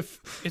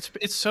objective.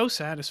 It's so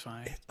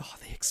satisfying.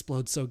 They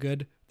explode so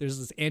good. There's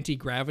this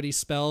anti-gravity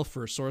spell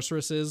for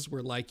sorceresses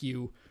where like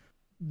you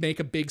make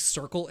a big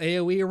circle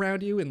AoE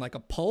around you in like a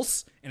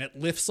pulse, and it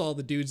lifts all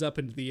the dudes up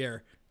into the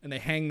air, and they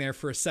hang there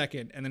for a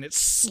second, and then it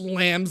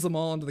slams them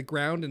all onto the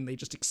ground, and they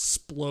just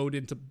explode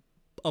into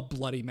a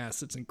bloody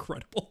mess. It's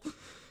incredible.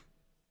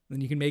 Then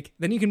you can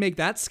make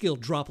that skill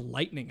drop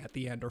lightning at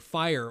the end, or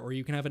fire, or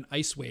you can have an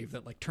ice wave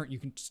that like you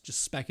can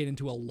just spec it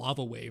into a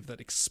lava wave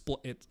that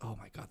explodes. Oh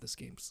my god, this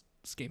game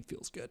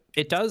feels good.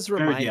 It does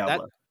remind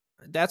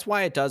that's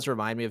why it does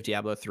remind me of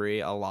Diablo 3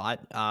 a lot.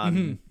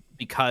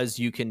 Because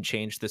you can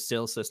change the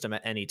skill system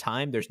at any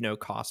time. There's no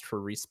cost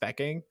for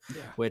respec'ing,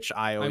 which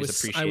I always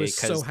appreciate. I was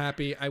so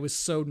happy. I was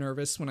so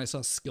nervous when I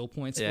saw skill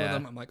points for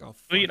them. I'm like, oh,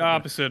 complete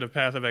opposite of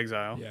Path of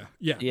Exile.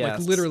 Yeah. Like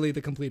literally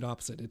the complete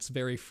opposite. It's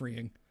very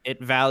freeing.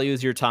 It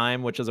values your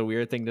time, which is a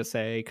weird thing to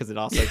say because it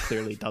also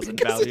clearly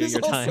doesn't value your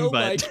time.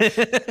 But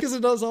because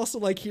it does also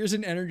like, here's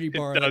an energy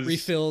bar that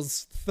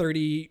refills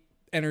 30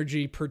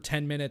 energy per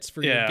 10 minutes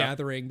for your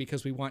gathering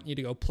because we want you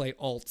to go play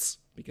alts.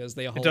 Because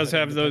they all it does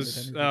have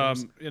those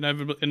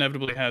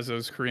inevitably has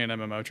those Korean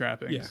MMO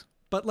trappings. Yeah,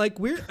 but like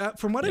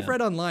from what I've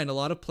read online, a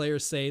lot of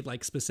players say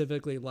like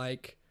specifically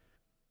like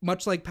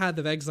much like Path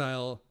of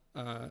Exile,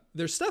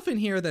 there's stuff in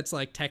here that's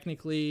like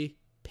technically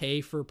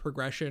pay for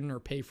progression or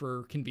pay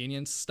for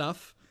convenience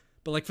stuff,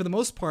 but like for the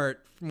most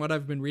part, from what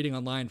I've been reading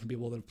online from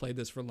people that have played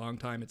this for a long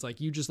time, it's like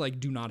you just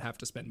like do not have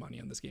to spend money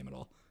on this game at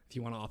all. If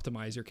you want to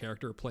optimize your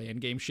character or play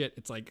in-game shit,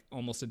 it's like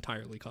almost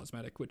entirely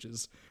cosmetic, which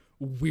is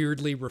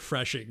weirdly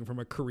refreshing from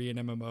a Korean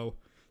MMO,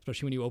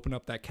 especially when you open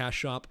up that cash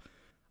shop.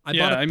 I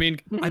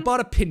bought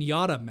a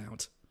pinata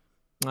mount.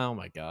 Oh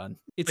my god!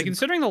 It's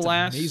considering the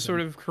last amazing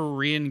sort of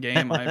Korean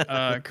game,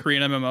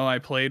 Korean MMO I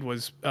played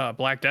was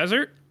Black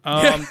Desert.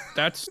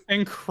 That's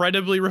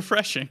incredibly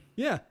refreshing.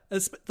 Yeah,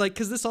 it's like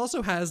because this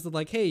also has the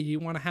like, hey, you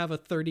want to have a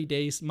 30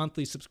 days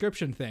monthly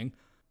subscription thing.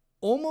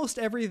 Almost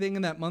everything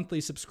in that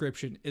monthly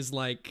subscription is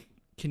like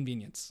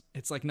convenience.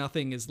 It's like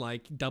nothing is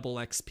like double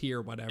XP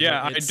or whatever.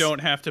 Yeah, I don't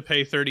have to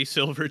pay 30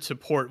 silver to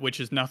port, which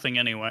is nothing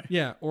anyway.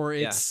 Yeah, or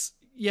it's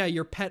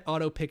your pet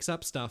auto picks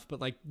up stuff, but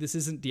like this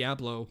isn't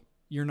Diablo.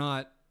 You're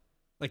not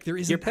like there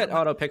isn't your pet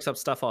auto picks up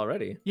stuff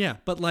already. Yeah,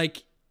 but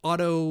like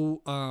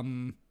auto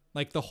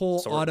like the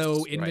whole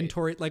auto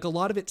inventory, like a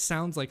lot of it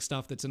sounds like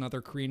stuff that's in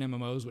other Korean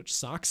MMOs, which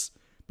sucks.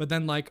 But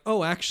then like,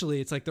 oh,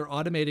 actually it's like they're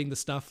automating the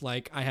stuff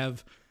like I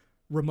have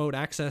remote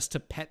access to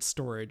pet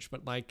storage,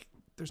 but like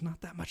there's not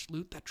that much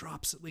loot that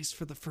drops, at least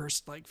for the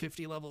first like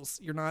 50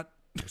 levels. You're not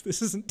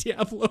this isn't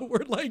Diablo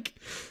where like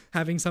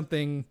having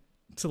something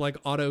to like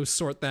auto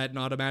sort that and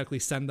automatically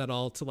send that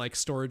all to like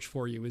storage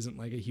for you isn't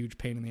like a huge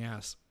pain in the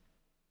ass.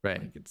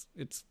 Right. Like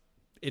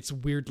it's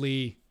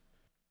weirdly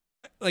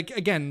like,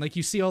 again, like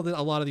you see a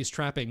lot of these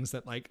trappings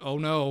that like, oh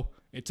no,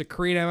 it's a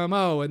Korean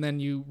MMO, and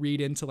then you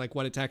read into like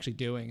what it's actually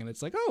doing, and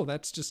it's like, oh,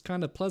 that's just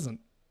kind of pleasant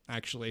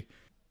actually.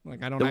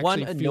 Like I don't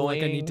actually feel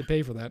like I need to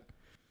pay for that.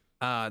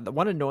 The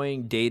one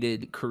annoying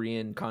dated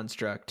Korean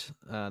construct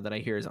that I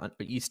hear is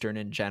Eastern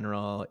in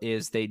general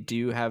is they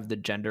do have the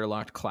gender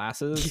locked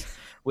classes,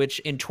 which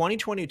in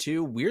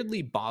 2022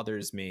 weirdly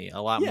bothers me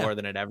a lot more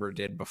than it ever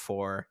did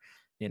before.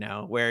 You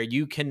know, where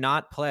you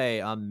cannot play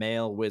a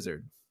male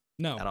wizard.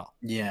 No, at all.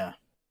 Yeah,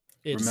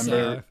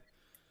 remember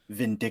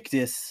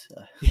Vindictus?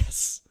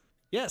 Yes.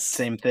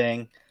 Same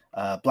thing.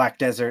 Black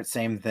Desert,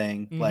 same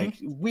thing. Mm-hmm. Like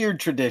weird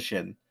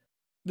tradition.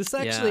 This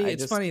actually,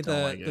 it's funny.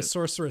 The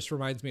sorceress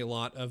reminds me a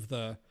lot of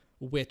the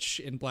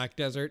witch in Black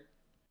Desert.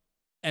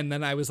 And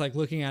then I was like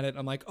looking at it.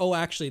 I'm like, oh,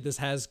 actually, this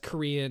has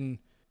Korean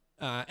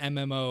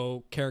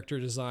MMO character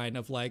design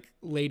of like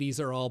ladies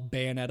are all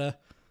Bayonetta.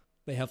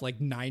 They have like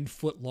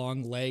 9-foot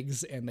long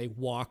legs and they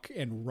walk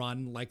and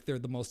run like they're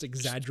the most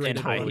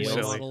exaggerated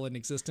model in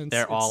existence.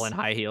 They're all in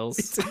high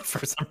heels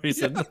for some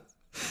reason. Yeah.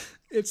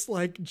 It's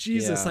like,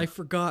 Jesus, I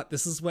forgot.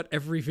 This is what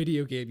every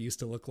video game used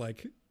to look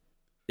like.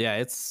 Yeah,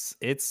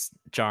 it's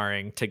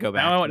jarring to go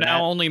back.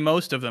 Now only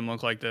most of them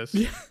look like this.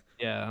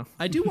 Yeah.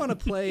 I do want to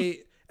play,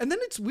 and then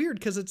it's weird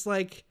because it's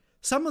like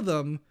some of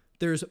them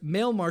there's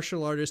male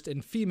martial artist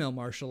and female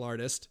martial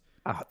artist.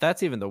 Oh,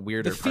 that's even the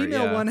weirder The part.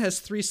 female Yeah. one has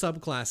 3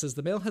 subclasses.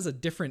 The male has a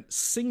different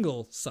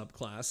single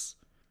subclass.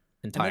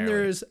 Entirely. And then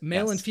there's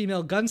male and Yes.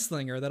 female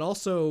gunslinger that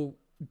also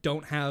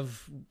don't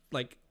have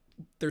like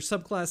their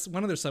subclass.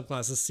 One of their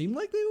subclasses seem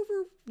like they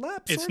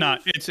overlap. It's sort not.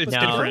 of, It's but they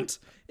different. don't.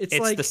 It's It's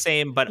like the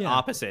same but yeah.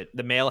 opposite.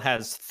 The male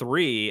has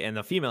 3 and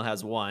the female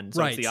has 1.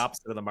 So Right. it's the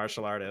opposite of the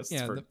martial artist.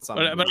 Yeah, For some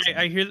But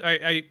reason.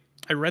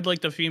 I read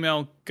like the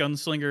female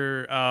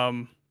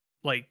gunslinger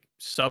like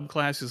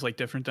subclass is like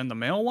different than the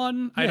male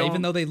one. I Yeah, don't.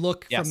 even though they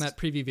look Yes. from that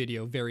preview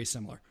video very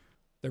similar.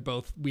 They're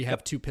both. We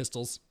have 2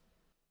 pistols.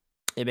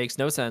 It makes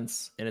no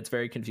sense and it's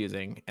very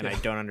confusing and Yeah. I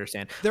don't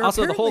understand. They're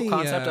Also, the whole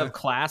apparently, concept of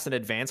class and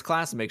advanced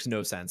class makes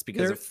no sense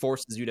because they're- it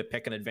forces you to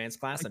pick an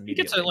advanced class I think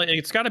immediately.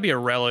 it's got to be a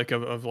relic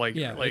of like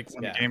Yeah, like it's-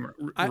 when yeah. the game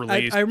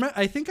released.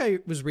 I think I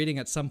was reading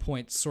at some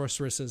point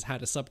sorceresses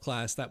had a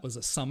subclass that was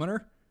a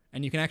summoner,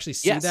 and you can actually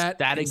see yes,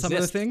 that in exists. some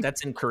of the things.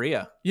 That's in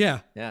Korea.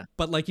 Yeah. Yeah.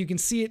 But like you can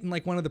see it in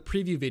like one of the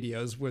preview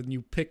videos when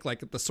you pick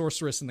like the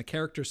sorceress and the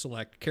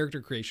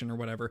character creation or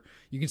whatever.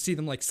 You can see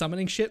them like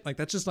summoning shit. Like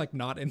that's just like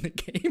not in the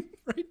game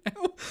right now.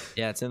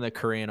 Yeah, it's in the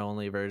Korean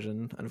only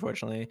version,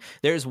 unfortunately.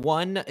 There's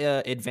one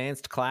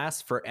advanced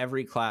class for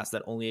every class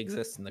that only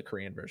exists in the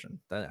Korean version.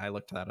 I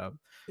looked that up.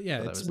 Yeah,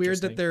 Well, that it's was weird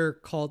interesting. that they're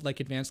called like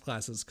advanced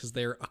classes because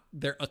they're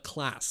a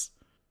class.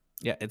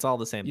 Yeah, it's all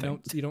the same You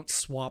thing. don't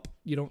swap.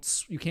 You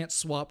can't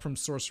swap from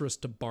sorceress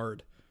to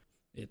bard.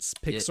 It's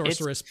pick It's-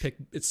 sorceress,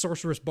 it's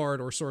sorceress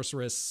bard or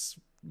sorceress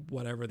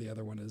whatever the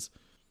other one is.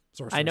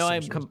 Sorceress, I know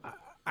sorceress.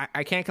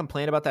 I can't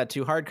complain about that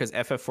too hard because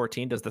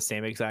FF14 does the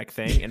same exact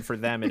thing, and for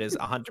them it is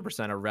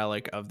 100% a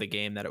relic of the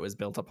game that it was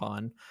built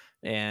upon,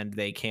 and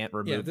they can't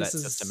remove that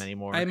system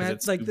anymore. I 'cause meant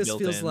it's like this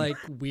built feels in. like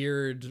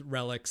weird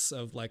relics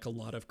of like a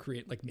lot of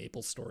like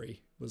MapleStory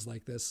was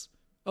like this.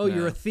 Oh,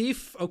 you're Yeah. a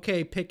thief?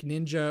 Okay, pick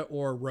ninja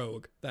or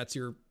rogue. That's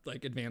your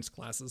like advanced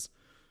classes.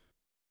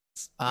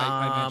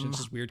 I imagine it's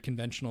just weird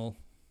conventional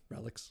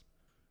relics.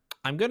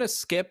 I'm gonna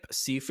skip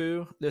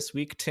Sifu this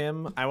week,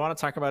 Tim. I want to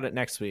talk about it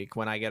next week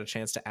when I get a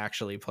chance to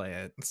actually play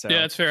it. So Yeah,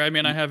 that's fair. I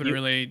mean, I haven't you-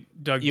 really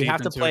dug you deep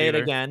have to into play it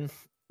either. again.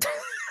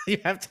 You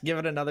have to give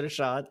it another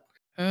shot.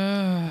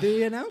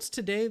 They announced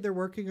today they're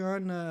working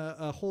on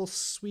a whole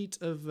suite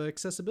of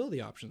accessibility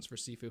options for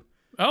Sifu.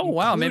 Oh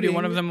wow, maybe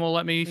one of including- them will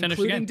let me finish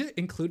the game.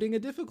 Including a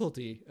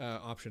difficulty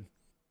option,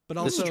 but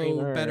The also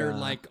streamer, better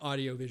like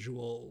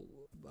audio-visual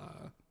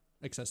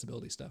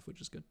accessibility stuff, which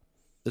is good.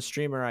 The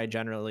streamer I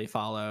generally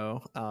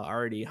follow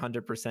already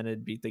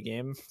 100%ed beat the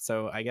game.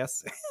 So I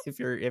guess if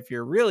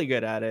you're really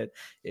good at it,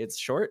 it's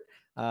short.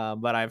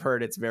 But I've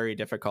heard it's very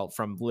difficult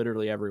from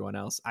literally everyone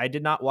else. I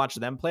did not watch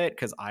them play it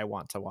because I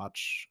want to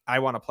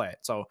play it.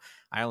 So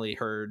I only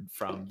heard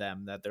from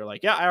them that they're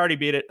like, yeah, I already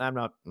beat it. I'm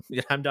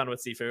done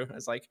with Sifu.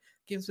 It's like,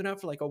 game's been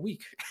out for like a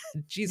week.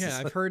 Jesus.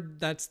 Yeah, I've heard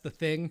that's the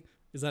thing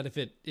is that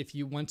if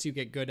you once you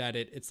get good at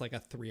it, it's like a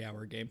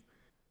 3-hour game.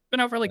 Been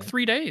out for like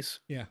 3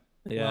 days. Yeah.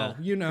 Yeah. Well,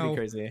 you pretty know,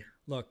 crazy.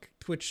 look,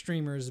 Twitch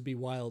streamers be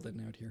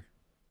wilding out here.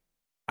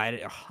 I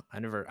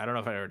don't know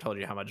if I ever told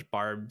you how much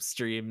Barb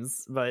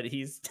streams, but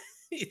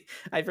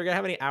I forget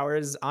how many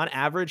hours on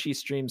average he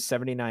streams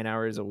 79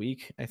 hours a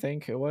week. I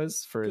think it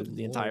was for Good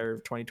the Lord. entire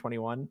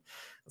 2021.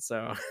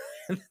 So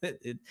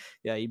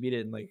yeah, he beat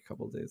it in like a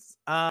couple of days.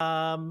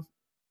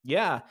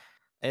 Yeah.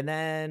 And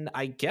then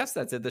I guess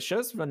that's it. The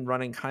show's been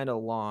running kind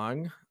of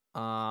long.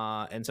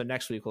 And so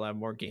next week we'll have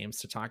more games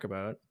to talk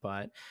about,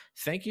 but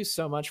thank you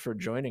so much for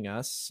joining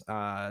us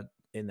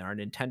in our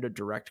Nintendo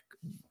Direct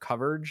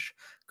coverage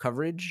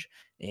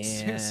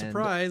and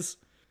Surprise.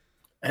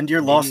 And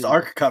your Lost Maybe-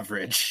 Ark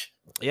coverage.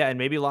 yeah, and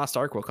maybe Lost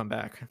Ark will come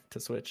back to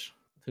Switch,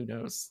 who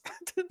knows,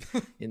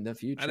 in the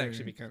future. That'd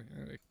actually be kind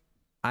of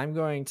I'm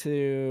going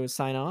to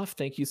sign off.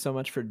 Thank you so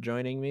much for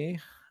joining me,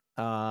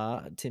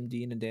 Tim,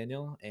 Dean, and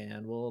Daniel,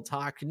 and we'll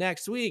talk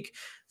next week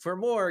for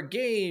more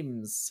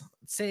games.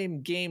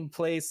 Same game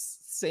place,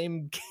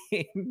 same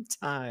game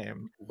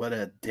time. What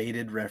a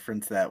dated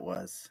reference that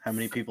was. How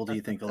many people do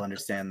you think will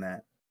understand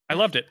that? I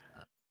loved it.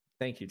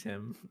 Thank you,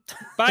 Tim.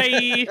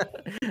 Bye.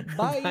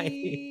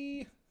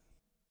 Bye.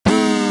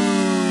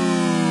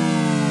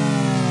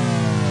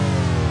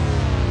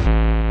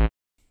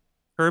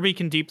 Kirby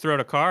can deep throat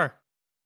a car.